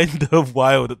kind of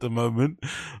wild at the moment,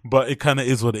 but it kind of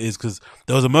is what it is. Because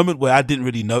there was a moment where I didn't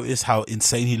really notice how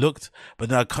insane he looked. But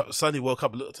then I suddenly woke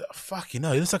up and looked at, fuck, he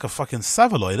looks like a fucking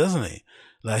Savaloy, doesn't he?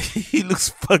 Like, he looks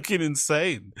fucking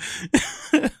insane.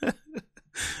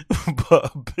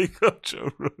 But big up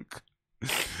Joe Rogan.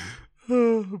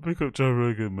 Big up Joe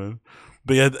Rogan, man.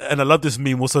 But yeah, and I love this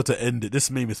meme also to end it. This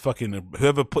meme is fucking,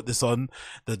 whoever put this on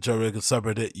the Joe Rogan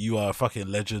subreddit, you are a fucking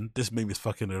legend. This meme is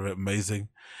fucking amazing.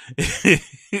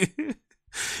 It's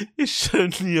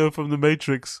showing Neo from The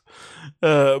Matrix.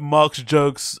 Mark's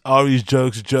jokes, Ari's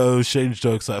jokes, Joe, Shane's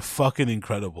jokes are fucking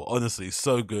incredible. Honestly,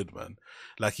 so good, man.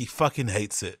 Like, he fucking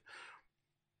hates it.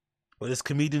 When this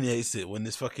comedian, he hates it. When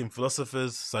this fucking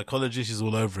philosophers, psychologists, he's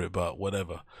all over it, but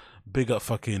whatever. Big up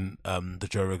fucking the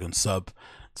Joe Rogan sub.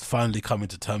 It's finally coming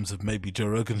to terms of maybe Joe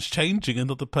Rogan's changing and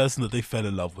not the person that they fell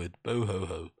in love with. Boo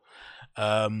ho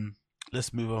ho.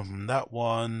 Let's move on from that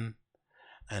one.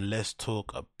 And let's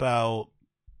talk about...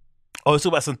 let's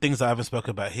talk about some things that I haven't spoken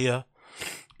about here.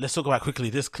 Let's talk about quickly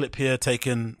this clip here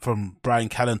taken from Bryan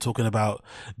Callen talking about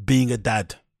being a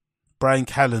dad. Bryan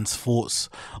Callen's thoughts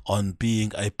on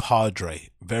being a padre.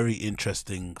 Very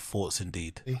interesting thoughts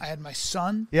indeed. I had my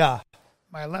son, my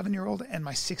 11-year-old, and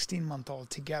my 16-month-old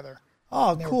together.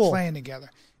 Oh, and they cool. were playing together.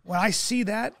 When I see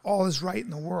that, all is right in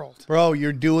the world. Bro,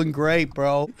 you're doing great,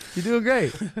 bro. You're doing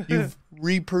great. You've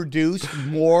reproduced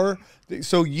more.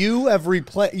 So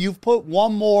you've put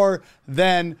one more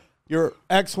than your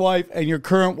ex-wife and your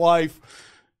current wife.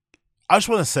 I just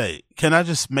want to say, can I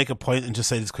just make a point and just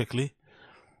say this quickly?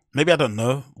 Maybe I don't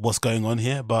know what's going on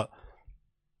here, but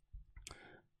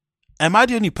am I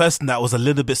the only person that was a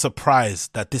little bit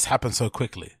surprised that this happened so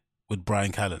quickly with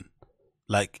Bryan Callen?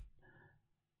 Like,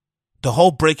 the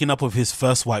whole breaking up of his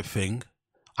first wife thing,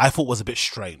 I thought was a bit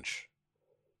strange.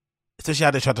 Especially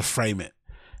how they tried to frame it.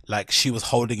 Like she was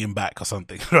holding him back or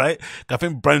something, right? I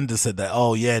think Brendan said that,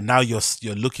 oh yeah, now you're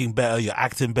looking better, you're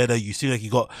acting better, you seem like you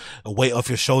got a weight off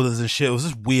your shoulders and shit. It was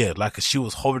just weird. Like she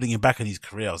was holding him back in his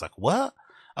career. I was like, what?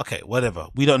 Okay, whatever.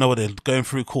 We don't know what they're going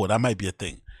through. Cool, that might be a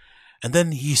thing. And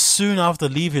then he soon after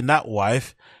leaving that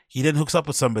wife, he then hooks up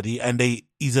with somebody and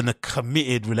he's in a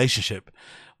committed relationship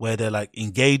where they're like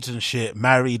engaged and shit,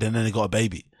 married, and then they got a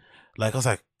baby. Like I was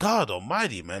like, God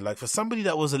almighty, man. Like for somebody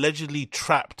that was allegedly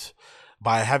trapped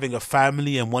by having a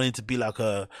family and wanting to be like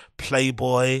a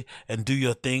playboy and do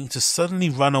your thing, to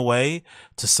suddenly run away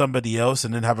to somebody else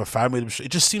and then have a family, it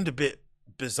just seemed a bit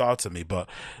bizarre to me. But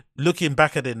looking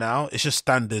back at it now, it's just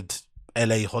standard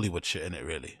LA Hollywood shit in it,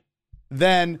 really.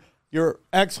 Then your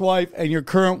ex-wife and your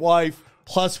current wife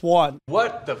plus one.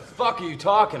 What the fuck are you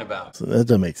talking about? So that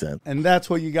doesn't make sense. And that's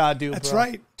what you got to do, That's bro.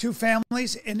 right. 2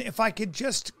 families. And if I could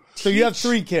just So you have teach-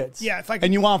 3 kids. Yeah. If I could,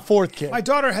 And you want a 4th kid. my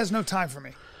daughter has no time for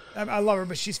me. I love her,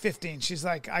 but she's 15. She's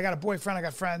like, I got a boyfriend. I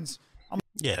got friends.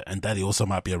 Yeah, and daddy also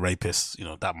might be a rapist. You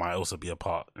know, that might also be a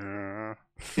part.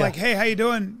 Like, hey, how you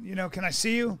doing? You know, can I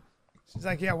see you? She's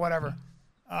like, yeah, whatever.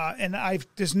 And I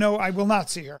will not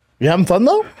see her. You having fun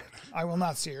though? I will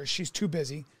not see her. She's too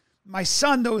busy. My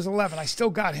son, though, is 11. I still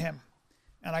got him.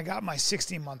 And I got my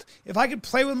 16-month. If I could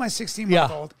play with my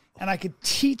 16-month-old and I could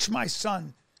teach my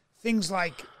son things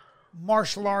like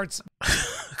martial arts,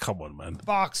 Come on, man.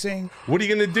 boxing. What are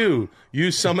you going to do?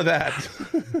 Use some of that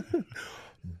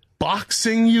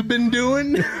boxing you've been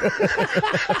doing?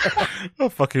 I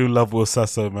fucking love Will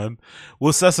Sasso, man.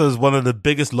 Will Sasso is one of the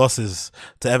biggest losses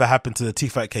to ever happen to the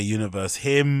T-Fat-K universe.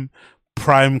 Him,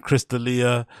 Prime,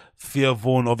 Crystalia, Thea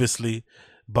Vaughn, obviously.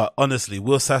 But honestly,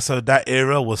 Will Sasso, that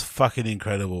era was fucking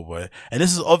incredible, boy. And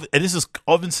this is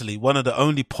obviously one of the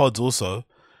only pods also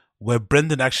where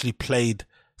Brendan actually played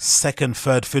second,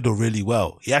 third fiddle really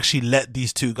well. He actually let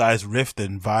these 2 guys riff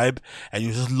and vibe, and he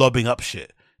was just lobbing up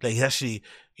shit. Like, he's actually,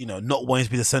 you know, not wanting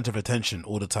to be the center of attention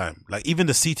all the time. Like, even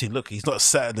the seating, look, he's not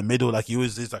sat in the middle like he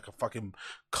always is, like a fucking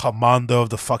commander of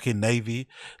the fucking Navy.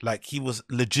 Like, he was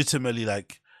legitimately,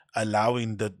 like,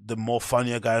 allowing the more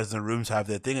funnier guys in the room to have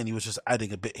their thing, and he was just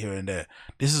adding a bit here and there.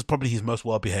 This is probably his most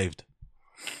well-behaved.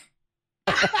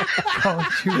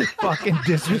 Don't you fucking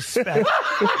disrespect.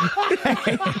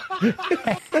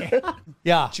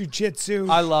 Yeah. Jiu-jitsu.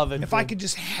 I love it. If I could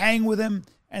just hang with him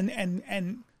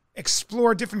and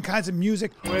explore different kinds of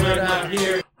music. We're not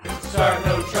here to start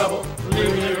no trouble.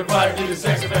 Legally required to do the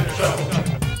sex offender show.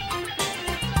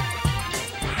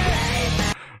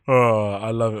 Oh,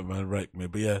 I love it, man. Right, me.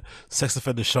 But yeah, sex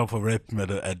offender show for rape me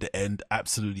at the end.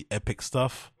 Absolutely epic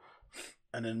stuff.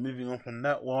 And then moving on from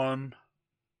that one,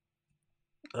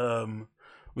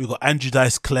 we got Andrew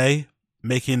Dice Clay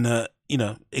making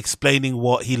explaining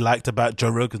what he liked about Joe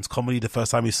Rogan's comedy the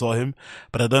first time he saw him,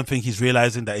 but I don't think he's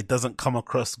realizing that it doesn't come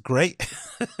across great.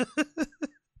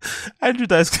 Andrew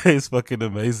Dice Clay is fucking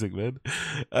amazing, man.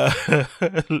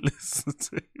 Listen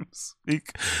to him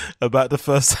speak about the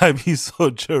first time he saw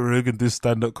Joe Rogan do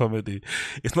stand-up comedy.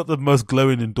 It's not the most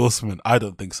glowing endorsement. I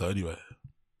don't think so, anyway.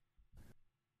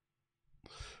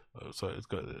 Oh, sorry, it's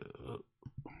got.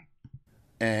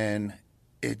 And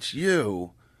it's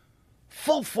you,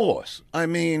 full force. I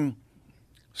mean,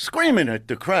 screaming at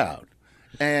the crowd.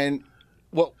 And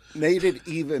what made it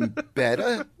even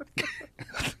better,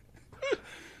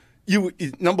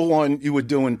 number one, you were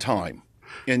doing time,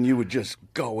 and you were just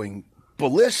going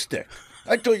ballistic.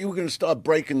 I thought you were going to start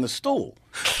breaking the stool.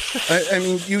 I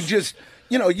mean,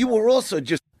 you were also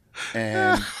just,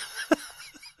 and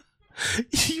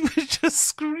you were just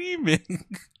screaming,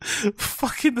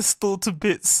 fucking the stool to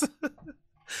bits.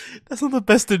 That's not the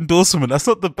best endorsement. That's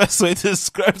not the best way to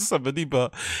describe somebody,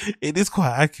 but it is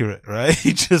quite accurate, right?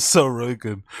 He just saw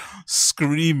Rogan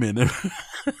screaming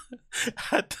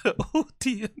at the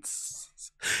audience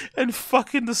and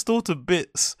fucking the store to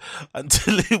bits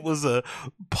until it was a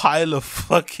pile of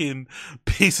fucking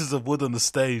pieces of wood on the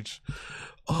stage.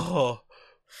 Oh,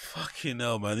 fucking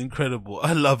hell, man. Incredible.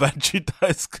 I love Andrew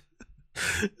Dice.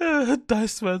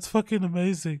 Dice Man's fucking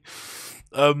amazing.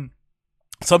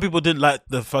 Some people didn't like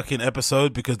the fucking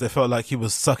episode because they felt like he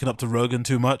was sucking up to Rogan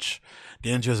too much. The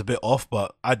energy was a bit off,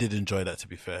 but I did enjoy that, to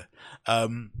be fair.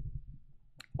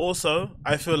 Also,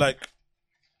 I feel like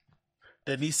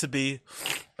there needs to be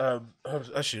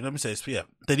actually, let me say this. Yeah,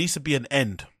 there needs to be an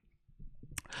end.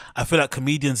 I feel like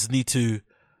comedians need to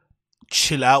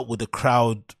chill out with the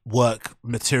crowd work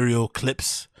material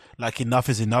clips. Like, enough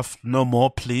is enough. No more,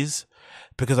 please.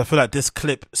 Because I feel like this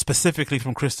clip, specifically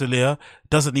from Crystalia,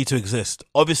 doesn't need to exist.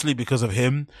 Obviously, because of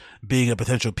him being a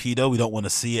potential pedo, we don't want to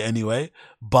see it anyway.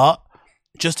 But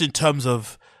just in terms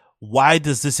of why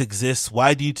does this exist?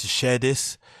 Why do you need to share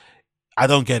this? I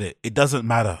don't get it. It doesn't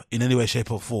matter in any way,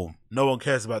 shape, or form. No one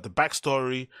cares about the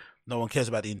backstory. No one cares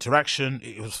about the interaction.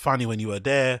 It was funny when you were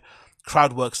there.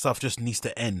 Crowd work stuff just needs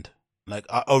to end. Like,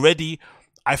 already,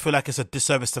 I feel like it's a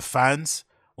disservice to fans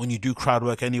when you do crowd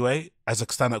work anyway. As a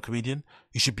stand-up comedian,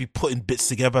 you should be putting bits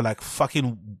together, like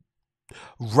fucking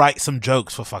write some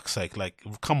jokes, for fuck's sake. Like,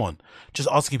 come on, just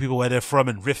asking people where they're from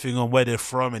and riffing on where they're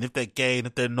from and if they're gay and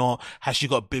if they're not. Has she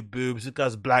got big boobs? This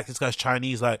guy's black, this guy's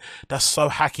Chinese. Like, that's so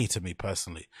hacky to me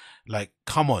personally. Like,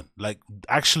 come on, like,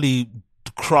 actually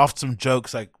craft some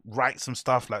jokes, like write some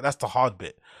stuff. Like, that's the hard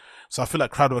bit. So I feel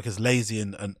like crowd work is lazy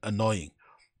and annoying.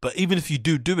 But even if you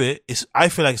do it, I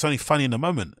feel like it's only funny in the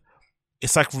moment.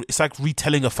 it's like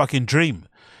retelling a fucking dream.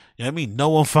 You know what I mean? No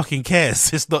one fucking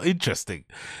cares. It's not interesting.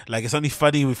 Like, it's only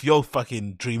funny if you're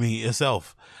fucking dreaming it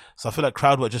yourself. So I feel like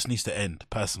crowd work just needs to end,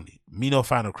 personally. Me no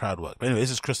fan of crowd work. But anyway,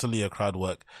 this is Crystalia crowd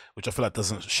work, which I feel like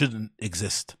shouldn't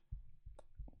exist.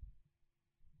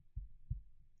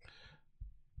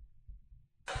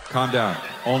 Calm down.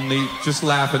 Only just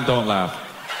laugh and don't laugh.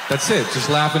 That's it. Just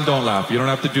laugh and don't laugh. You don't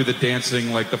have to do the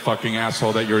dancing like the fucking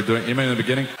asshole that you were doing. You remember in the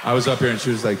beginning? I was up here and she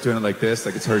was like doing it like this,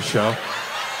 like it's her show.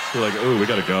 You're like, ooh, we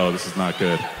gotta go. This is not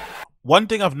good. One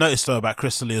thing I've noticed though about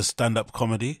Crystalia's stand-up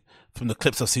comedy, from the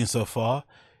clips I've seen so far,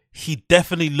 he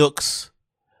definitely looks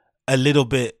a little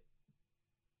bit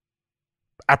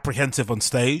apprehensive on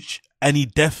stage, and he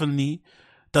definitely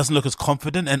doesn't look as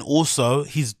confident, and also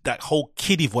that whole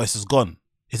kiddie voice is gone.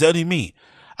 Is it only me?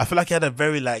 I feel like he had a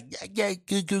very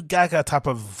goo gaga type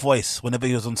of voice whenever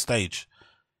he was on stage.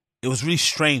 It was really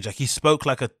strange. Like, he spoke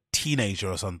like a teenager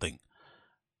or something.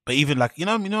 But even like, you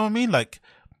know what I mean? Like,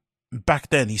 back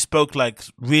then he spoke like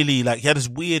really, like, he had this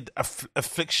weird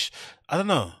affliction, I don't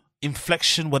know,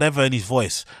 inflection, whatever, in his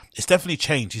voice. It's definitely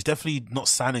changed. He's definitely not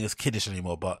sounding as kiddish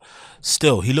anymore, but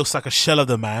still, he looks like a shell of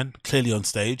the man, clearly on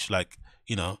stage. Like,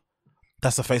 you know,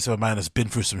 that's the face of a man that's been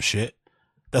through some shit.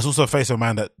 That's also a face of a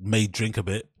man that may drink a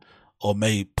bit or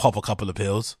may pop a couple of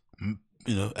pills,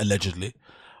 you know, allegedly.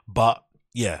 But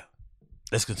yeah,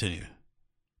 let's continue.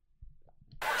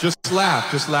 Just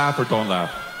laugh or don't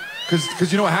laugh.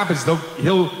 Because you know what happens?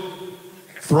 He'll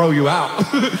throw you out.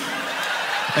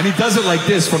 And he does it like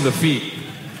this from the feet.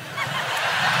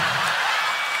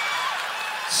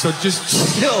 So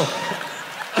just chill.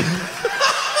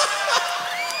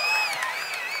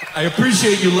 I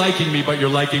appreciate you liking me, but you're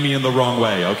liking me in the wrong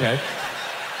way, okay?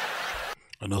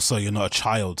 And also, you're not a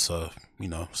child, so, you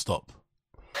know, stop.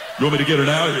 You want me to get her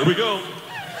now? Here we go.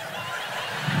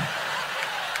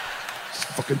 Just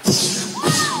fucking...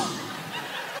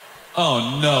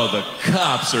 Oh no, the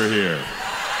cops are here.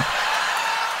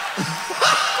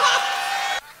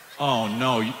 Oh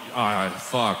no,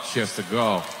 fuck, she has to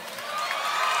go.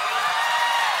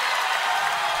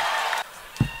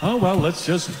 Oh well, let's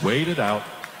just wait it out.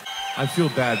 I feel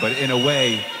bad, but in a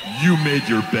way, you made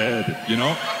your bed, you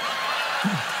know?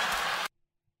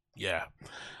 Yeah.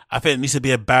 I think it needs to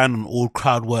be a ban on all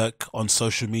crowd work on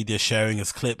social media sharing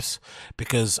as clips,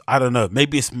 because I don't know,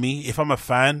 maybe it's me. If I'm a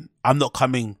fan, I'm not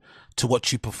coming to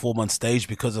watch you perform on stage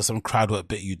because of some crowd work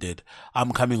bit you did.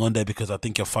 I'm coming on there because I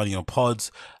think you're funny on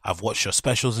pods. I've watched your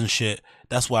specials and shit.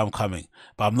 That's why I'm coming.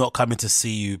 But I'm not coming to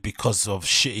see you because of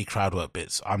shitty crowd work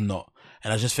bits. I'm not.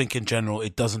 And I just think in general,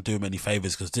 it doesn't do him any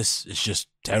favors, because this is just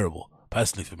terrible,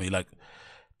 personally, for me. Like,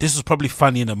 this was probably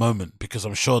funny in a moment because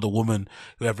I'm sure the woman,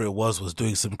 whoever it was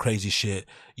doing some crazy shit.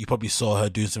 You probably saw her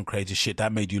doing some crazy shit.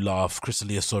 That made you laugh.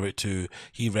 Crystalia saw it too.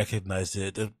 He recognized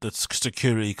it. The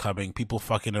security coming, people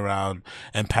fucking around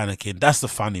and panicking. That's the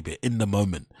funny bit in the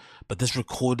moment. But this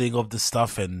recording of the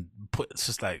stuff it's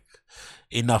just like,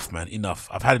 enough, man, enough.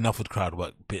 I've had enough with crowd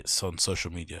work bits on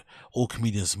social media. All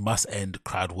comedians must end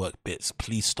crowd work bits.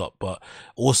 Please stop. But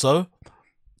also,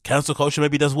 cancel culture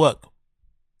maybe does work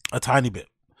a tiny bit.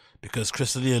 Because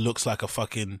Crystalia looks like a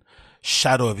fucking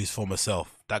shadow of his former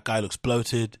self. That guy looks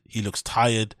bloated. He looks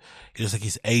tired. He looks like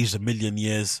he's aged a million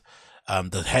years.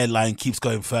 The hairline keeps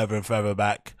going further and further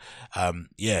back.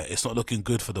 Yeah, it's not looking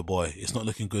good for the boy. It's not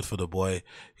looking good for the boy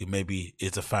who maybe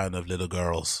is a fan of little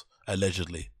girls,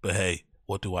 allegedly. But hey,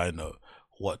 what do I know?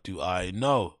 What do I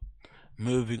know?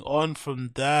 Moving on from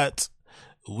that,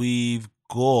 we've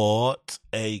got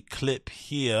a clip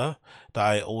here that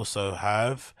I also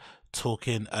have,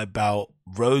 talking about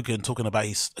Rogan, talking about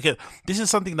again, this is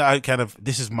something that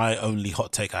this is my only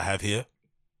hot take I have here.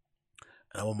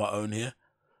 And I'm on my own here.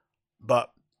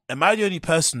 But am I the only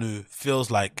person who feels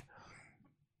like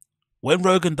when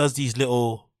Rogan shares these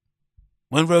little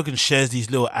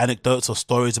anecdotes or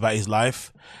stories about his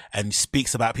life and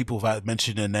speaks about people without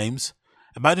mentioning their names,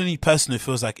 am I the only person who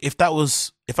feels like if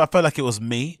I felt like it was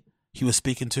me he was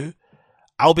speaking to,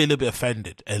 I'll be a little bit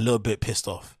offended and a little bit pissed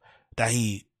off that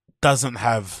he doesn't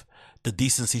have the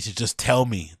decency to just tell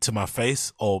me to my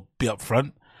face or be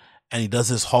upfront, and he does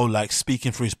this whole like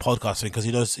speaking through his podcast thing because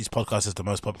he knows his podcast is the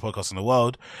most popular podcast in the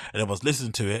world and everyone's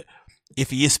listening to it.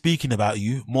 If he is speaking about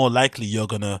you, more likely you're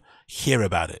gonna hear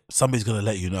about it. Somebody's gonna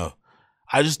let you know.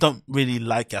 I just don't really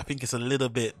like it. I think it's a little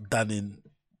bit done in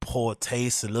poor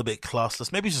taste, a little bit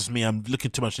classless. Maybe it's just me, I'm looking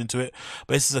too much into it,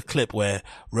 but this is a clip where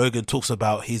Rogan talks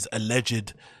about his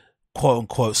alleged quote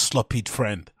unquote sloppy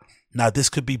friend. Now, this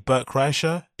could be Bert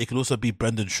Kreischer. It could also be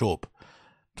Brendan Schaub.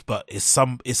 But it's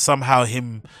somehow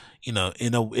him, you know,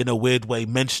 in a weird way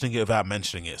mentioning it without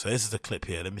mentioning it. So this is the clip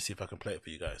here. Let me see if I can play it for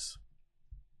you guys.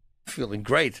 feeling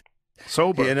great.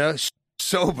 Sober. You know,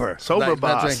 sober. Sober not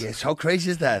boss. drinking. How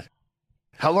crazy is that?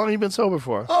 How long have you been sober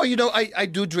for? Oh, you know, I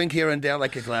do drink here and there,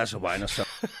 like a glass of wine or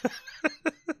something.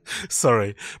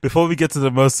 Sorry, before we get to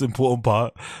the most important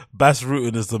part, Bas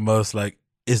Rutten is the most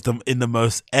in the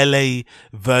most LA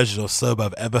version of sober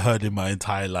I've ever heard in my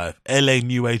entire life. LA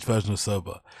New Age version of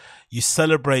sober. You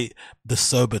celebrate the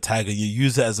sober tag and you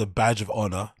use it as a badge of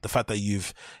honor. The fact that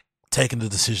you've taken the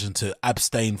decision to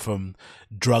abstain from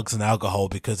drugs and alcohol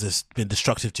because it's been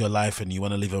destructive to your life and you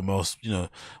want to live a most,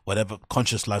 whatever,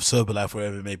 conscious life, sober life,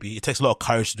 wherever it may be. It takes a lot of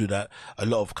courage to do that. A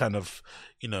lot of kind of,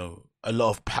 a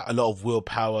lot of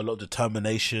willpower, a lot of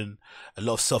determination, a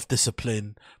lot of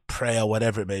self-discipline, prayer,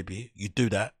 whatever it may be. You do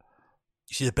that.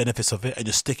 You see the benefits of it and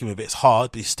you're sticking with it. It's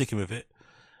hard, but you're sticking with it.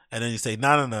 And then you say,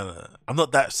 no. I'm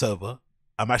not that sober.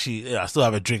 I'm actually, I still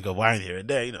have a drink of wine here and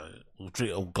there, we'll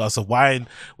drink a glass of wine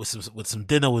with some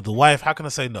dinner with the wife. How can I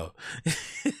say no?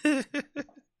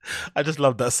 I just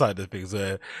love that side of things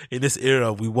where in this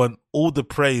era, we want all the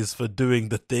praise for doing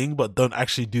the thing, but don't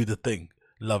actually do the thing.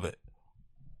 Love it.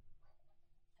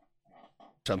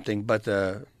 Something, but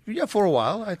for a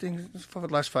while, I think for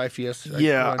the last 5 years.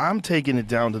 I'm taking it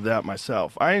down to that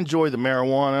myself. I enjoy the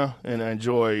marijuana and I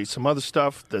enjoy some other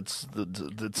stuff that's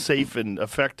safe and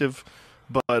effective,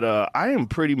 but I am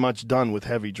pretty much done with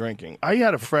heavy drinking. I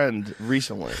had a friend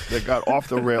recently that got off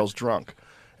the rails drunk,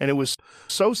 and it was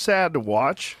so sad to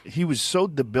watch. He was so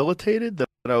debilitated that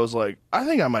I was like, I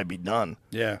think I might be done.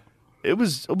 Yeah, it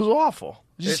was awful.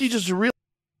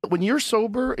 When you're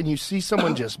sober and you see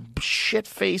someone just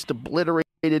shit-faced,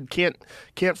 obliterated,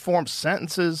 can't form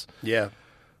sentences. Yeah.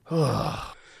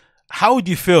 How would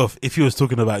you feel if he was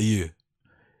talking about you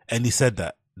and he said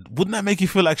that? Wouldn't that make you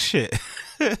feel like shit?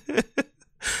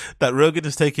 That Rogan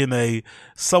is taking a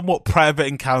somewhat private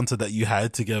encounter that you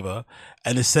had together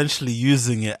and essentially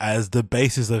using it as the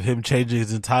basis of him changing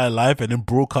his entire life and then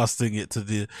broadcasting it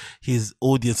to his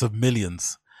audience of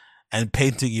millions. And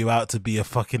painting you out to be a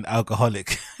fucking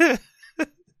alcoholic.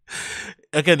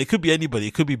 Again, it could be anybody.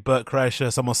 It could be Bert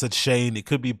Kreischer. Someone said Shane. It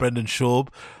could be Brendan Schaub.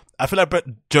 I feel like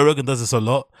Joe Rogan does this a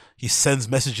lot. He sends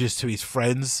messages to his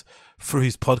friends through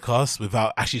his podcast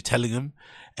without actually telling them.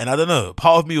 And I don't know.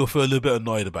 Part of me will feel a little bit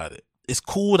annoyed about it. It's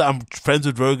cool that I'm friends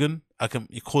with Rogan.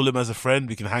 You call him as a friend.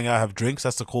 We can hang out, have drinks.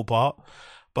 That's the cool part.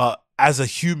 But as a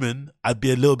human, I'd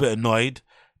be a little bit annoyed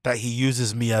that he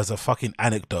uses me as a fucking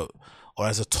anecdote. Or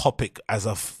as a topic,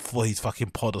 for his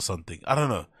fucking pod or something. I don't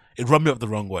know. It rubbed me up the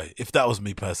wrong way, if that was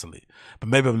me personally. But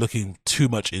maybe I'm looking too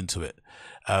much into it.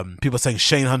 People are saying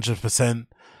Shane 100%.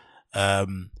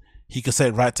 He could say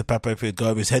it right to Papa if he'd go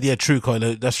over his head. Yeah, true,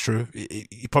 Coyle. That's true.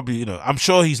 He probably, I'm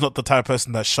sure he's not the type of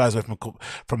person that shies away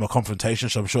from a confrontation,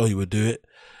 so I'm sure he would do it.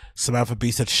 Samantha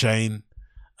B said Shane.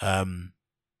 Yeah,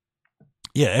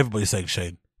 everybody's saying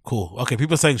Shane. Cool. Okay,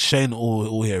 people are saying Shane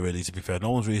all here, really, to be fair.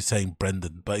 No one's really saying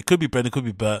Brendan. But it could be Brendan, it could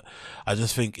be Bert. I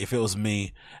just think if it was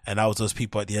me and I was those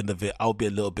people at the end of it, I would be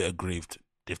a little bit aggrieved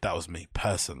if that was me,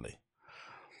 personally.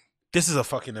 This is a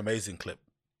fucking amazing clip.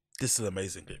 This is an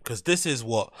amazing clip. Because this is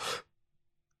what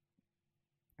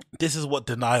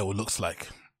denial looks like.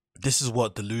 This is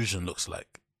what delusion looks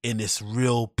like in its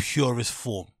real purest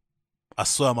form. I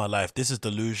swear on my life, this is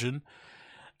delusion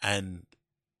and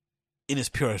in its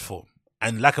purest form.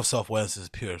 And lack of self-awareness is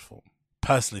purest form.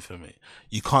 Personally for me,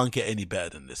 you can't get any better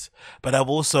than this. But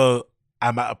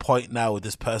I'm at a point now with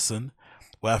this person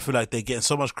where I feel like they're getting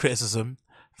so much criticism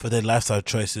for their lifestyle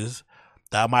choices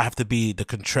that I might have to be the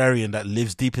contrarian that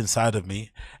lives deep inside of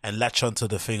me and latch onto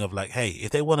the thing of like, hey,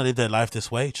 if they want to live their life this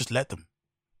way, just let them.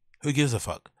 Who gives a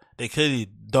fuck? They clearly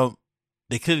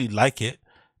like it.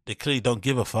 They clearly don't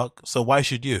give a fuck. So why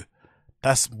should you?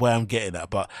 That's where I'm getting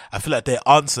at. But I feel like their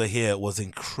answer here was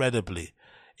incredibly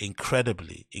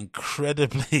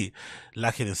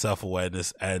lacking in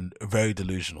self-awareness and very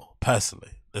delusional. Personally,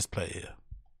 let's play it here.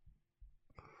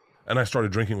 And I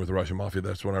started drinking with the Russian Mafia.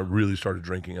 That's when I really started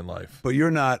drinking in life. But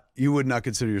you would not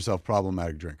consider yourself a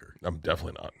problematic drinker. I'm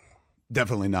definitely not.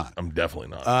 Definitely not. I'm definitely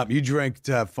not. You drink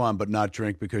to have fun, but not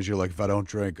drink because you're like, if I don't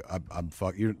drink, I'm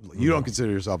fucked. You don't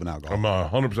consider yourself an alcoholic.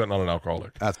 I'm 100% not an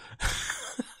alcoholic.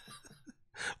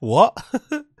 What?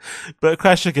 Bert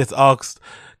Kreischer gets asked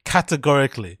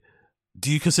categorically,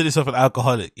 do you consider yourself an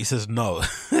alcoholic? He says no.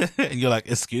 And you're like,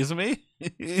 excuse me?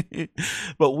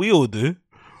 But we all do.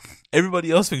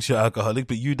 Everybody else thinks you're alcoholic,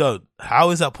 but you don't.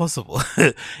 How is that possible?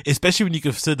 Especially when you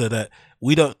consider that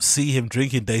we don't see him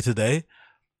drinking day to day,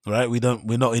 right?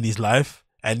 We're not in his life.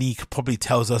 And he probably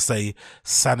tells us a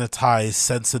sanitized,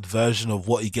 censored version of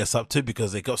what he gets up to,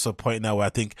 because it got to a point now where I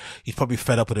think he's probably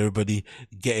fed up with everybody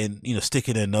getting,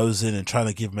 sticking their nose in and trying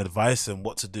to give him advice and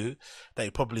what to do. That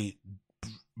he probably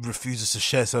refuses to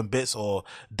share some bits or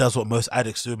does what most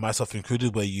addicts do, myself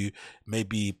included, where you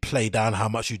maybe play down how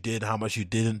much you did, how much you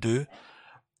didn't do.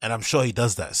 And I'm sure he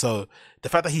does that. So the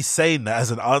fact that he's saying that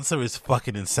as an answer is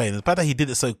fucking insane. The fact that he did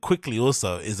it so quickly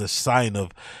also is a sign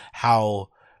of how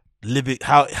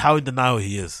in denial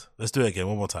he is. Let's do it again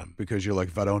one more time. Because you're like,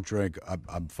 if I don't drink,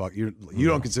 I'm fuck. You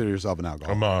don't consider yourself an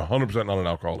alcoholic. I'm 100% not an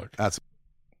alcoholic. That's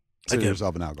consider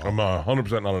yourself an alcoholic. I'm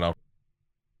 100% not an alcoholic.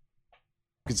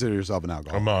 Consider yourself an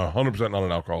alcoholic. I'm 100% not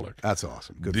an alcoholic. That's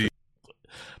awesome. Good.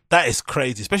 That is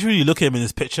crazy, especially when you look at him in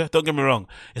this picture. Don't get me wrong,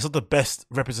 it's not the best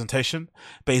representation,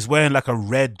 but he's wearing like a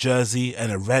red jersey and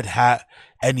a red hat,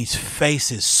 and his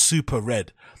face is super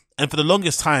red. And for the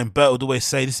longest time, Bert would always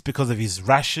say this is because of his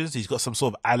rashes. He's got some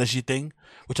sort of allergy thing,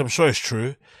 which I'm sure is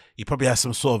true. He probably has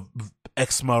some sort of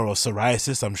eczema or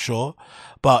psoriasis, I'm sure.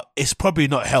 But it's probably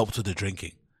not helped with the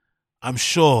drinking. I'm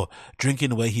sure drinking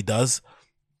the way he does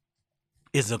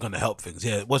isn't going to help things.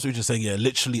 Yeah, what we just saying? Yeah,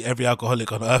 literally every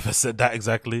alcoholic on earth has said that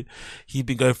exactly. He's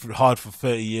been going through hard for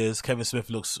 30 years. Kevin Smith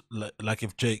looks like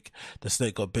if Jake the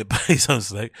Snake got bit by his own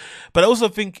snake. But I also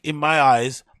think, in my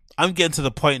eyes, I'm getting to the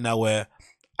point now where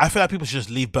I feel like people should just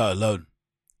leave Bert alone.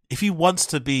 If he wants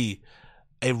to be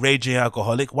a raging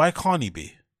alcoholic, why can't he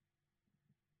be?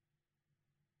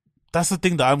 That's the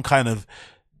thing that I'm kind of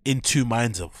in two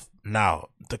minds of now.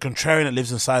 The contrarian that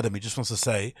lives inside of me just wants to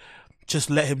say,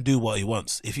 just let him do what he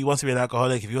wants. If he wants to be an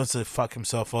alcoholic, if he wants to fuck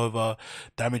himself over,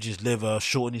 damage his liver,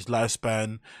 shorten his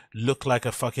lifespan, look like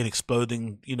a fucking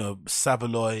exploding,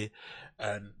 Savaloy,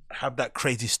 and have that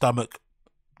crazy stomach,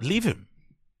 leave him.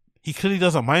 He clearly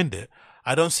doesn't mind it.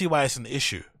 I don't see why it's an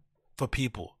issue for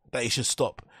people that he should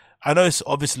stop. I know it's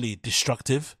obviously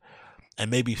destructive, and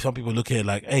maybe some people look at it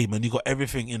like, hey man, you got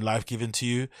everything in life given to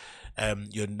you.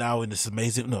 You're now in this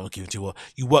amazing, not given to you, well,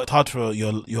 you worked hard for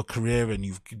your career, and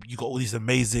you got all these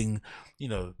amazing,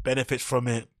 benefits from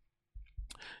it.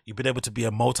 You've been able to be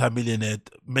a multi-millionaire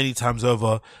many times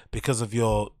over because of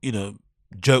your,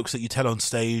 jokes that you tell on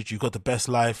stage. You've got the best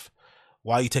life.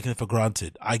 Why are you taking it for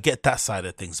granted? I get that side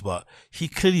of things, but he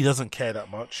clearly doesn't care that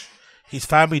much. His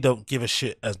family don't give a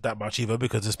shit as that much either,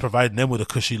 because it's providing them with a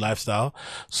cushy lifestyle.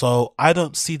 So I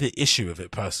don't see the issue of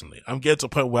it personally. I'm getting to a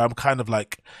point where I'm kind of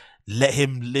like, let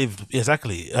him live.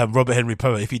 Exactly. Robert Henry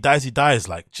Poet. If he dies, he dies.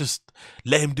 Like, just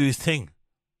let him do his thing.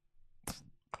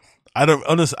 I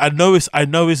know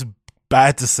it's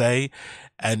bad to say,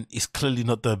 and it's clearly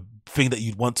not the thing that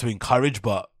you'd want to encourage,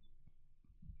 but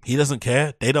he doesn't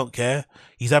care. They don't care.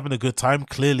 He's having a good time,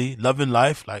 clearly, loving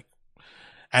life, like,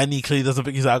 and he clearly doesn't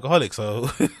think he's an alcoholic. So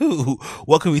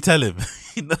what can we tell him?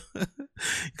 The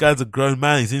guy's a grown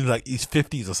man. He's in like his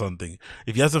 50s or something.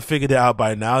 If he hasn't figured it out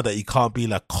by now that he can't be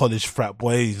like college frat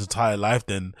boy his entire life,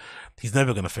 then he's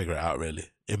never going to figure it out, really,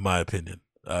 in my opinion.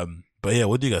 But yeah,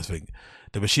 what do you guys think?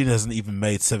 The Machine hasn't even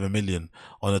made 7 million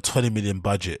on a 20 million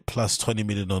budget, plus 20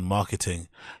 million on marketing.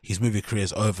 His movie career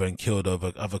is over and killed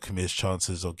over other comedians'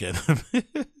 chances of getting him.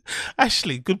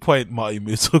 Actually, good point, Marty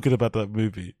Moose, talking about that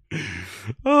movie.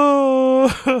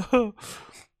 Oh,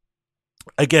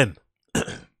 again,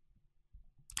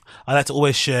 I like to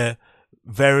always share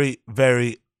very,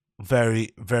 very, very,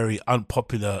 very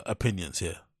unpopular opinions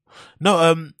here.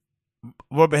 No,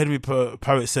 Robert Henry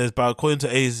Poet says, but according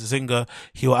to A. Zinger,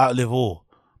 he will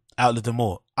outlive them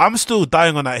all. I'm still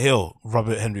dying on that hill,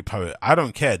 Robert Henry Poet. I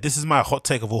don't care. This is my hot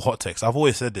take of all hot takes. I've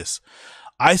always said this.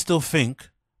 I still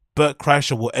think Bert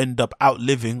Kreischer will end up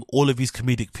outliving all of his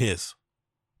comedic peers.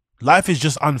 Life is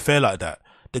just unfair like that.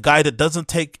 The guy that doesn't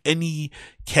take any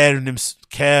care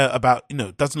about,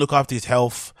 doesn't look after his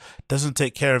health, doesn't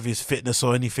take care of his fitness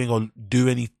or anything, or do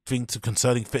anything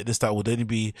concerning fitness that would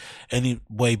be any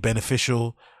way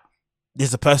beneficial,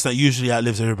 is the person that usually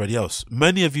outlives everybody else.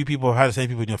 Many of you people have had the same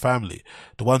people in your family.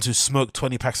 The ones who smoke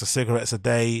 20 packs of cigarettes a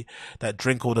day, that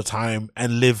drink all the time,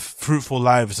 and live fruitful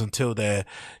lives until they're,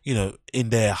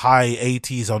 in their high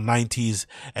 80s or 90s,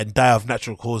 and die of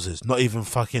natural causes. Not even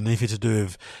fucking anything to do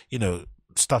with,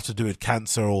 stuff to do with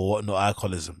cancer or whatnot,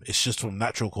 alcoholism. It's just from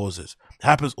natural causes. It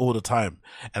happens all the time.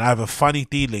 And I have a funny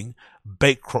feeling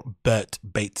Bert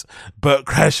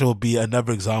Kreischer will be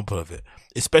another example of it.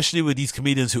 Especially with these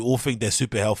comedians who all think they're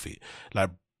super healthy. Like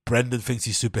Brendan thinks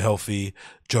he's super healthy.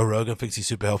 Joe Rogan thinks he's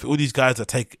super healthy. All these guys that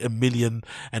take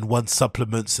 1,000,001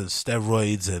 supplements and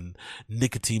steroids and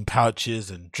nicotine pouches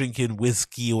and drinking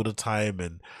whiskey all the time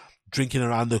and drinking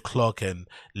around the clock and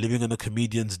living on a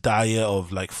comedian's diet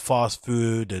of like fast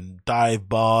food and dive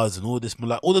bars and all this.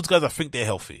 Like, all those guys, I think they're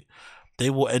healthy. They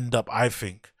will end up, I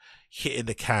think, hitting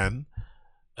the can,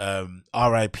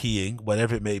 RIPing,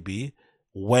 whatever it may be,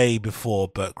 way before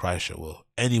Bert Kreischer will.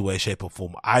 Any way, shape or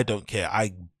form. I don't care.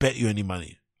 I bet you any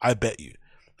money. I bet you.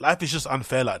 Life is just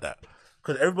unfair like that.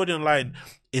 Because everybody online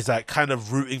is like kind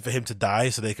of rooting for him to die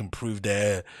so they can prove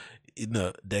their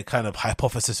kind of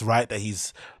hypothesis right that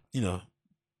he's,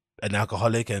 an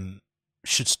alcoholic and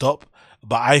should stop.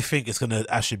 But I think it's gonna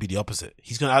actually be the opposite.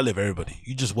 He's gonna outlive everybody.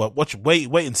 You just wait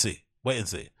and see. Wait and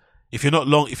see. If you're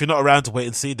not around to wait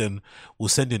and see, then we'll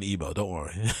send you an email. Don't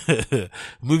worry.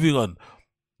 Moving on.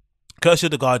 Courtesy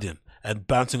of The Guardian, and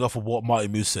bouncing off of what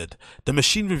Martin Moose said. The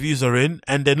Machine reviews are in,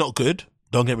 and they're not good.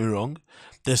 Don't get me wrong.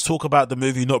 There's talk about the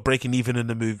movie not breaking even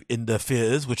in the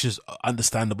theaters, which is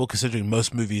understandable considering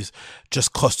most movies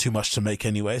just cost too much to make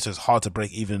anyway, so it's hard to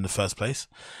break even in the first place.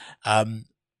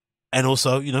 And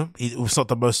also, it was not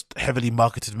the most heavily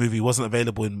marketed movie. It wasn't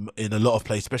available in a lot of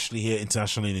places, especially here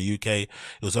internationally in the UK. It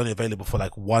was only available for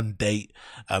like one date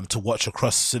to watch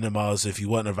across cinemas. If you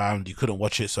weren't around, you couldn't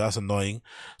watch it, so that's annoying.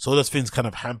 So all those things kind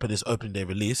of hampered its opening day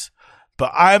release.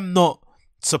 But I'm not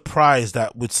surprised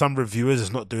that with some reviewers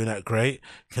it's not doing that great,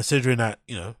 considering that,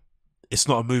 it's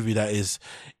not a movie that is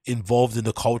involved in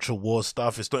the culture war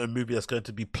stuff. It's not a movie that's going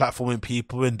to be platforming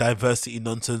people and diversity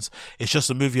nonsense. It's just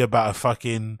a movie about a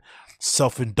fucking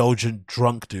self-indulgent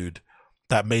drunk dude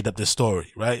that made up this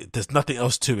story, right? There's nothing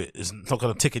else to it. It's not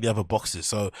going to tick any other boxes.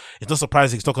 So it's not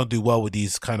surprising it's not going to do well with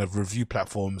these kind of review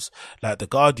platforms like The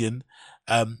Guardian.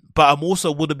 But I'm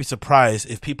also wouldn't be surprised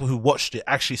if people who watched it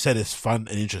actually said it's fun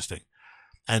and interesting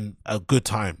and a good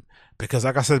time. Because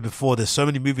like I said before, there's so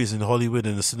many movies in Hollywood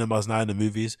and the cinemas now, in the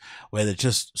movies, where they're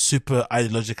just super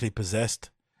ideologically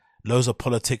possessed. Loads of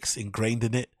politics ingrained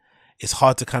in it. It's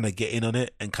hard to kind of get in on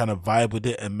it and kind of vibe with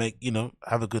it and make,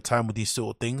 have a good time with these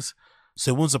sort of things.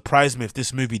 So it wouldn't surprise me if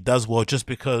this movie does well just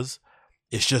because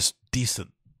it's just decent.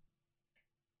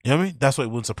 You know what I mean? That's what it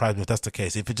wouldn't surprise me if that's the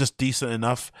case. If it's just decent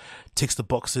enough, ticks the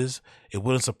boxes, it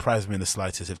wouldn't surprise me in the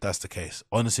slightest if that's the case.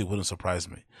 Honestly, it wouldn't surprise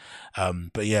me.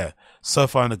 But yeah, so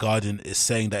far in The Guardian is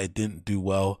saying that it didn't do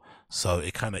well. So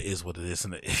it kind of is what it is,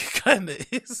 isn't it? It kind of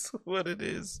is what it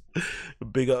is.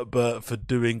 Big up Bert for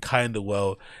doing kind of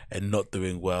well and not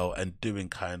doing well, and doing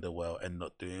kind of well and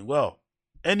not doing well.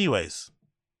 Anyways,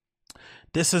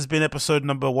 this has been episode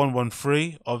number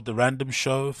 113 of The Random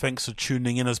Show. Thanks for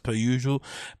tuning in as per usual.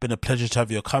 Been a pleasure to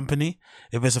have your company.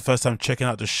 If it's the first time checking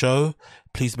out the show,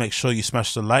 please make sure you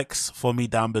smash the likes for me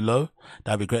down below.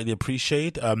 That'd be greatly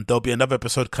appreciated. There'll be another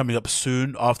episode coming up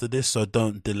soon after this, so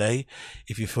don't delay.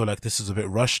 If you feel like this is a bit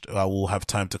rushed, I will have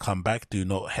time to come back. Do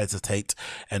not hesitate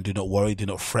and do not worry, do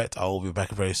not fret. I will be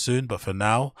back very soon. But for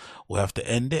now, we'll have to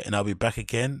end it, and I'll be back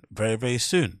again very, very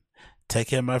soon. Take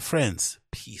care, my friends.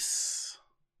 Peace.